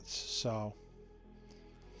 30 minutes. So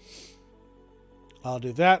I'll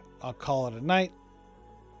do that. I'll call it a night.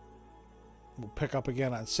 We'll pick up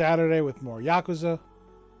again on Saturday with more Yakuza.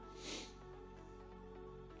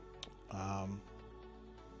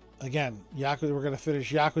 Again, Yakuza, we're going to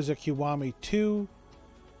finish Yakuza Kiwami 2.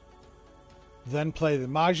 Then play the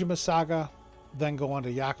Majima Saga. Then go on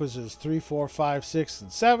to Yakuza's 3, 4, 5, 6,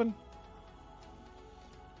 and 7.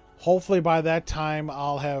 Hopefully by that time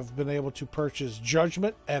I'll have been able to purchase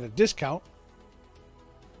Judgment at a discount,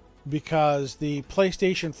 because the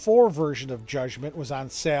PlayStation 4 version of Judgment was on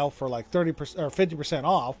sale for like 30% or 50%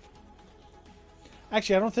 off.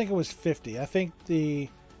 Actually, I don't think it was 50. I think the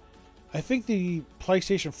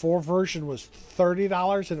PlayStation 4 version was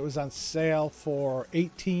 $30 and it was on sale for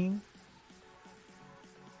 $18.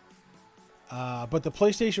 But the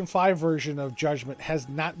PlayStation 5 version of Judgment has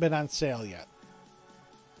not been on sale yet.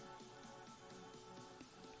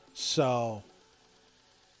 So,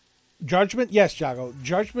 Judgment, yes, Jago.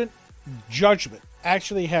 Judgment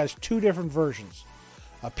actually has two different versions,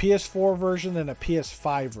 a PS4 version and a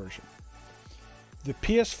PS5 version. The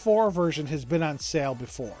PS4 version has been on sale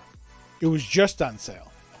before. It was just on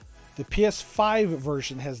sale. The PS5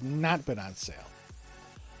 version has not been on sale.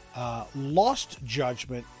 Lost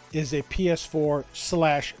Judgment is a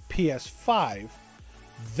PS4/PS5.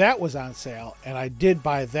 That was on sale, and I did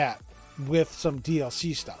buy that with some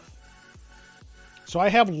DLC stuff. So I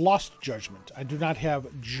have Lost Judgment. I do not have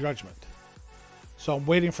Judgment. So I'm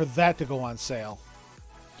waiting for that to go on sale.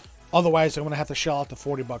 Otherwise, I'm going to have to shell out the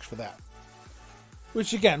 $40 for that.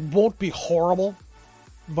 Which, again, won't be horrible.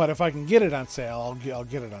 But if I can get it on sale, I'll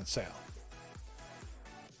get it on sale.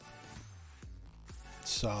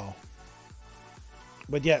 So,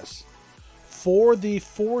 but yes, for the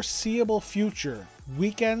foreseeable future,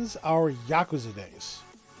 weekends are Yakuza days.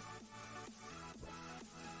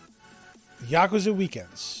 Yakuza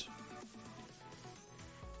weekends.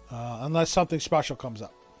 Unless something special comes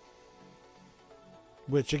up.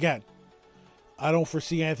 Which, again, I don't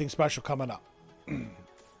foresee anything special coming up.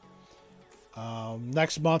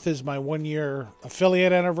 Next month is my 1-year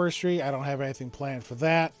affiliate anniversary. I don't have anything planned for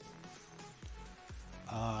that.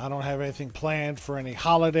 I don't have anything planned for any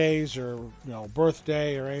holidays or,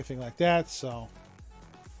 birthday or anything like that. So, all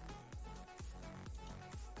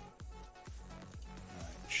right,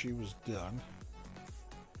 she was done.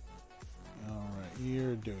 All right,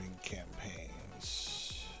 you're doing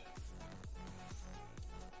campaigns.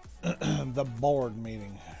 The board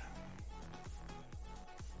meeting.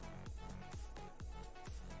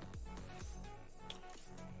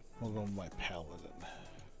 We'll go with my paladin.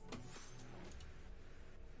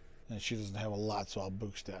 And she doesn't have a lot, so I'll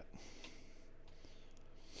boost that.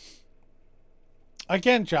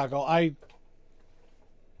 Again, Jago, I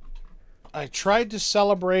tried to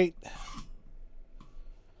celebrate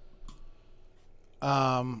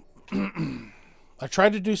I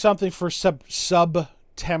tried to do something for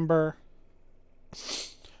September.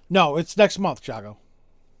 No, it's next month, Jago.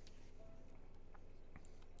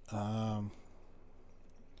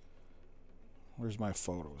 Where's my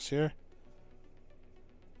photos here?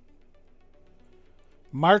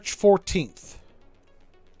 March 14th.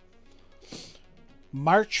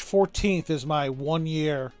 March 14th is my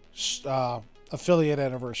 1-year affiliate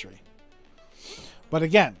anniversary. But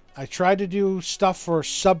again, I tried to do stuff for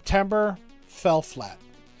September, fell flat.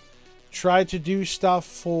 Tried to do stuff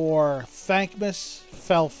for Thankmas,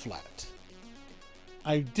 fell flat.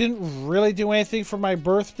 I didn't really do anything for my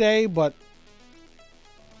birthday, but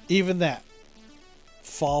even that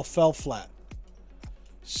fell flat.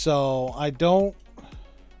 So I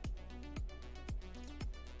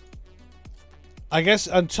guess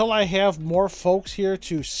until I have more folks here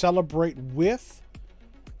to celebrate with,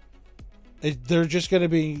 they're just going to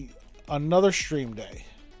be another stream day.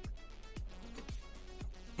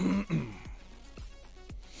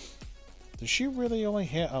 Does she really only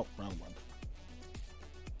have... Oh, wrong one.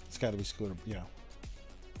 It's got to be Scooter, yeah.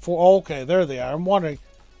 Okay, there they are. I'm wondering...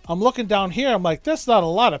 I'm looking down here. I'm like, that's not a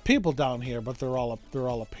lot of people down here, but they're all up. They're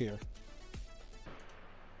all up here.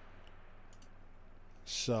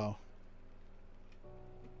 So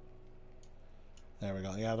there we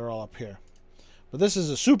go. Yeah, they're all up here. But this is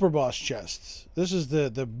a super boss chest. This is the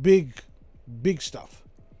big stuff.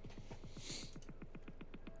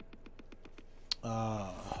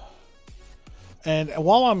 And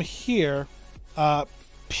while I'm here,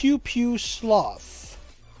 Pew Pew Sloth.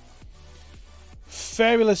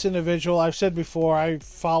 Fabulous individual. I've said before, I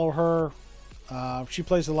follow her. She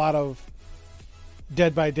plays a lot of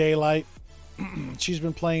Dead by Daylight. She's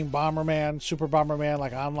been playing Bomberman, Super Bomberman,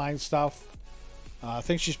 like online stuff. I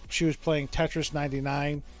think she was playing Tetris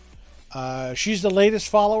 99. She's the latest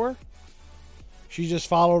follower. She just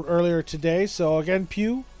followed earlier today. So again,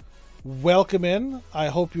 Pew, welcome in. I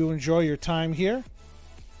hope you enjoy your time here.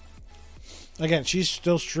 Again, she's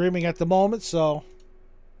still streaming at the moment, so...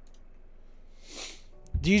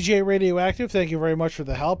 DJ Radioactive, thank you very much for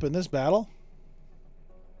the help in this battle.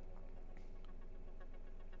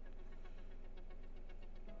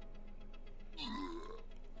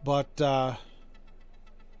 But,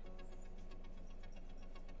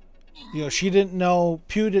 You know, she didn't know,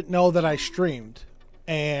 Pew didn't know that I streamed.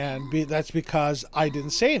 And that's because I didn't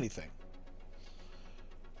say anything.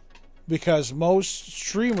 Because most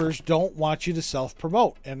streamers don't want you to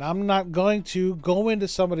self-promote. And I'm not going to go into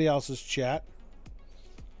somebody else's chat.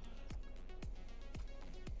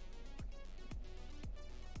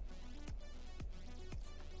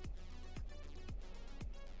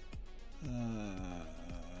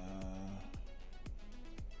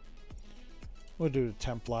 We'll do the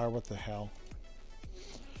Templar. What the hell?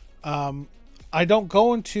 I don't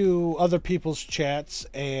go into other people's chats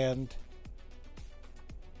and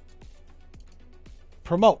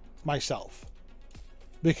promote myself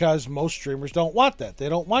because most streamers don't want that. They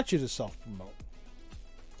don't want you to self-promote.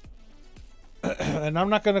 And I'm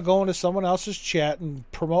not going to go into someone else's chat and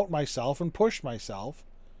promote myself and push myself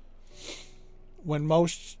when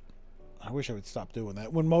most, I wish I would stop doing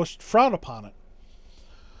that, when most frown upon it.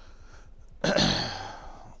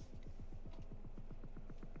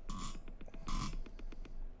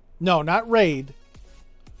 No, not raid.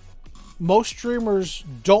 Most streamers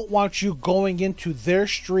don't want you going into their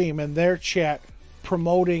stream and their chat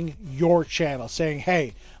promoting your channel, saying,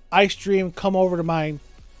 hey, I stream, come over to mine,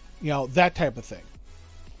 you know, that type of thing.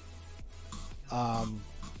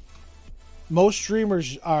 Most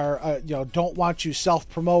streamers are, you know, don't want you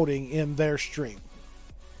self-promoting in their stream.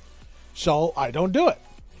 So I don't do it.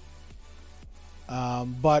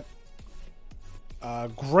 But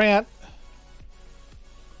Grant,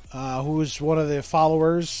 who is one of the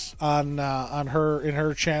followers on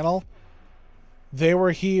her channel, they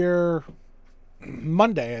were here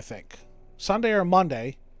Monday, I think, Sunday or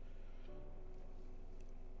Monday,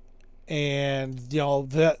 and you know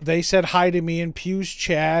they said hi to me in Pew's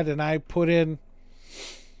chat, and I put in,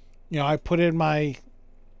 you know,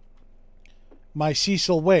 my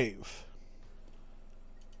Cecil wave.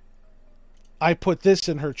 I put this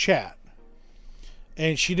in her chat.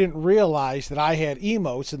 And she didn't realize that I had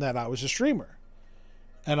emotes and that I was a streamer.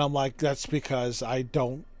 And I'm like, that's because I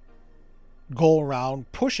don't go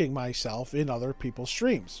around pushing myself in other people's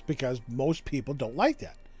streams. Because most people don't like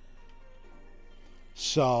that.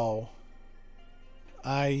 So,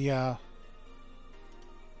 you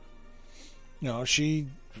know, she,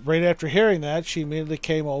 right after hearing that, she immediately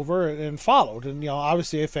came over and followed. And, you know,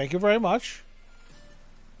 obviously I thank you very much.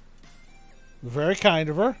 Very kind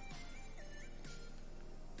of her.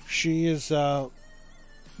 She is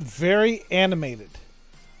very animated.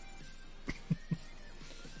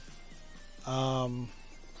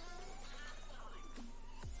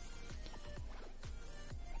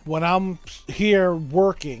 When I'm here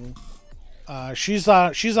working, she's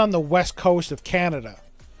on the west coast of Canada,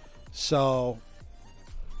 so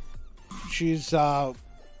she's what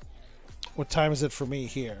time is it for me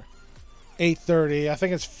here? 8:30. I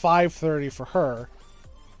think it's 5:30 for her.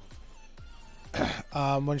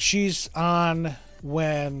 When she's on,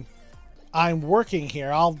 when I'm working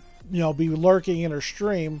here, I'll, you know, be lurking in her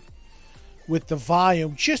stream with the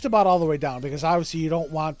volume just about all the way down, because obviously you don't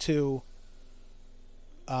want to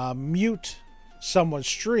mute someone's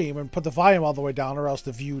stream and put the volume all the way down, or else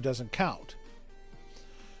the view doesn't count.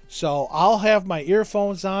 So I'll have my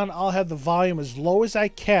earphones on, I'll have the volume as low as I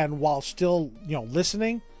can while still, you know,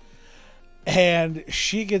 listening, and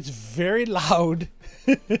she gets very loud.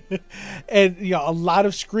 And you know, a lot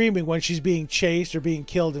of screaming when she's being chased or being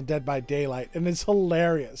killed in Dead by Daylight, and it's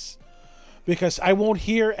hilarious because I won't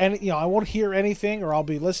hear any, you know, I won't hear anything, or I'll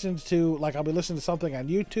be listening to something on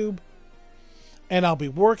YouTube, and I'll be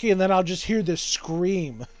working, and then I'll just hear this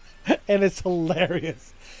scream, and it's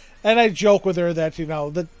hilarious. And I joke with her that, you know,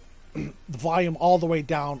 the volume all the way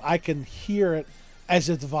down, I can hear it as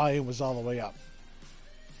if the volume was all the way up.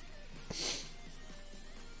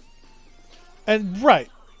 And right,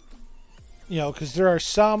 you know, because there are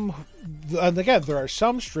some, and again, there are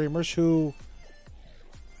some streamers who,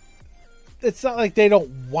 it's not like they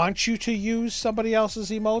don't want you to use somebody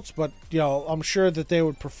else's emotes, but, you know, I'm sure that they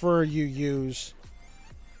would prefer you use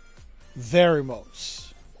their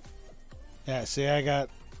emotes. Yeah, see, I got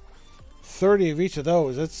 30 of each of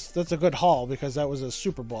those. That's a good haul, because that was a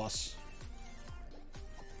super boss.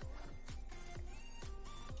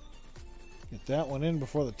 Get that one in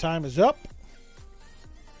before the time is up.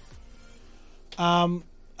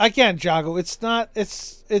 Again, Jago, it's not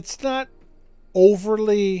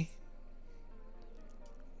overly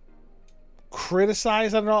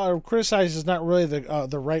criticized. I don't know. Criticize is not really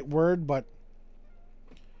the right word, but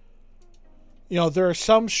you know, there are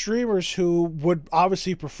some streamers who would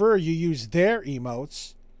obviously prefer you use their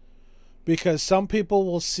emotes, because some people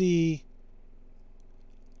will see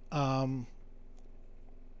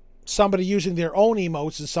somebody using their own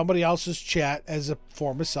emotes in somebody else's chat as a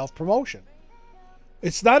form of self-promotion.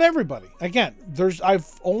 It's not everybody. Again,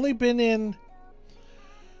 I've only been in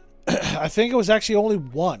I think it was actually only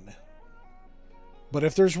one. But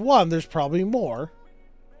if there's one, there's probably more.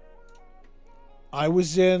 I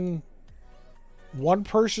was in one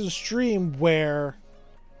person's stream where,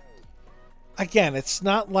 again, it's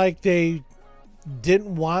not like they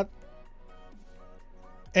didn't want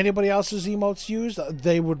anybody else's emotes used.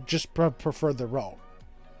 They would just prefer their own.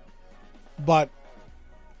 But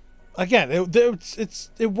again,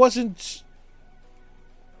 it wasn't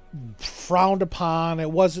frowned upon.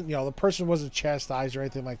 It wasn't, the person wasn't chastised or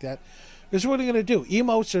anything like that. Because what are you going to do?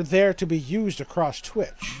 Emotes are there to be used across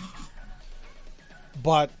Twitch.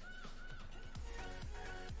 But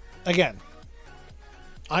again,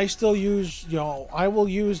 I still use, I will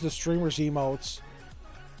use the streamer's emotes.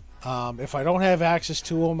 If I don't have access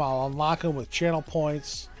to them, I'll unlock them with channel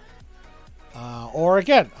points. Or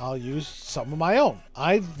again, I'll use some of my own.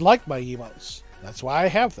 I like my emotes. That's why I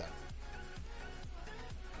have them.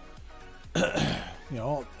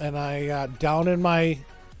 And I down in my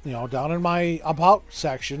about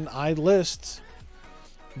section, I list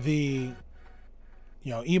the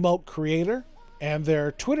emote creator and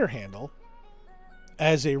their Twitter handle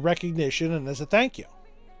as a recognition and as a thank you.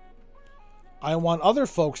 I want other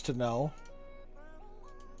folks to know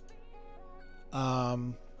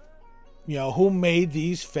who made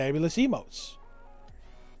these fabulous emotes.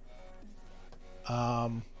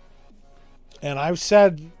 And I've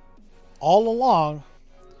said all along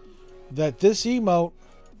that this emote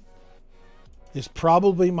is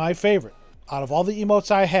probably my favorite. Out of all the emotes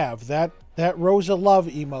I have, that Rosa Love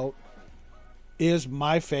emote is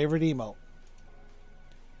my favorite emote.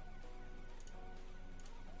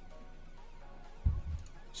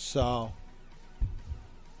 So,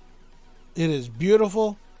 it is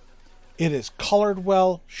beautiful. It is colored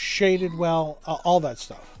well, shaded well, all that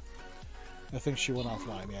stuff. I think she went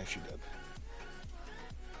offline. Yeah, she did.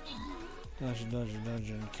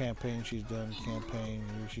 Dungeon. Campaign, she's done. Campaign,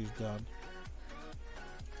 she's done.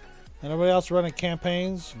 Anybody else running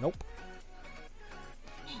campaigns? Nope.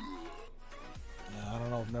 I don't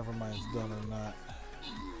know if Nevermind's done or not.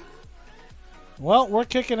 Well, we're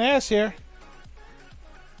kicking ass here.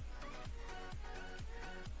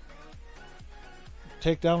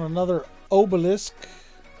 Take down another obelisk.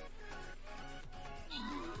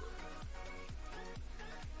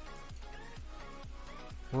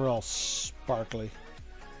 We're all sparkly.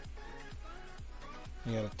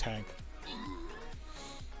 You got a tank.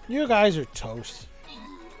 You guys are toast.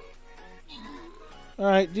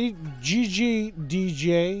 Alright, GG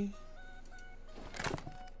DJ.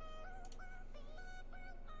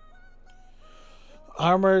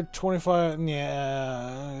 Armored 25.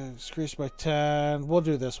 Yeah, increased by 10. We'll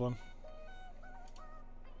do this one.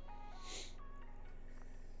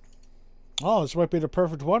 Oh, this might be the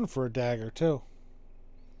perfect one for a dagger, too.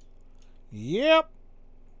 Yep.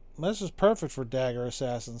 This is perfect for dagger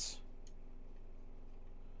assassins.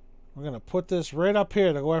 We're going to put this right up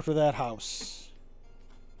here to go after that house.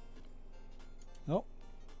 Nope.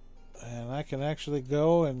 And I can actually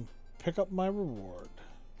go and pick up my reward.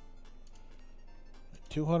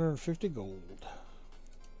 250 gold.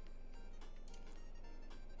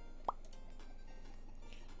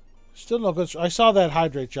 Still no good. I saw that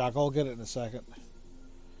hydrate jock. I'll get it in a second.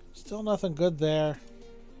 Still nothing good there.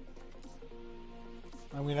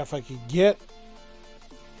 I mean, if I could get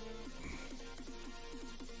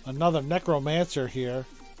another necromancer here.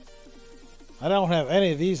 I don't have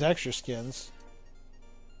any of these extra skins.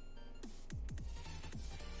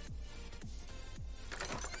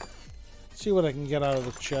 See what I can get out of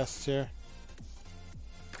the chests here.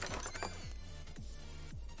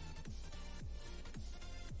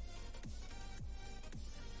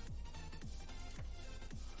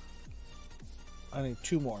 I need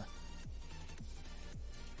 2 more.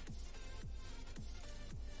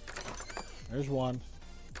 There's 1.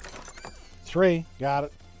 3. Got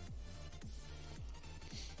it.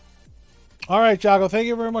 All right, Jago. Thank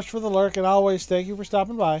you very much for the lurk, and always thank you for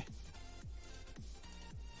stopping by.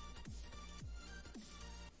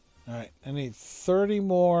 All right, I need 30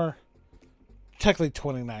 more, technically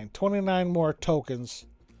 29. 29 more tokens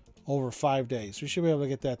over 5 days. We should be able to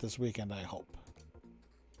get that this weekend, I hope.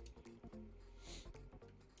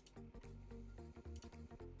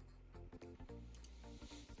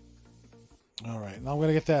 All right, now I'm going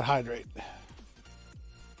to get that hydrate.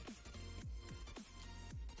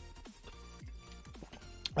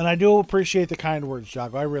 And I do appreciate the kind words,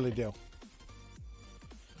 Jago. I really do.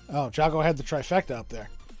 Oh, Jago had the trifecta up there.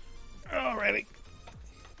 Alrighty.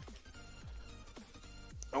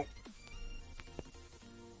 Oh,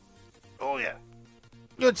 Oh, yeah.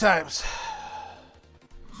 Good times.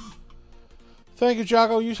 Thank you,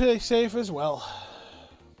 Jago. You stay safe as well.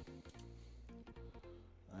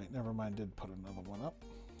 Alright, never mind. Did put another one up.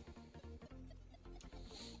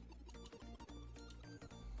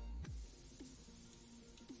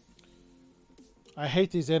 I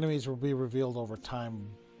hate these enemies will be revealed over time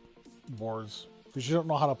wars because you don't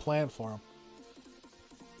know how to plan for them.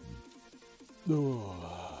 Ooh.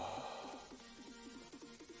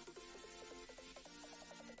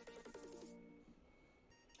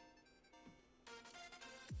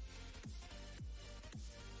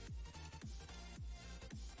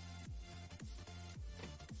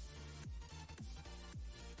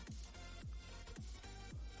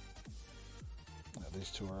 Yeah,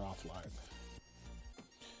 these two are offline.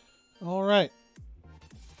 All right.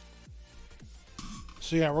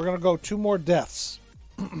 So yeah, we're gonna go 2 more deaths.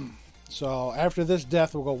 So after this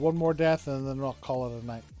death, we'll go 1 more death, and then I'll call it a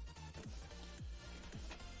night.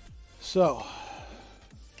 So,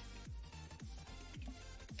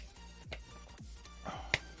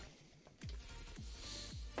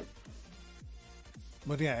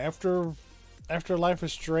 but yeah, after Life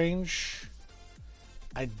is Strange,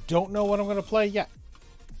 I don't know what I'm gonna play yet.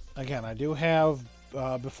 Again, I do have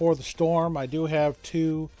Before the Storm. I do have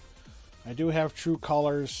 2. I do have True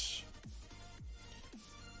Colors.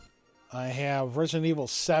 I have Resident Evil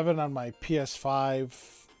 7 on my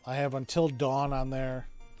PS5. I have Until Dawn on there.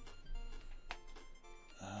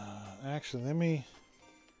 Actually, let me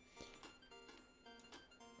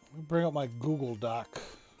bring up my Google Doc.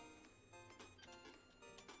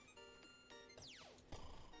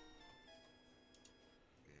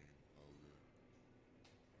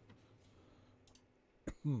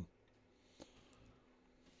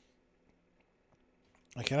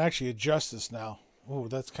 I can actually adjust this now. Ooh,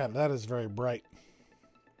 that is very bright.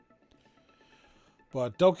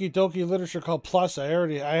 But Doki Doki Literature Club Plus, I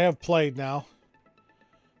have played now.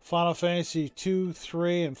 Final Fantasy 2,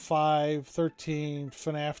 3, and 5, 13,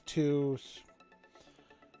 FNAF 2,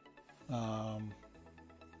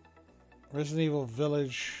 Resident Evil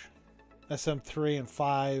Village, SM3 and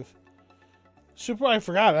 5. I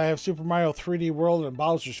forgot, I have Super Mario 3D World and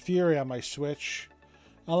Bowser's Fury on my Switch,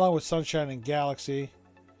 along with Sunshine and Galaxy.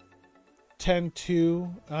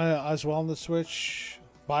 10-2 as well on the Switch.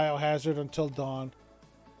 Biohazard Until Dawn.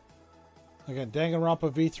 Again,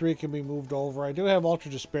 Danganronpa V3 can be moved over. I do have Ultra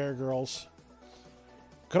Despair Girls.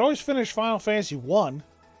 Could always finish Final Fantasy 1.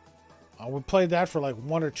 I would play that for like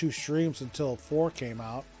 1 or 2 streams until 4 came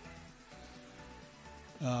out.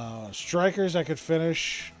 Strikers I could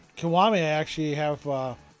finish. Kiwami I actually have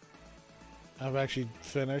I've actually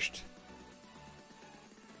finished.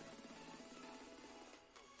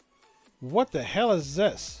 What the hell is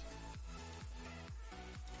this?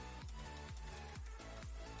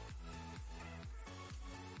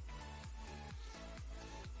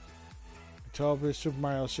 Super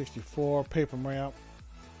Mario 64, Paper Mario,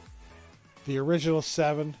 the original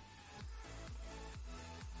 7.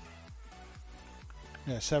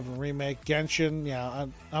 Yeah, 7 remake, Genshin. Yeah,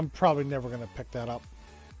 I'm probably never gonna pick that up.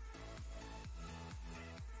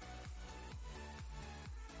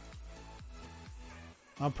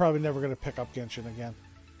 I'm probably never gonna pick up Genshin again.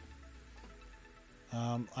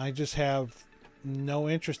 I just have no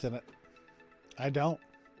interest in it. I don't.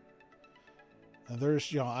 There's,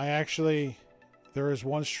 there is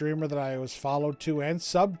one streamer that I was followed to and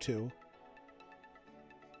subbed to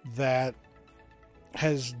that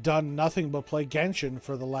has done nothing but play Genshin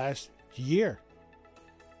for the last year.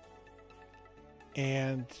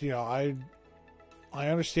 And, I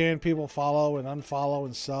understand people follow and unfollow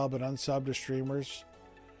and sub and unsub to streamers.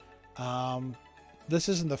 This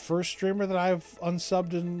isn't the first streamer that I've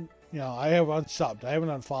unsubbed and, I have unsubbed. I haven't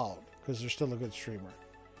unfollowed because they're still a good streamer.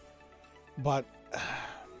 But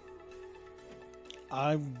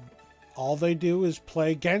all they do is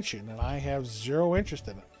play Genshin, and I have zero interest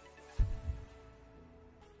in it.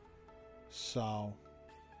 So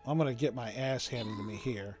I'm gonna get my ass handed to me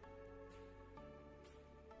here.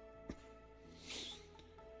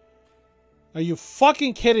 Are you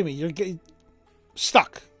fucking kidding me? You're getting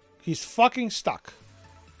stuck. He's fucking stuck.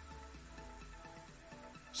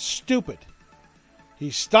 Stupid.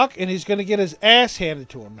 He's stuck, and he's gonna get his ass handed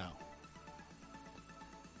to him now.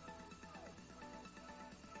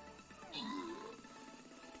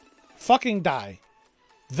 Fucking die.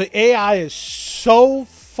 The AI is so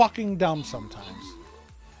fucking dumb sometimes.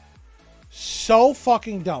 So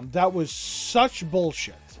fucking dumb. That was such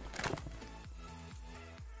bullshit.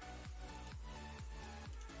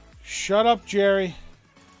 Shut up, Jerry.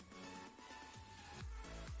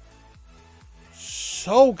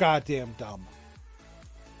 So goddamn dumb.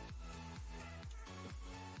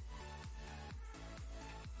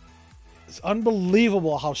 It's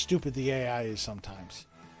unbelievable how stupid the AI is sometimes.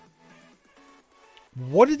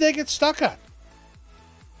 What did they get stuck on?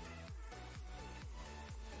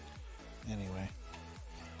 Anyway.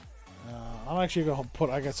 I'm actually going to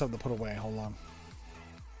I got something to put away. Hold on.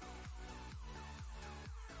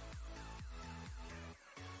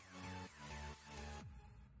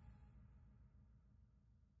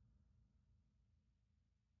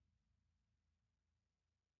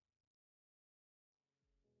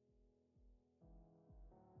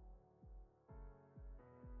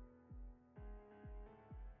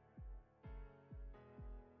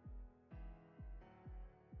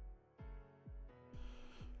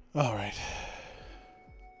 All right.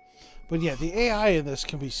 But yeah, the AI in this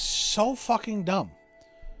can be so fucking dumb.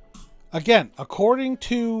 Again, according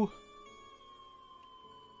to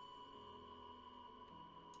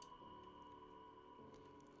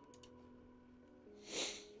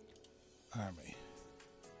Army.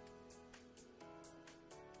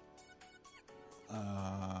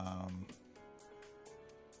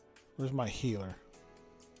 Where's my healer?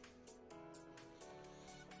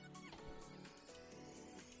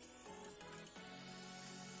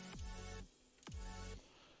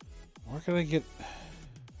 Where can I get...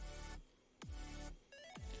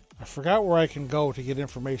 I forgot where I can go to get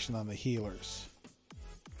information on the healers.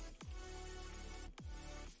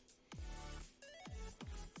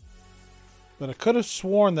 But I could have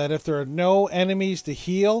sworn that if there are no enemies to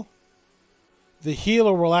heal, the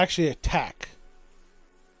healer will actually attack.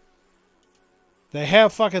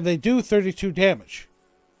 They do 32 damage.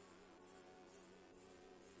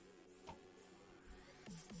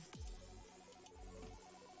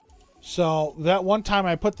 So that one time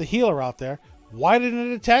I put the healer out there, why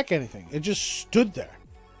didn't it attack anything? It just stood there.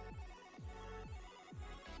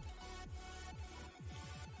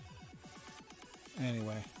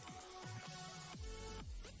 Anyway.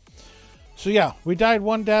 So yeah, we died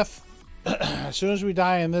one death. As soon as we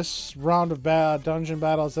die in this round of dungeon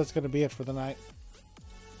battles, that's going to be it for the night.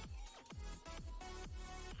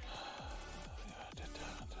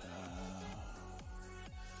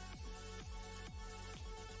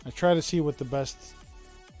 I try to see what the best...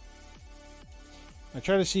 I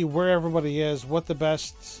try to see where everybody is, what the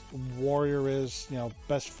best warrior is, you know,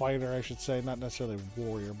 best fighter, I should say. Not necessarily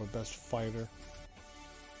warrior, but best fighter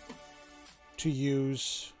to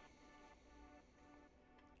use.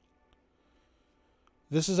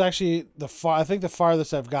 This is actually I think the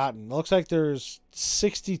farthest I've gotten. It looks like there's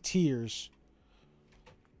 60 tiers.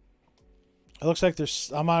 It looks like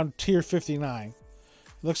I'm on tier 59.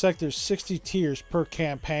 It looks like there's 60 tiers per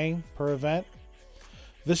campaign, per event.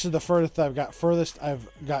 This is the furthest I've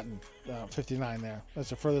gotten. 59 there.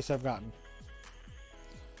 That's the furthest I've gotten.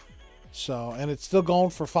 So, and it's still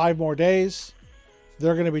going for 5 more days.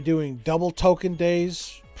 They're going to be doing double token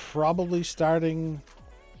days, probably starting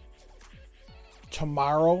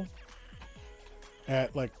tomorrow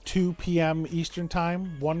at like 2 p.m. Eastern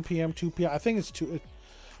time, 1 p.m., 2 p.m. I think it's 2.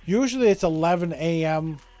 Usually it's 11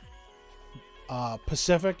 a.m.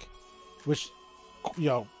 Pacific, which, you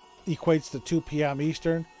know, equates to 2 p.m.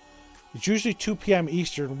 Eastern. It's usually 2 p.m.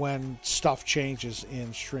 Eastern when stuff changes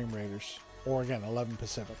in Stream Raiders, or again 11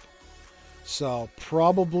 Pacific. So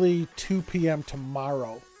probably 2 p.m.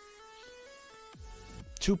 tomorrow.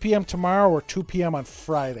 2 p.m. tomorrow or 2 p.m. on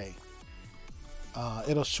Friday.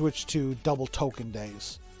 It'll switch to double token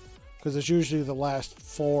days, because it's usually the last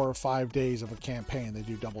 4 or 5 days of a campaign they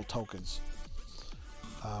do double tokens.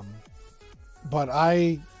 But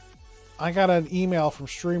I got an email from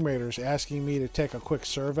Stream Raiders asking me to take a quick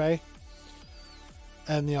survey,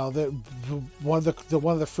 and you know, one of the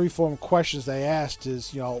freeform questions they asked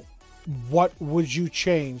is, you know, what would you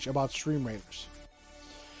change about Stream Raiders?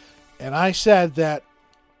 And I said that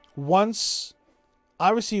once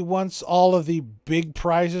all of the big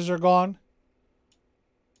prizes are gone,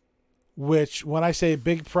 which when I say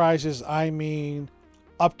big prizes, I mean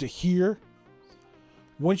up to here.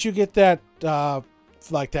 Once you get that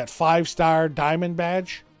like that 5-star diamond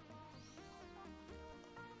badge,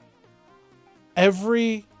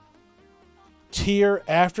 every tier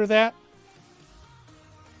after that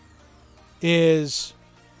is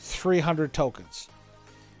 300 tokens.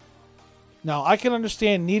 Now, I can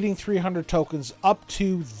understand needing 300 tokens up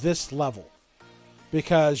to this level,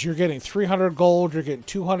 because you're getting 300 gold, you're getting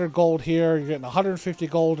 200 gold here, you're getting 150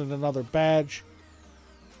 gold in another badge,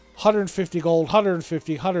 150 gold,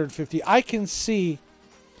 150, 150. I can see,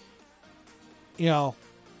 you know,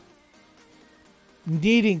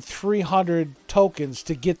 needing 300 tokens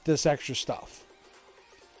to get this extra stuff.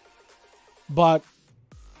 But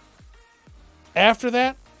after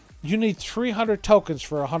that, you need 300 tokens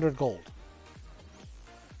for 100 gold.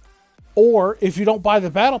 Or if you don't buy the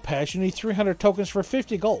battle pass, you need 300 tokens for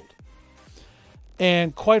 50 gold.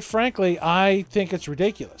 And quite frankly, I think it's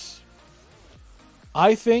ridiculous.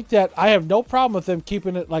 I think that I have no problem with them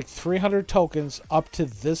keeping it like 300 tokens up to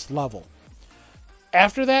this level.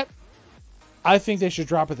 After that, I think they should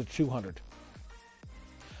drop it to 200.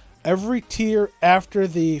 Every tier after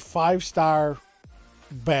the 5-star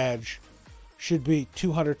badge should be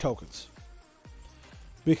 200 tokens.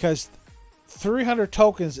 Because 300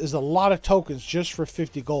 tokens is a lot of tokens just for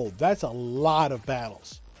 50 gold. That's a lot of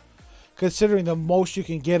battles. Considering the most you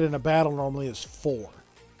can get in a battle normally is 4.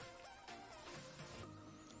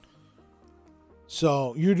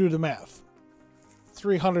 So you do the math.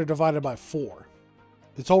 300 divided by 4.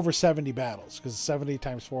 It's over 70 battles, because 70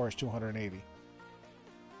 times 4 is 280.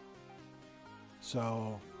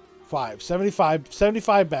 So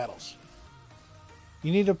 75 battles.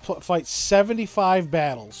 You need to fight 75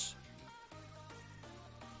 battles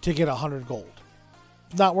to get 100 gold.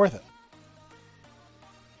 Not worth it.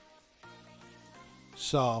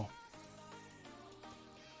 So,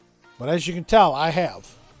 but as you can tell, I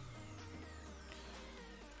have.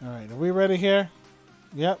 All right, are we ready here?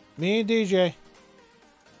 Yep, me and DJ.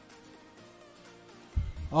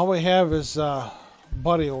 All we have is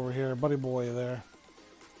Buddy over here, Buddy Boy there.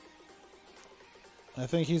 I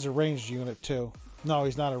think he's a ranged unit too. No,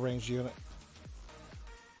 he's not a ranged unit.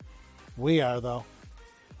 We are though.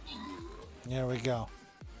 There we go.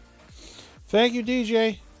 Thank you,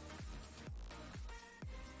 DJ.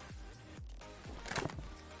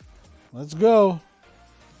 Let's go.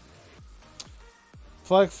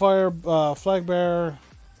 Flag fire, flag bearer,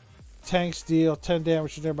 tanks deal 10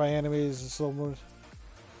 damage to nearby enemies. Slow wound.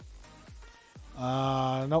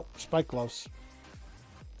 Nope. Spike gloves.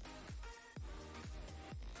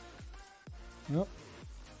 Nope.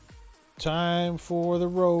 Time for the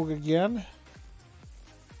rogue again.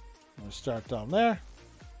 I'm gonna start down there.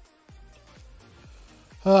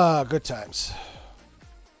 Good times.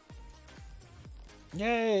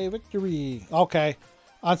 Yay, victory. Okay.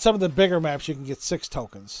 On some of the bigger maps, you can get 6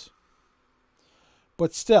 tokens.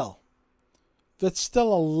 But still, that's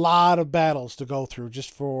still a lot of battles to go through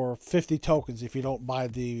just for 50 tokens if you don't buy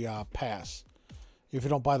the pass. If you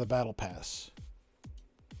don't buy the battle pass.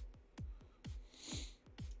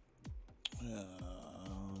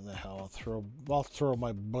 The hell, I'll throw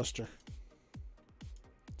my booster.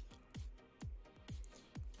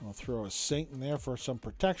 I'll throw a Saint in there for some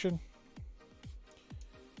protection.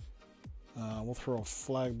 We'll throw a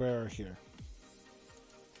flag bearer here.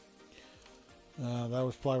 That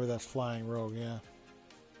was probably that flying rogue, yeah.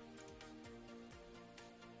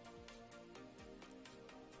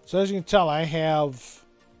 So as you can tell, I have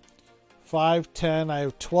 5, 10, I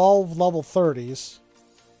have 12 level 30s.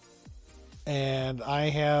 And I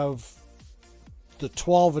have the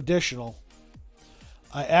 12 additional.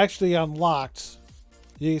 I actually unlocked,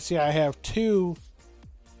 you can see I have 2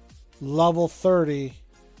 level 30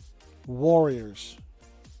 warriors.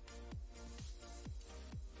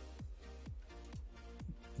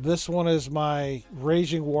 This one is my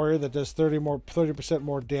raging warrior that does 30%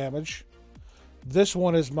 more damage. This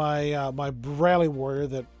one is my my rally warrior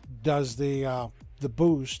that does the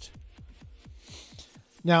boost.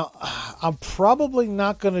 Now, I'm probably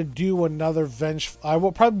not going to do another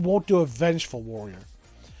probably won't do a vengeful warrior.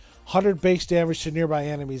 100 base damage to nearby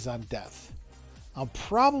enemies on death. I'm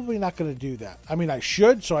probably not going to do that. I mean, I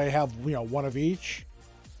should, so I have, one of each.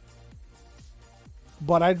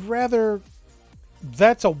 But I'd rather...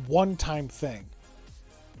 That's a one-time thing.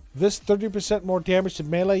 This 30% more damage to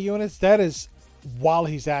melee units, that is while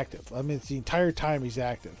he's active. I mean, it's the entire time he's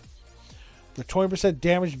active. The 20%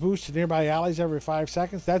 damage boost to nearby allies every 5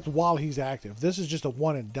 seconds, that's while he's active. This is just a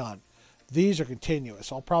one and done. These are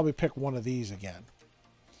continuous. I'll probably pick one of these again.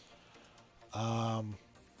 I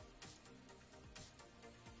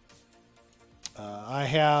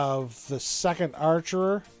have the second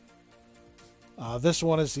archer. This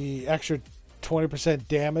one is the extra 20%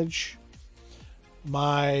 damage.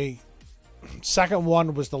 My second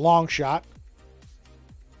one was the long shot.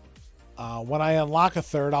 When I unlock a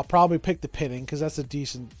third, I'll probably pick the pinning because that's a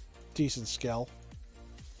decent skill.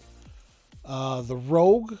 The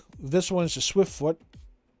rogue. This one is a swiftfoot.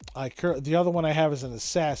 The other one I have is an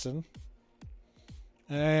assassin.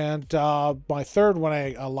 And my third, when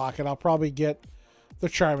I unlock it, I'll probably get the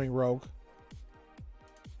charming rogue.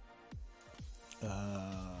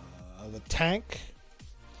 The tank.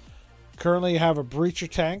 Currently, I have a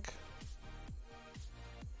breacher tank.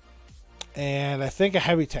 And I think a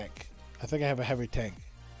heavy tank. I think I have a heavy tank.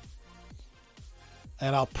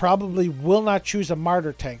 And I'll probably will not choose a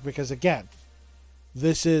martyr tank because, again,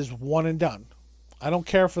 this is one and done. I don't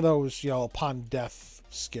care for those, you know, upon death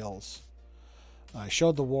skills. I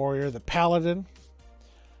showed the warrior, the paladin.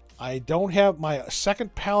 I don't have my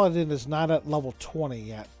second paladin is not at level 20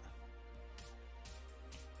 yet.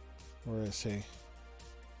 Where is he?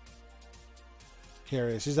 Here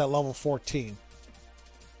he is. He's at level 14.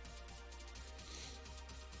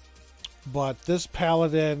 But this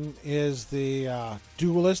paladin is the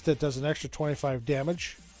duelist that does an extra 25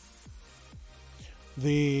 damage.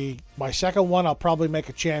 My second one, I'll probably make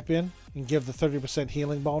a champion and give the 30%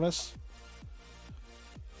 healing bonus.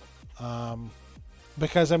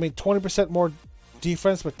 Because, I mean, 20% more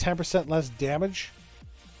defense, but 10% less damage.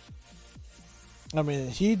 I mean,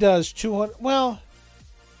 he does 200... Well,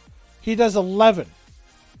 he does 11.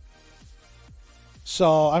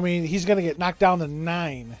 So, I mean, he's going to get knocked down to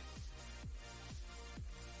 9.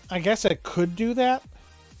 I guess I could do that.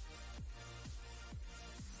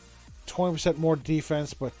 20% more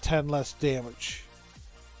defense, but 10 less damage.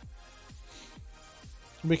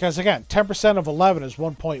 Because, again, 10% of 11 is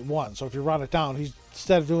 1.1. So if you run it down,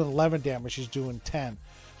 instead of doing 11 damage, he's doing 10.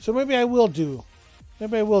 So maybe I will do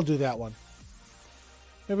that one.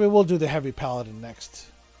 Maybe we'll do the heavy paladin next.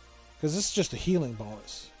 Because this is just a healing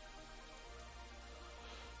bonus.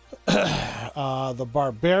 The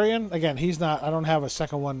barbarian, again, he's not, I don't have a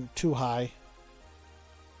second one too high.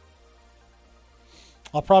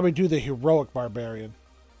 I'll probably do the heroic barbarian.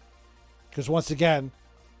 Because once again,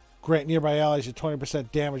 grant nearby allies a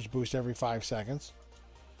 20% damage boost every 5 seconds.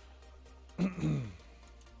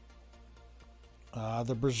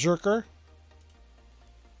 The berserker.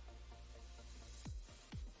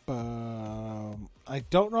 I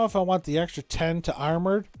don't know if I want the extra 10 to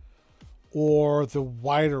armored or the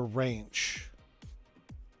wider range.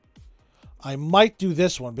 I might do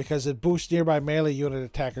this one because it boosts nearby melee unit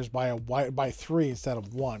attackers by 3 instead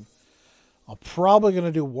of 1. I'm probably going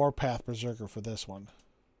to do Warpath Berserker for this one.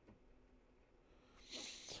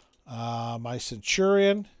 My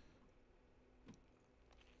Centurion.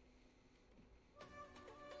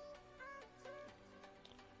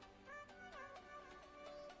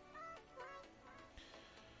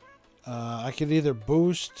 I can either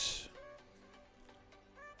boost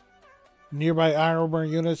nearby armor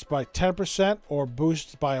units by 10% or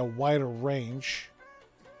boost by a wider range.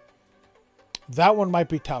 That one might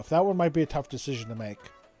be tough. That one might be a tough decision to make.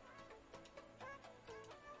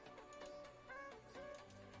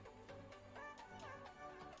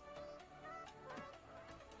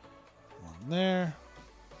 One there.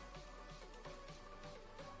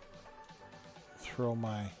 Throw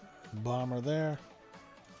my bomber there.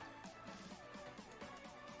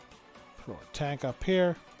 Throw a tank up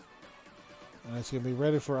here. And it's going to be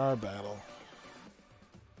ready for our battle.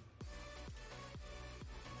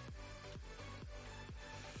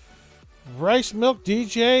 Rice Milk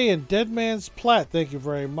DJ and Dead Man's Plat, thank you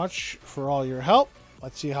very much for all your help.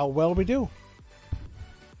 Let's see how well we do.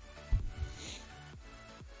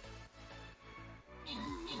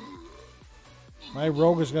 My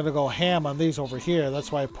rogue is going to go ham on these over here.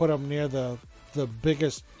 That's why I put them near the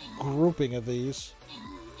biggest grouping of these.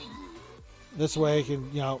 This way I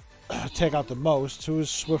can, you know, take out the most. Who is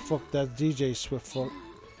Swiftfoot? That's DJ Swiftfoot.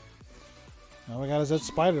 All we got is that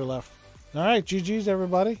spider left. All right, GG's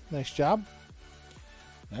everybody. Nice job.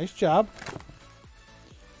 Nice job.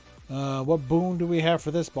 What boon do we have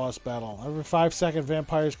for this boss battle? Every 5-second,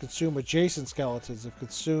 vampires consume adjacent skeletons. If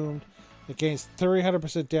consumed, it gains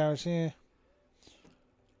 300% damage.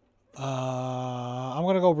 I'm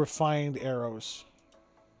gonna go refined arrows.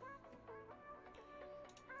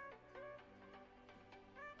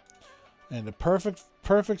 And the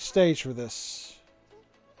perfect stage for this.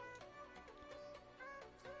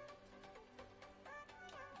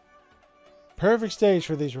 Perfect stage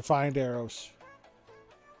for these refined arrows.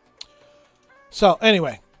 So,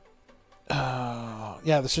 anyway.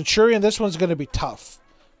 Yeah, the Centurion, this one's going to be tough.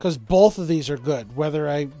 Because both of these are good. Whether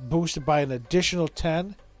I boost it by an additional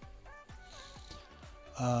 10.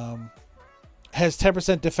 Has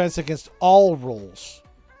 10% defense against all rolls.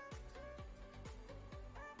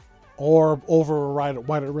 Or over a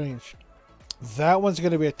wider range. That one's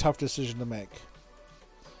going to be a tough decision to make.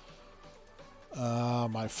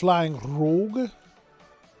 My flying rogue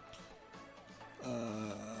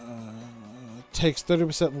takes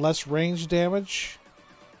 30% less range damage.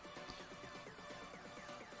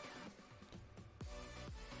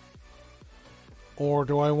 Or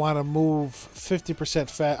do I want to move 50%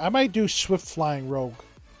 fast? I might do swift flying rogue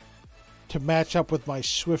to match up with my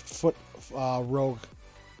swift foot rogue.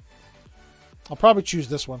 I'll probably choose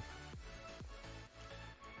this one.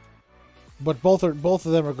 But both of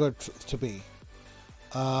them are good to be.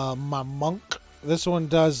 My monk. This one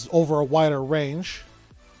does over a wider range.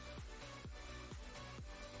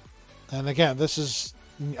 And again, this is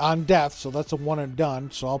on death, so that's a one and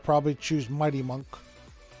done. So I'll probably choose Mighty Monk.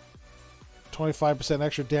 25%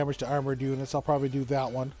 extra damage to armored units. I'll probably do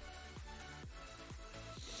that one.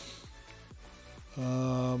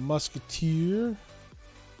 Musketeer.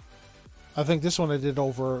 I think this one I did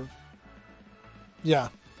over. Yeah.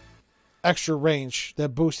 Extra range that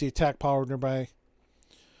boosts the attack power nearby.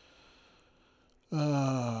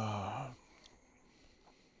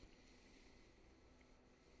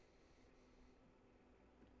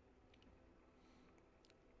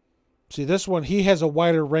 See, this one, he has a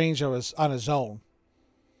wider range on his own.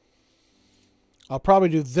 I'll probably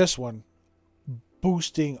do this one,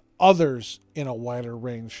 boosting others in a wider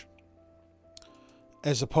range,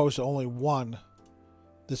 as opposed to only one.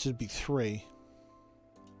 This would be 3.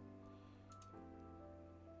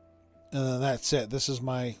 And then that's it. This is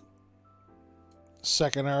my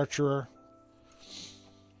second archer.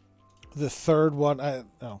 The third one,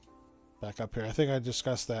 back up here. I think I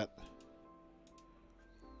discussed that.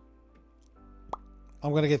 I'm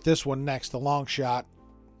going to get this one next, the long shot.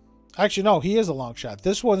 Actually, no, he is a long shot.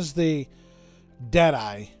 This one's the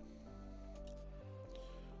Deadeye.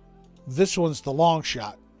 This one's the long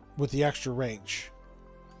shot with the extra range.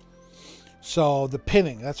 So the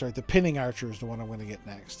pinning, that's right, the pinning archer is the one I'm going to get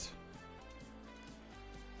next.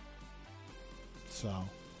 So.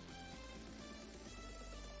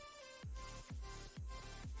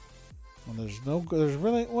 Well, there's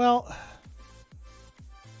really, well,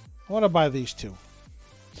 I want to buy these two.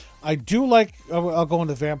 I do like, I'll go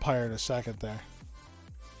into Vampire in a second there.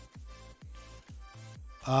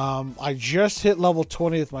 I just hit level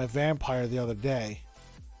 20 with my Vampire the other day.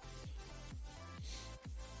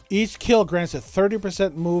 Each kill grants a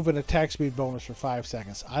 30% move and attack speed bonus for 5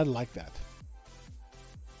 seconds. I like that.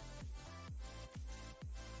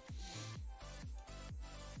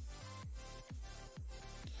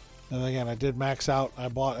 And again, I did max out. I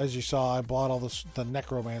bought, as you saw, I bought all the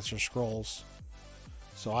Necromancer scrolls.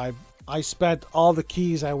 So I spent all the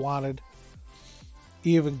keys I wanted,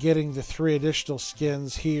 even getting the 3 additional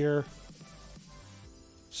skins here.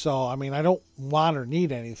 So, I mean, I don't want or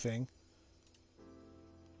need anything,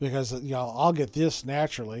 because, you know, I'll get this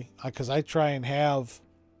naturally, because I try and have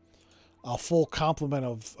a full complement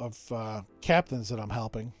of captains that I'm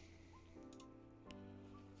helping.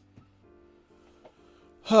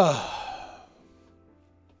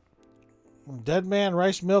 Dead Man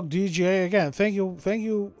Rice Milk DJ, again, thank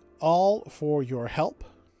you all for your help.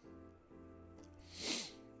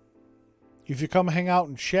 If you come hang out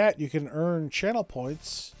and chat, you can earn channel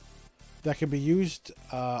points that can be used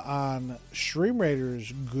on Stream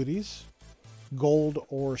Raiders goodies, gold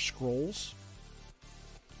or scrolls.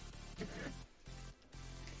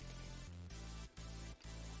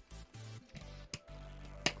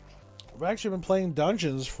 I've actually been playing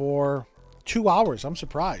Dungeons for 2 hours. I'm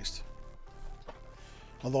surprised.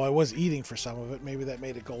 Although I was eating for some of it. Maybe that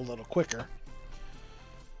made it go a little quicker.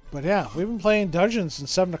 But yeah, we've been playing Dungeons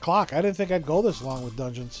since 7 o'clock. I didn't think I'd go this long with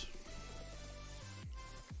Dungeons.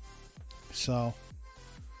 So.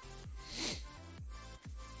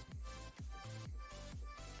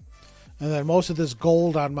 And then most of this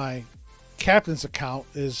gold on my captain's account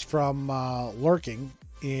is from lurking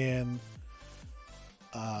in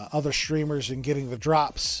other streamers and getting the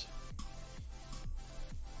drops.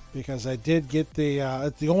 Because I did get the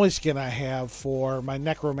only skin I have for my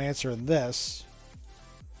Necromancer in this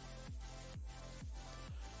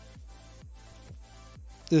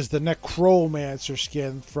is the Necromancer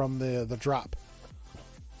skin from the drop.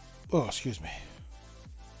 Oh, excuse me.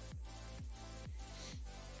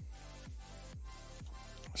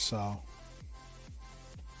 So.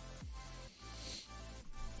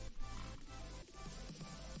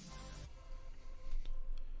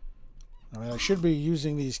 I mean, I should be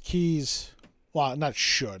using these keys. Well, not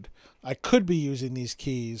should. I could be using these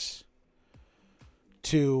keys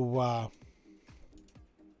to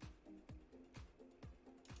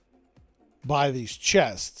buy these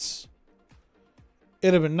chests.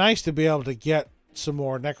 It'd have been nice to be able to get some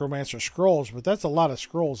more Necromancer scrolls, but that's a lot of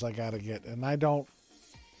scrolls I gotta get, and I don't,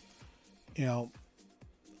 you know,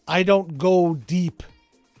 I don't go deep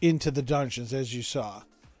into the dungeons, as you saw.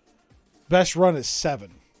 Best run is 7.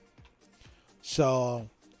 So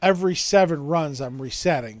every 7 runs I'm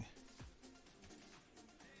resetting,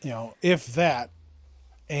 you know, if that.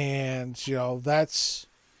 And, you know, that's,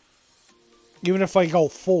 even if I go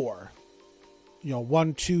 4, you know,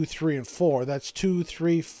 1, 2, 3, and 4, that's 2,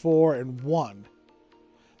 3, 4, and 1.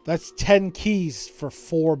 That's 10 keys for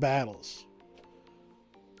 4 battles.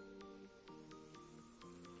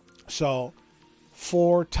 So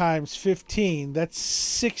 4 times 15, that's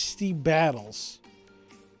 60 battles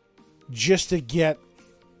just to get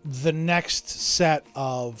the next set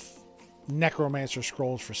of Necromancer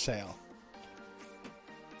scrolls for sale.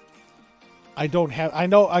 I don't have... I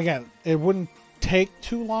know, again, it wouldn't take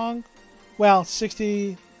too long. Well,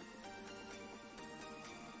 60...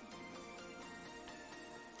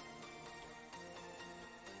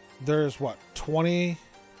 There's what? 20...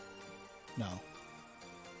 No.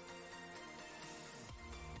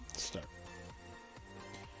 Let's start.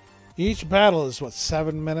 Each battle is what?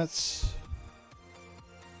 7 minutes?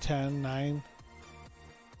 10, 9?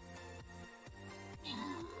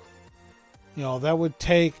 You know, that would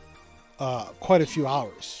take quite a few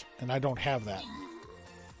hours, and I don't have that.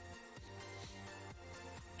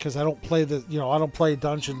 Because I don't play the, you know, I don't play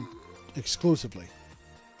Dungeon exclusively.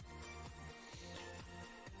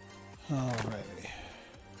 Alrighty.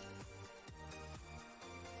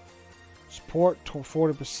 Support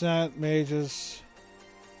 40%, mages.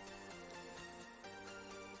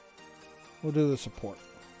 We'll do the support.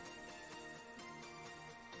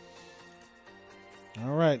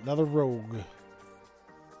 Alright, another rogue.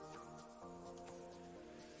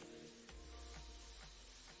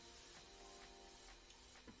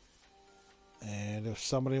 And if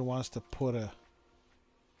somebody wants to put a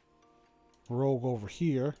rogue over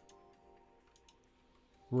here,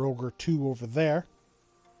 rogue or 2 over there,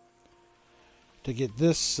 to get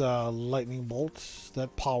this lightning bolt,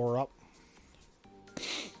 that power up.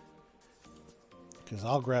 Because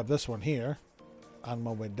I'll grab this one here on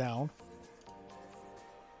my way down.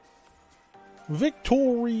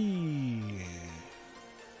 Victory!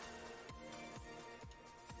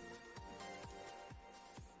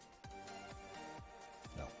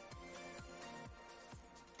 No.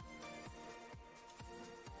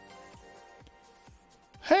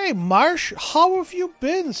 Hey, Marsh, how have you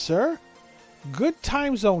been, sir? Good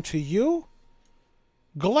time zone to you.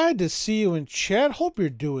 Glad to see you in chat. Hope you're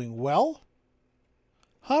doing well.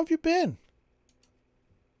 How have you been?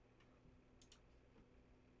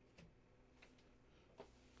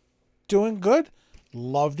 Doing good?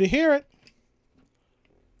 Love to hear it.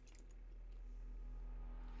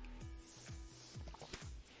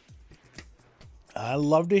 I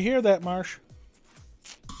love to hear that, Marsh.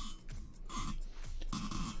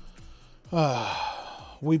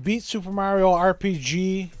 We beat Super Mario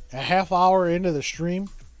RPG a half hour into the stream.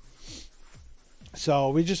 So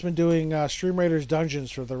we've just been doing Stream Raiders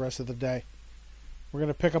Dungeons for the rest of the day. We're going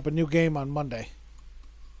to pick up a new game on Monday.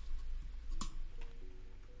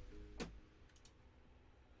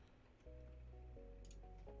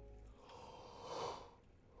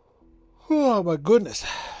 Oh my goodness.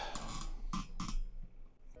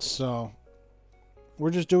 So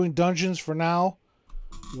we're just doing dungeons for now.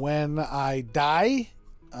 When I die,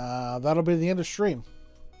 that'll be the end of stream.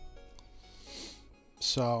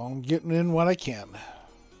 So I'm getting in when I can.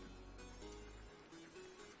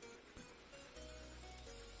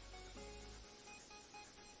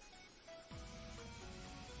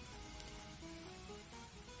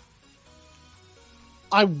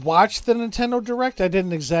 I watched the Nintendo Direct. I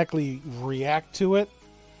didn't exactly react to it.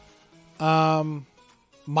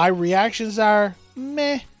 My reactions are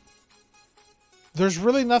meh. There's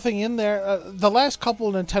really nothing in there. The last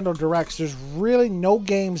couple of Nintendo Directs, there's really no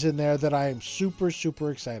games in there that I am super,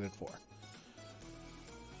 super excited for.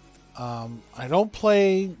 I don't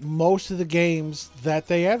play most of the games that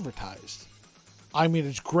they advertised. I mean,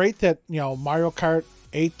 it's great that, you know, Mario Kart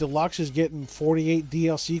 8 Deluxe is getting 48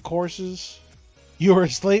 DLC courses. You were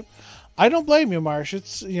asleep. I don't blame you, Marsh.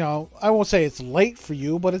 It's, you know, I won't say it's late for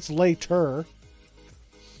you, but it's later.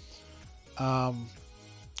 I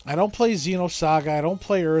don't play Xenosaga. I don't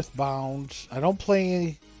play Earthbound. I don't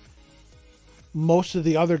play most of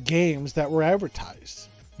the other games that were advertised.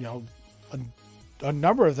 You know, a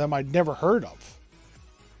number of them I'd never heard of.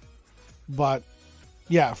 But,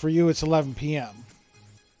 yeah, for you it's 11 p.m.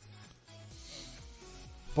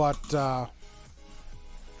 But,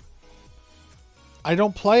 I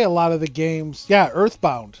don't play a lot of the games. Yeah,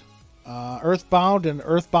 Earthbound. Earthbound and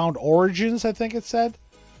Earthbound Origins, I think it said,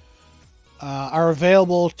 are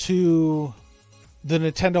available to the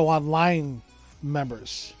Nintendo Online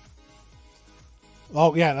members.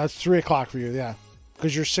 Oh, yeah, that's 3 o'clock for you, yeah.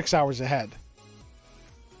 Because you're 6 hours ahead.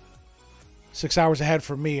 6 hours ahead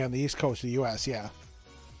from me on the East Coast of the U.S., yeah.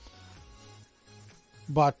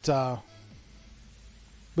 But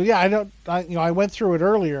yeah, I went through it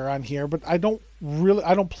earlier on here, but I don't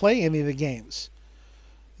play any of the games.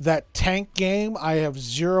 That tank game, I have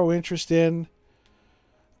zero interest in.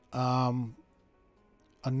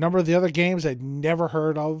 A number of the other games I'd never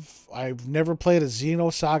heard of. I've never played a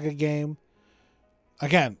Xenosaga game.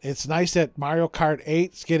 Again, it's nice that Mario Kart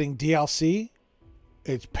 8 is getting DLC.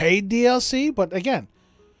 It's paid DLC, but again,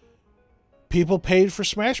 people paid for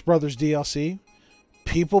Smash Brothers DLC.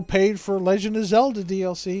 People paid for Legend of Zelda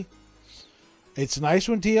DLC. It's nice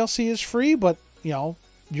when DLC is free, but, you know,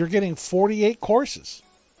 you're getting 48 courses.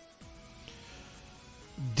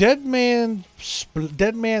 Deadman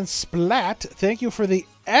Splat, thank you for the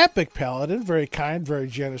Epic Paladin. Very kind, very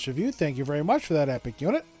generous of you. Thank you very much for that epic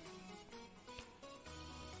unit.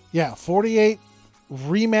 Yeah, 48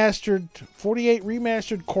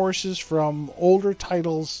 remastered courses from older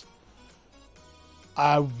titles.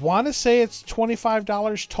 I want to say it's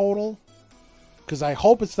 $25 total, because I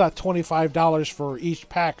hope it's not $25 for each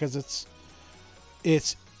pack, because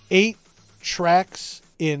it's 8 tracks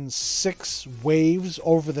in 6 waves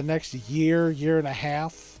over the next year and a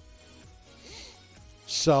half.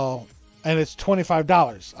 So, and it's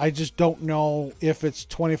 $25. I just don't know if it's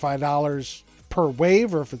 $25 per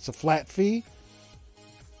wave or if it's a flat fee.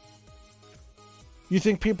 You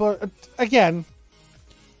think people are, again,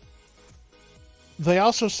 they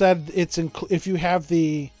also said it's if you have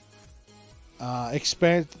the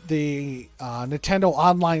Nintendo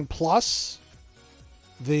Online Plus,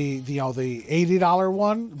 the $80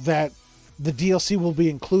 one, that the DLC will be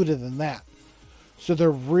included in that. So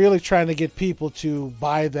they're really trying to get people to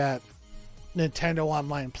buy that Nintendo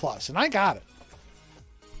Online Plus, and I got it.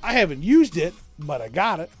 I haven't used it, but I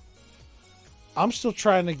got it. I'm still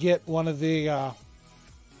trying to get one of the. I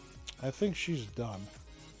think she's done.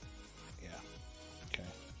 Yeah. Okay.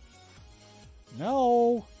 No.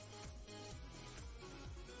 All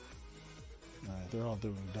right, they're all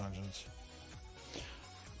doing dungeons.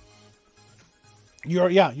 You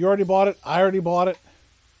already bought it. I already bought it.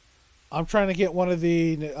 I'm trying to get one of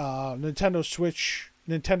the Nintendo Switch,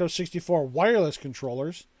 Nintendo 64 wireless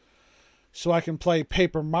controllers, so I can play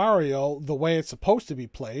Paper Mario the way it's supposed to be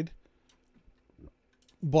played.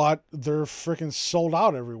 But they're freaking sold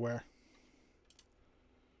out everywhere.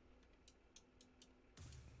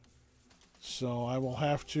 So I will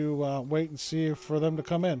have to wait and see for them to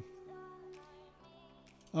come in.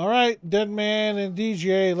 All right, Deadman and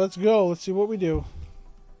DJ, let's go. Let's see what we do.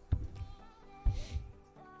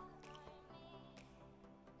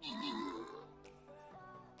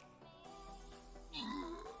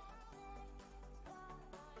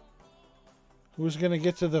 Who's going to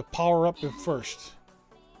get to the power-up first?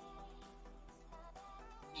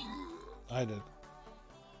 I did.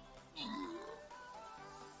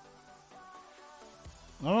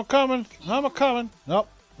 I'm coming. Nope,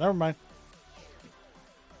 never mind.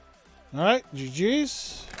 All right,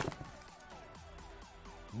 GG's.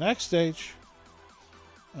 Next stage.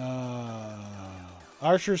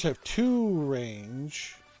 Archers have 2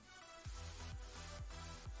 range.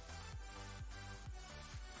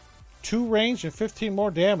 2 range and 15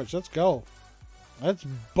 more damage. Let's go. Let's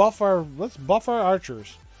buff our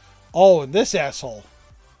archers. Oh, and this asshole.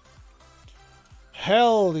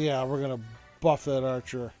 Hell yeah, we're gonna buff that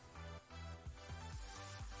archer.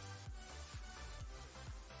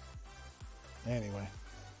 Anyway.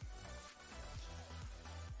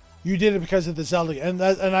 You did it because of the Zelda, and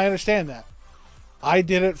I understand that. I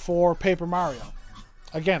did it for Paper Mario.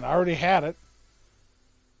 Again, I already had it.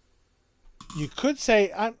 You could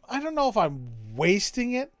say, I don't know if I'm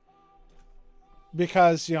wasting it,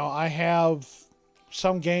 because, you know, I have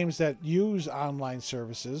some games that use online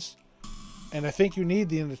services, and I think you need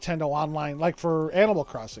the Nintendo Online, like for Animal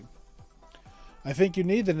Crossing. I think you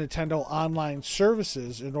need the Nintendo Online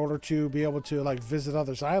services in order to be able to, like, visit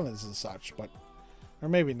others' islands and such, but, or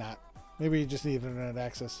maybe not. Maybe you just need internet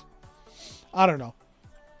access. I don't know.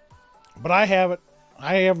 But I have it.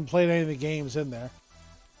 I haven't played any of the games in there.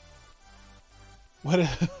 What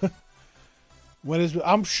is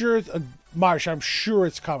I'm sure Marsh, I'm sure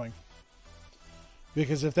it's coming.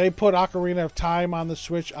 Because if they put Ocarina of Time on the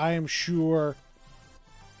Switch, I am sure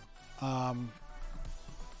I'm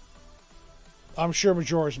sure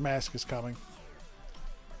Majora's Mask is coming.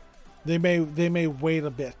 They may wait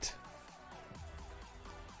a bit.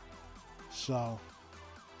 So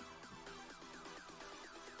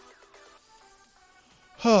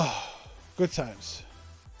good times.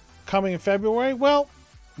 Coming in February? Well,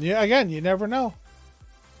 yeah, again, you never know.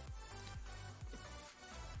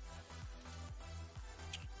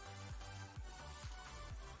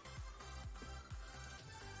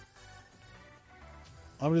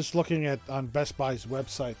 I'm just looking at on Best Buy's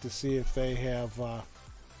website to see if they have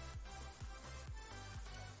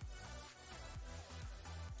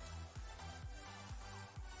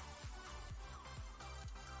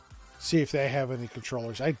any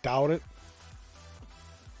controllers. I doubt it.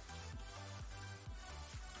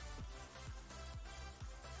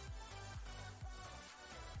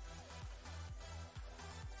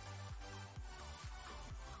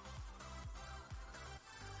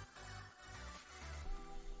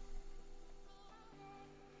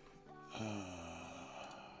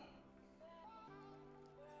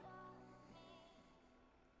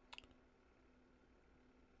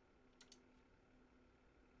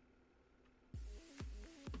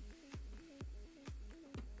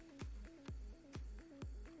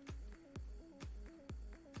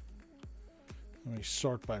 Let me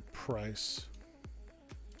sort by price.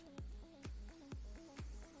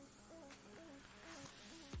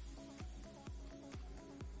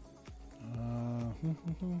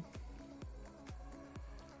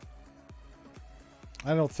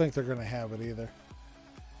 I don't think they're going to have it either.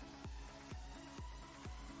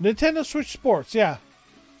 Nintendo Switch Sports, yeah.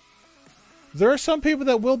 There are some people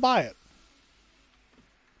that will buy it.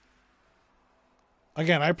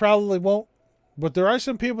 Again, I probably won't, but there are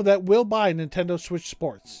some people that will buy Nintendo Switch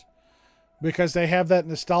Sports because they have that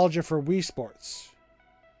nostalgia for Wii Sports.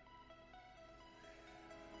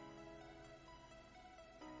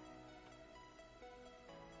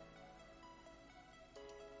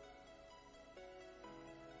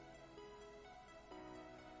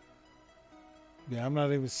 Yeah, I'm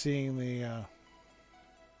not even seeing the... yeah,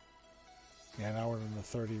 now we're in the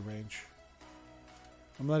 30 range.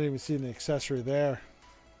 I'm not even seeing the accessory there.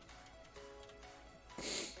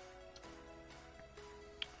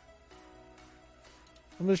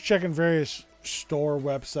 I'm just checking various store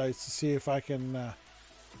websites to see if I can...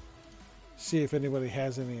 see if anybody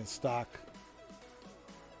has any in stock.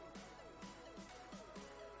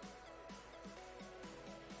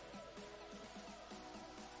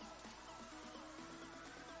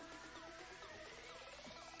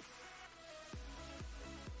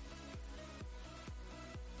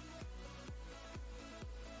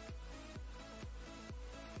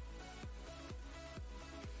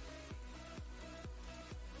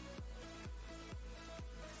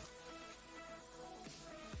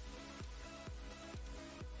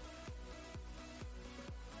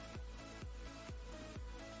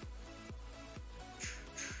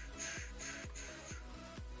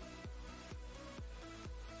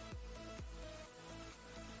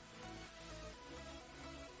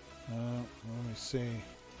 Let me see.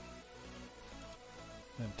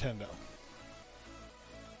 Nintendo.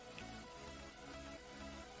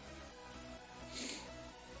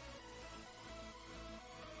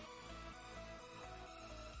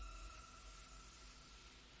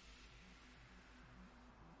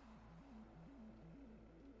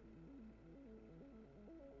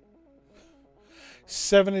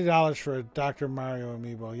 $70 for a Dr. Mario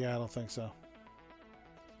amiibo. Yeah, I don't think so.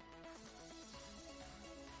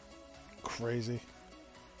 Crazy.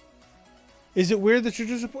 Is it weird that you're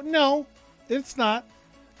disappointed? No, it's not.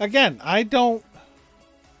 Again, I don't...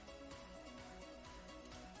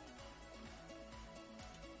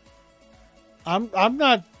 I'm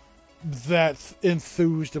not that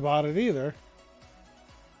enthused about it either.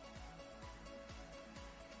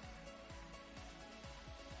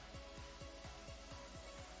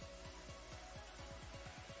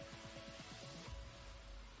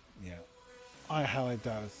 Yeah. I highly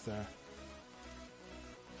doubt it's there.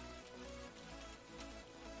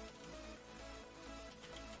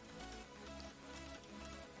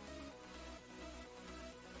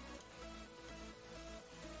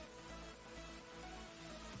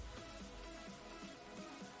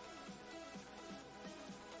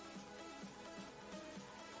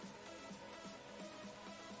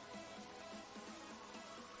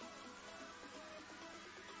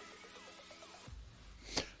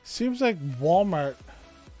 Seems like Walmart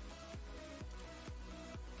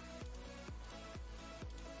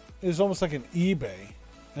is almost like an eBay,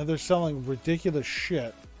 and they're selling ridiculous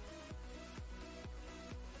shit.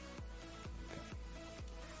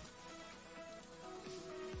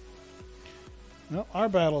 No, our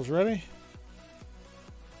battle's ready.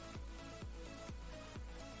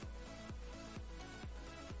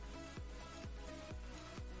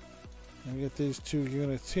 And we get these 2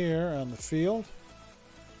 units here on the field.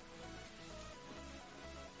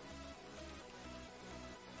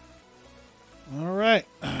 All right,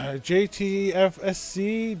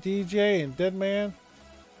 JTFSC, DJ, and Deadman.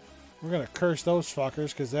 We're gonna curse those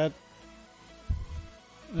fuckers because that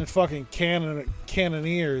fucking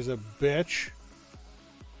cannoneer is a bitch.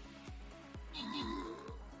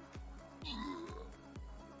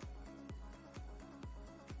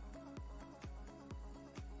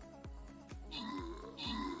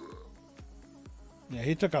 Yeah,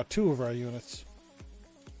 he took out 2 of our units.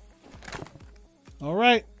 All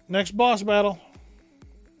right. Next boss battle.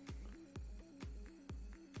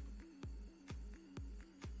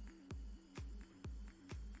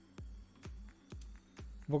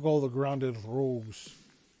 We'll go the grounded rogues.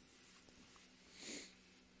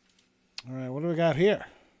 All right, what do we got here?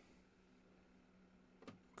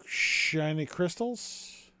 Shiny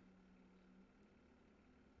crystals.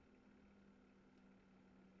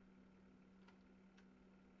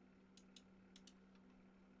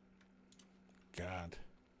 God.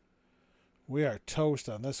 We are toast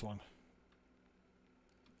on this one.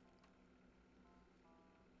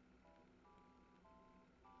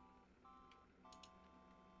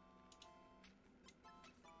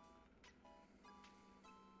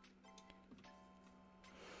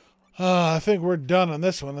 I think we're done on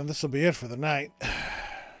this one, and this will be it for the night.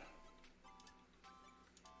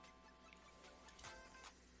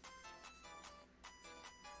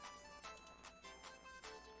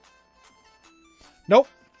 Nope.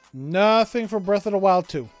 Nothing for Breath of the Wild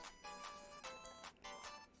 2.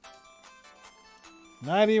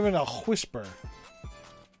 Not even a whisper.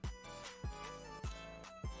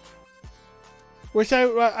 Which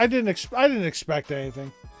I didn't expect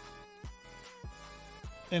anything.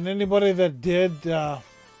 And anybody that did,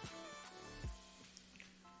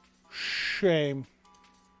 shame.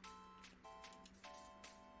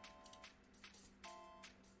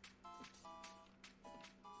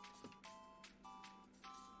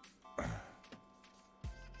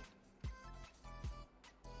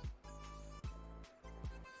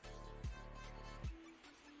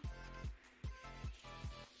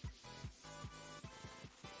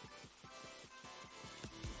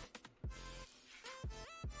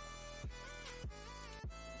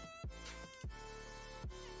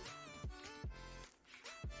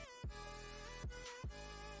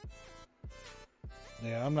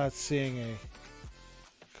 Yeah, I'm not seeing a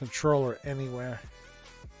controller anywhere.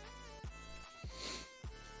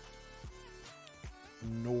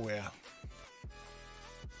 Nowhere.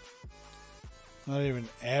 Not even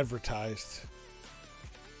advertised.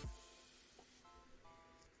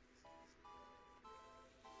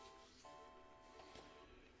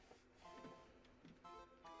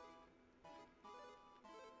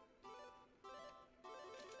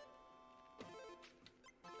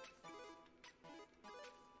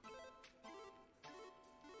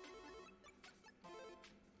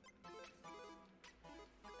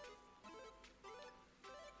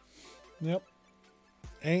 Yep.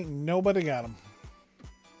 Ain't nobody got them.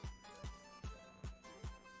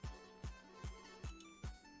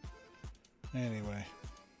 Anyway.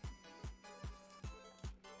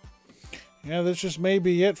 Yeah, this just may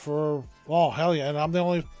be it for... Oh, hell yeah. And I'm the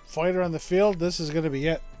only fighter on the field. This is going to be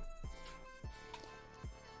it.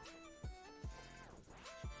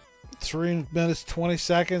 3 minutes, 20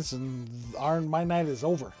 seconds, and my night is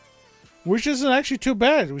over. Which isn't actually too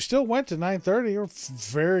bad. We still went to 9:30. We're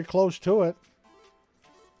very close to it.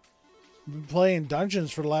 We've been playing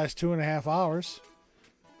dungeons for the last 2.5 hours.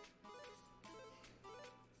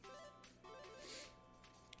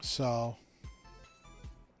 So.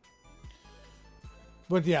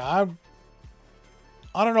 But yeah,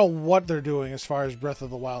 I don't know what they're doing as far as Breath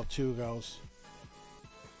of the Wild 2 goes.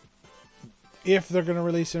 If they're going to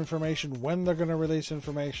release information, when they're going to release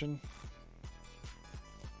information.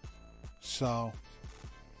 So,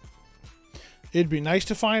 it'd be nice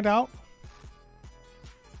to find out.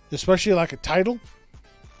 Especially like a title.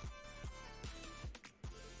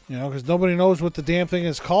 You know, because nobody knows what the damn thing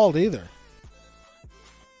is called either.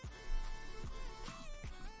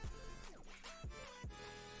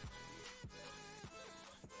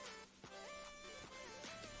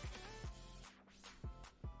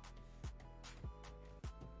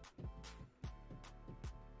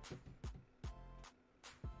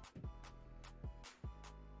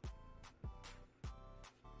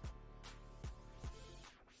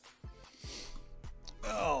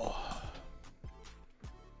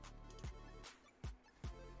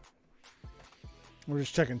 We're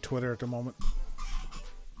just checking Twitter at the moment.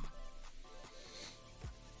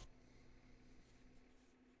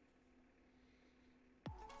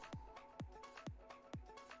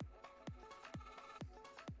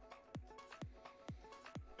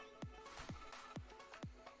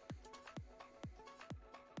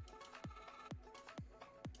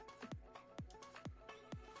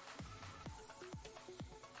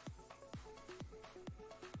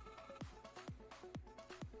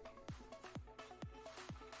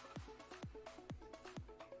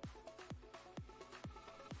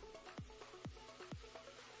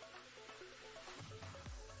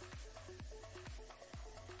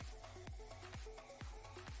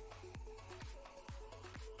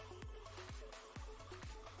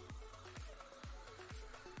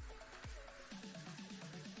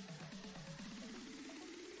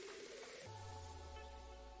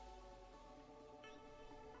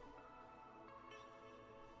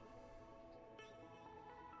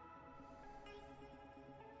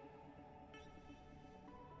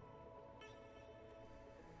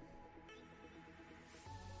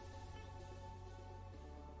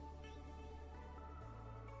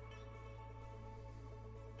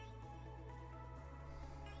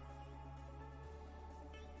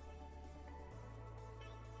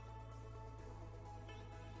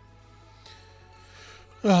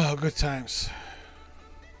 Oh, good times.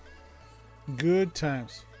 Good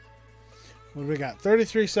times. What do we got?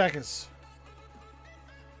 33 seconds.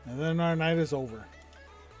 And then our night is over.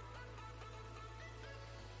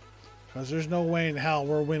 Because there's no way in hell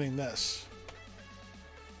we're winning this.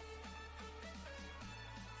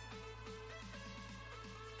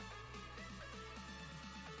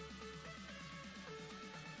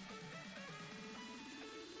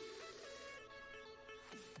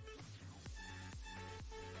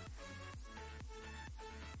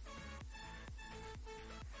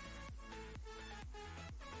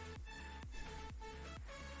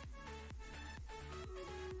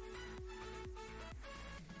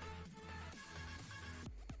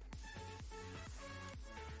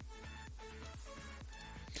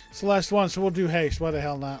 It's the last one, so we'll do haste. Why the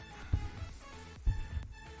hell not?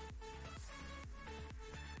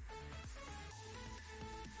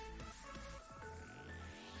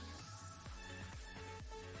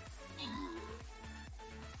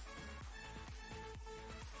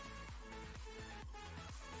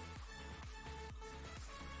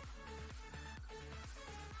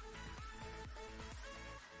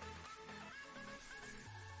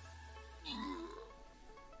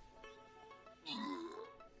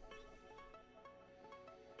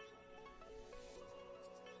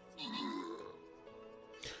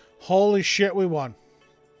 Holy shit, we won.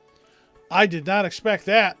 I did not expect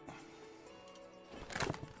that.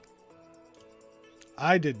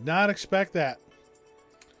 I did not expect that.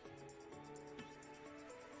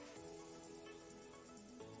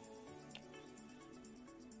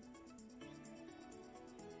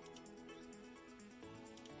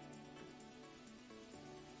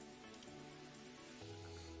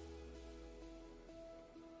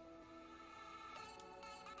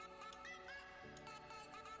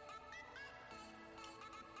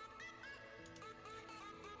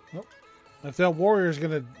 Nope. If that warrior's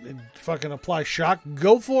gonna fucking apply shock,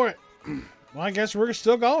 go for it. Well, I guess we're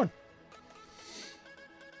still going.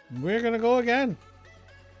 We're gonna go again.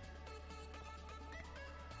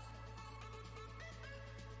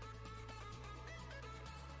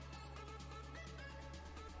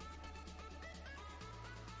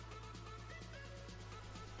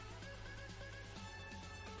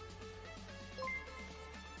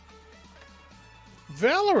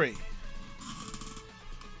 Valerie.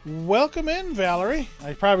 Welcome in, Valerie.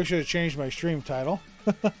 I probably should have changed my stream title.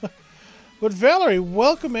 But Valerie,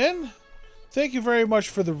 welcome in. Thank you very much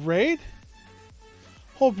for the raid.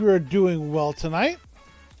 Hope you are doing well tonight.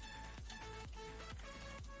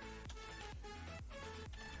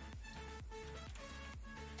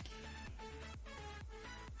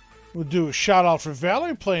 We'll do a shout out for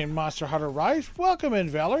Valerie playing Monster Hunter Rise. Welcome in,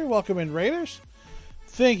 Valerie. Welcome in, Raiders.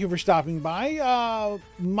 Thank you for stopping by.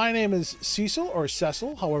 My name is Cecil, or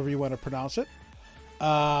Cecil, however you want to pronounce it.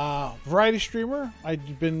 Variety streamer.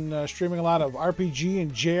 I've been streaming a lot of RPG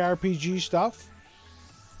and JRPG stuff.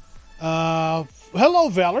 Hello,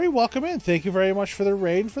 Valerie. Welcome in. Thank you very much for the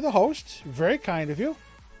raid and for the host. Very kind of you.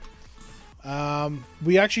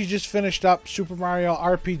 We actually just finished up Super Mario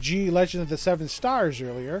RPG Legend of the Seven Stars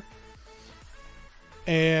earlier.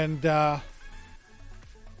 And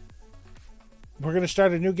we're going to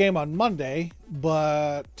start a new game on Monday,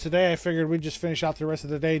 but today I figured we'd just finish out the rest of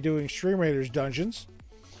the day doing Stream Raiders Dungeons.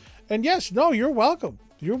 And yes, no, you're welcome.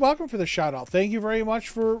 You're welcome for the shout out. Thank you very much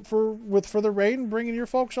for the raid and bringing your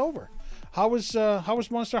folks over. How was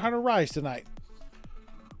Monster Hunter Rise tonight?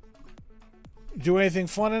 Do anything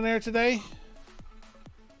fun in there today?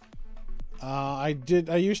 I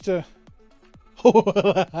used to.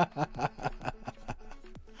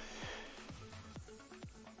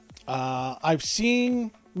 I've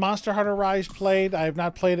seen Monster Hunter Rise played. I have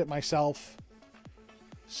not played it myself.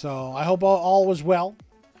 So I hope all was well.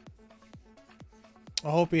 I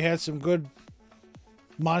hope you had some good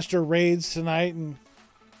monster raids tonight and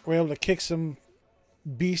were able to kick some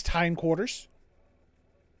beast hindquarters.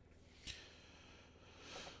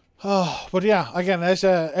 But yeah, again,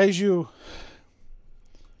 as you...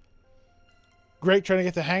 Great, trying to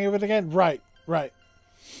get the hang of it again? Right.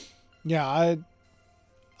 Yeah,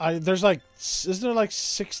 there's like, isn't there like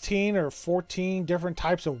 16 or 14 different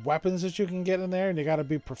types of weapons that you can get in there, and you got to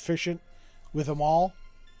be proficient with them all?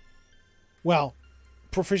 Well,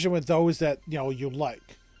 proficient with those that, you know, you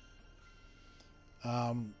like.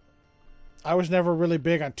 I was never really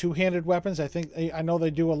big on two-handed weapons. I know they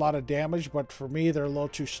do a lot of damage, but for me, they're a little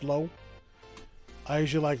too slow. I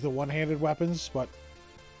usually like the one-handed weapons, but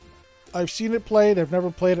I've seen it played. I've never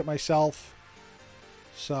played it myself.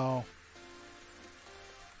 So...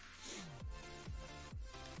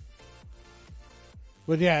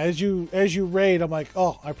 But yeah, as you raid, I'm like,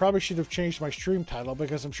 oh, I probably should have changed my stream title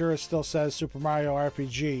because I'm sure it still says Super Mario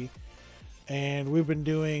RPG. And we've been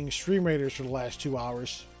doing Stream Raiders for the last 2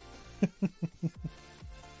 hours.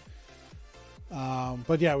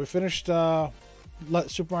 But yeah, we finished Super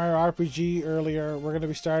Mario RPG earlier. We're going to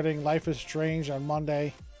be starting Life is Strange on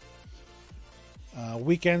Monday.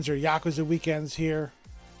 Weekends are Yakuza weekends here.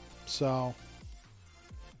 So,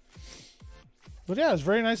 but yeah, it's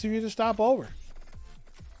very nice of you to stop over.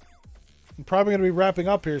 I'm probably going to be wrapping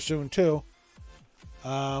up here soon too.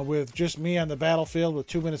 With just me on the battlefield with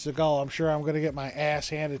 2 minutes to go. I'm sure I'm going to get my ass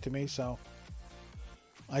handed to me. So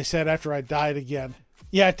I said after I died again.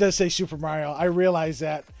 Yeah, it does say Super Mario. I realize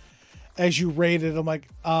that as you rated. I'm like,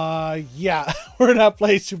 yeah, we're not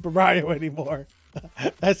playing Super Mario anymore.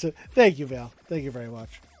 That's it. Thank you, Val. Thank you very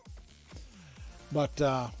much.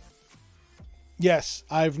 But yes,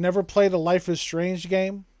 I've never played a Life is Strange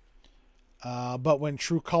game. But when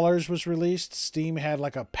True Colors was released, Steam had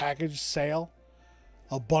like a package sale,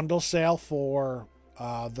 a bundle sale for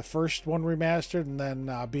the first one remastered, and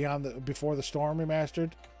then Before the Storm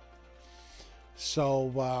remastered.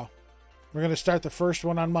 So we're gonna start the first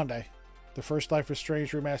one on Monday, the first Life is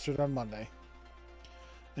Strange remastered on Monday,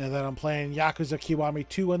 and then I'm playing Yakuza Kiwami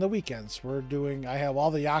 2 on the weekends. I have all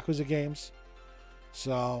the Yakuza games,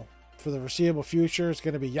 so for the foreseeable future, it's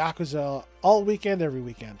gonna be Yakuza all weekend, every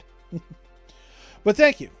weekend. But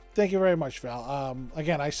thank you very much, Val.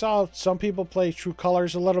 Again, I saw some people play True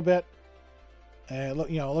Colors a little bit, and it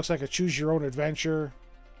looks like a choose your own adventure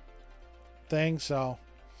thing. So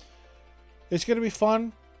it's going to be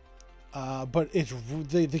fun. But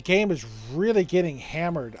the game is really getting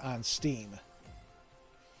hammered on Steam.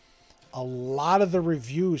 A lot of the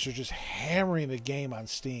reviews are just hammering the game on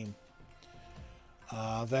Steam.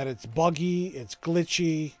 That it's buggy, it's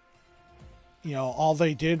glitchy. All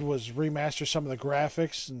they did was remaster some of the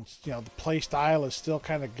graphics, and the play style is still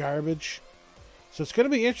kind of garbage. So it's going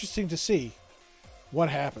to be interesting to see what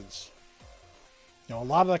happens. A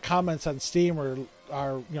lot of the comments on Steam are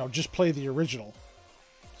just play the original.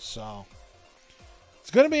 So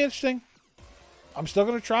it's going to be interesting. I'm still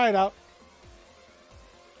going to try it out.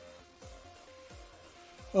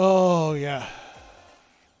 Oh yeah.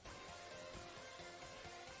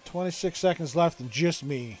 26 seconds left and just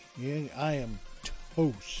me. Yeah, I am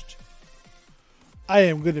toast. I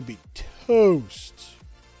am going to be toast.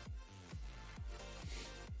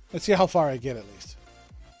 Let's see how far I get at least.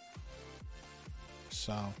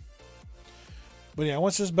 So. But yeah,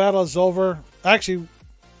 once this battle is over, actually,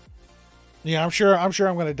 yeah, I'm sure I'm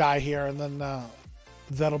going to die here, and then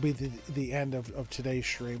that'll be the end of today's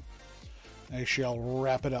stream. I shall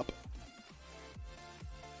wrap it up.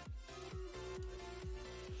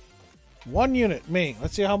 1 unit, me.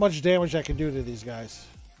 Let's see how much damage I can do to these guys.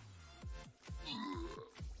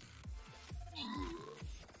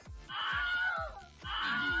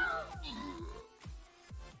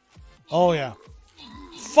 Oh, yeah.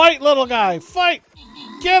 Fight, little guy. Fight.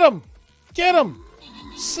 Get him. Get him.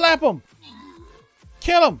 Slap him.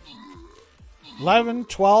 Kill him. 11,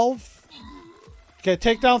 12. Okay,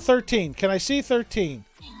 take down 13. Can I see 13?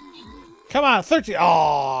 Come on, 13.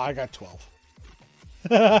 Oh, I got 12.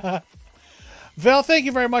 Val, thank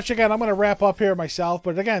you very much again. I'm going to wrap up here myself.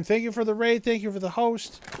 But again, thank you for the raid. Thank you for the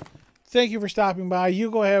host. Thank you for stopping by. You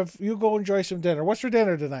go enjoy some dinner. What's for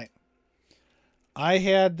dinner tonight? I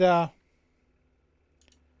had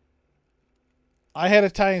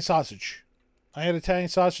Italian sausage. I had Italian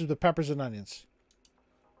sausage with peppers and onions.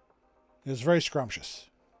 It was very scrumptious.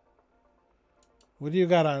 What do you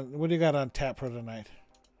got on tap for tonight?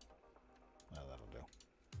 Oh, that'll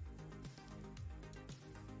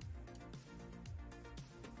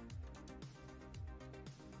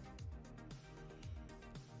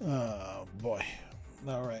do. Oh boy.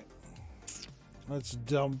 All right. Let's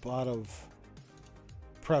dump out of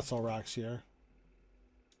pretzel rocks here.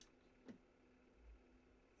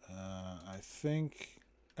 I think...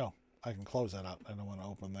 Oh, I can close that out. I don't want to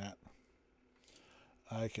open that.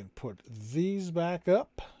 I can put these back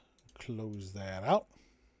up. Close that out.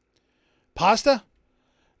 Pasta?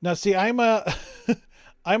 Now, see, I'm a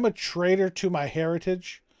traitor to my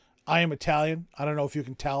heritage. I am Italian. I don't know if you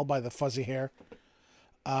can tell by the fuzzy hair.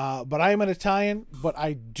 But I am an Italian, but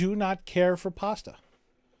I do not care for pasta.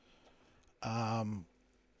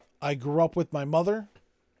 I grew up with my mother,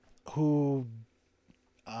 who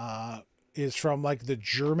is from like the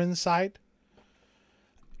German side,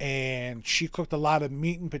 and she cooked a lot of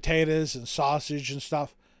meat and potatoes and sausage and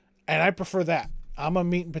stuff, and I prefer that. I'm a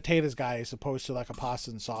meat and potatoes guy as opposed to like a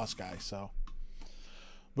pasta and sauce guy. So,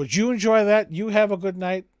 but you enjoy that. You have a good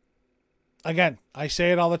night. Again, I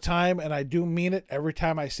say it all the time, and I do mean it every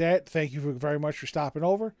time I say it. Thank you very much for stopping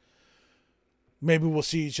over. Maybe we'll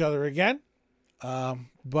see each other again.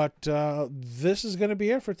 But this is going to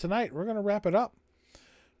be it for tonight. We're going to wrap it up.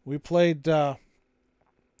 We played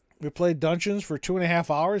We played Dungeons for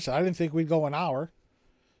 2.5 hours. I didn't think we'd go an hour.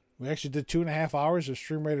 We actually did 2.5 hours of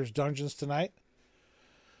Stream Raiders Dungeons tonight.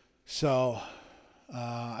 So,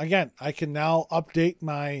 again, I can now update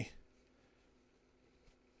my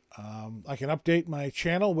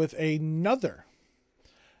channel with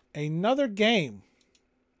another game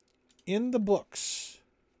in the books.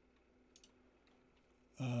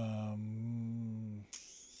 I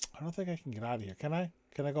don't think I can get out of here. Can I?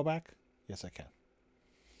 Can I go back? Yes, I can.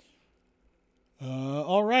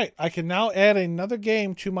 All right. I can now add another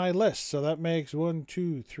game to my list. So that makes 1,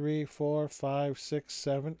 2, 3, 4, 5, 6,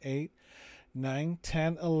 7, 8, 9,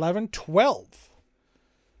 10, 11, 12.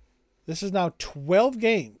 This is now 12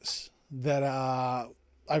 games that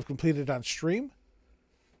I've completed on stream.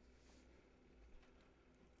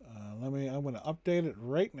 I'm going to update it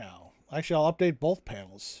right now. Actually, I'll update both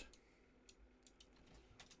panels.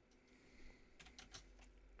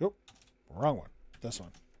 Nope, wrong one. This one.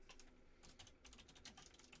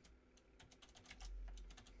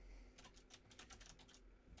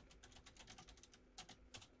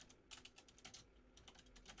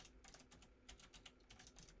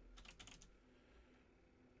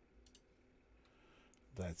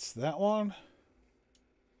 That's that one.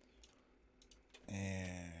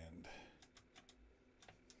 And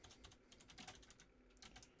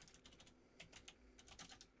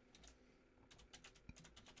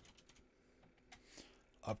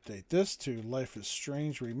update this to Life is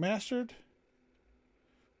Strange Remastered.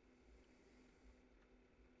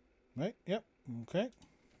 Right? Yep. Okay.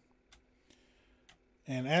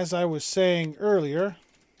 And as I was saying earlier,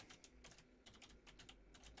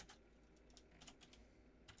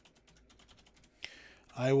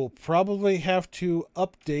 I will probably have to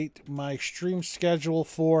update my stream schedule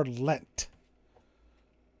for Lent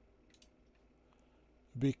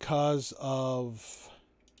because of...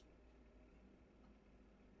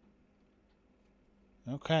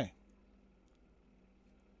 Okay.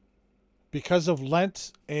 Because of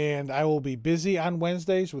Lent, and I will be busy on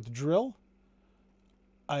Wednesdays with drill,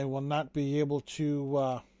 I will not be able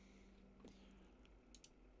to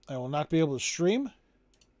stream.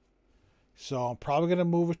 So I'm probably going to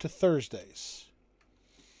move it to Thursdays.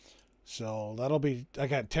 So that'll be,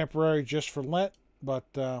 again, temporary just for Lent, but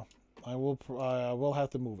I will have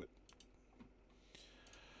to move it.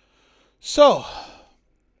 So,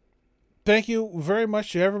 thank you very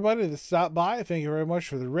much to everybody that stopped by. Thank you very much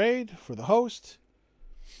for the raid, for the host.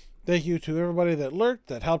 Thank you to everybody that lurked,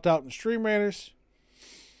 that helped out in Stream Raiders.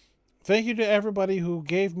 Thank you to everybody who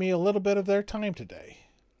gave me a little bit of their time today.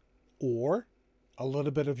 Or a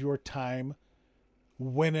little bit of your time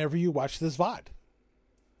whenever you watch this VOD.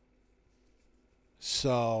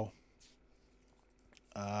 So,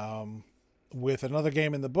 with another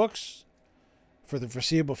game in the books for the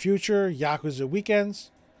foreseeable future, Yakuza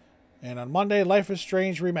Weekends, and on Monday, Life is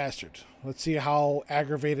Strange Remastered. Let's see how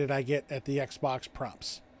aggravated I get at the Xbox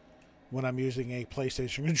prompts when I'm using a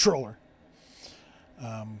PlayStation controller.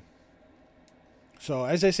 So,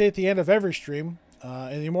 as I say at the end of every stream,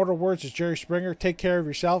 in the immortal words of Jerry Springer, take care of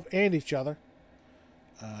yourself and each other.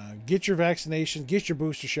 Get your vaccination, get your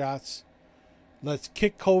booster shots. Let's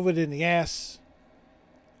kick COVID in the ass.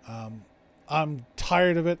 I'm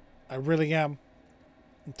tired of it. I really am.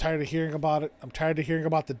 I'm tired of hearing about it. I'm tired of hearing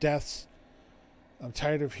about the deaths. I'm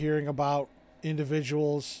tired of hearing about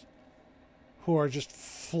individuals who are just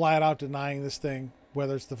flat out denying this thing,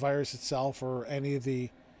 whether it's the virus itself or any of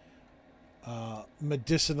the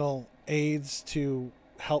medicinal aids to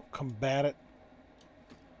help combat it.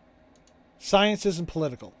 Science isn't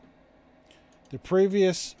political. The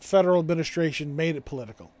previous federal administration made it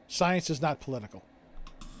political. Science is not political.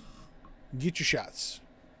 Get your shots.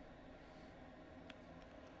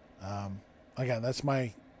 Again, that's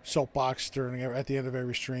my soapbox at the end of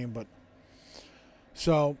every stream. But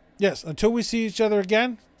so, yes, until we see each other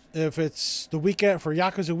again, if it's the weekend for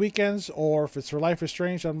Yakuza Weekends or if it's for Life is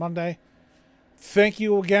Strange on Monday, thank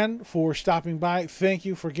you again for stopping by. Thank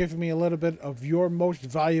you for giving me a little bit of your most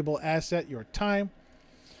valuable asset, your time.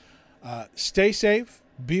 Stay safe.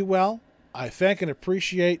 Be well. I thank and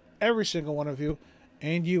appreciate every single one of you.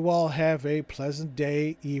 And you all have a pleasant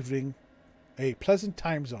day, evening, a pleasant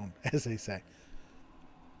time zone, as they say.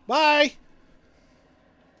 Bye!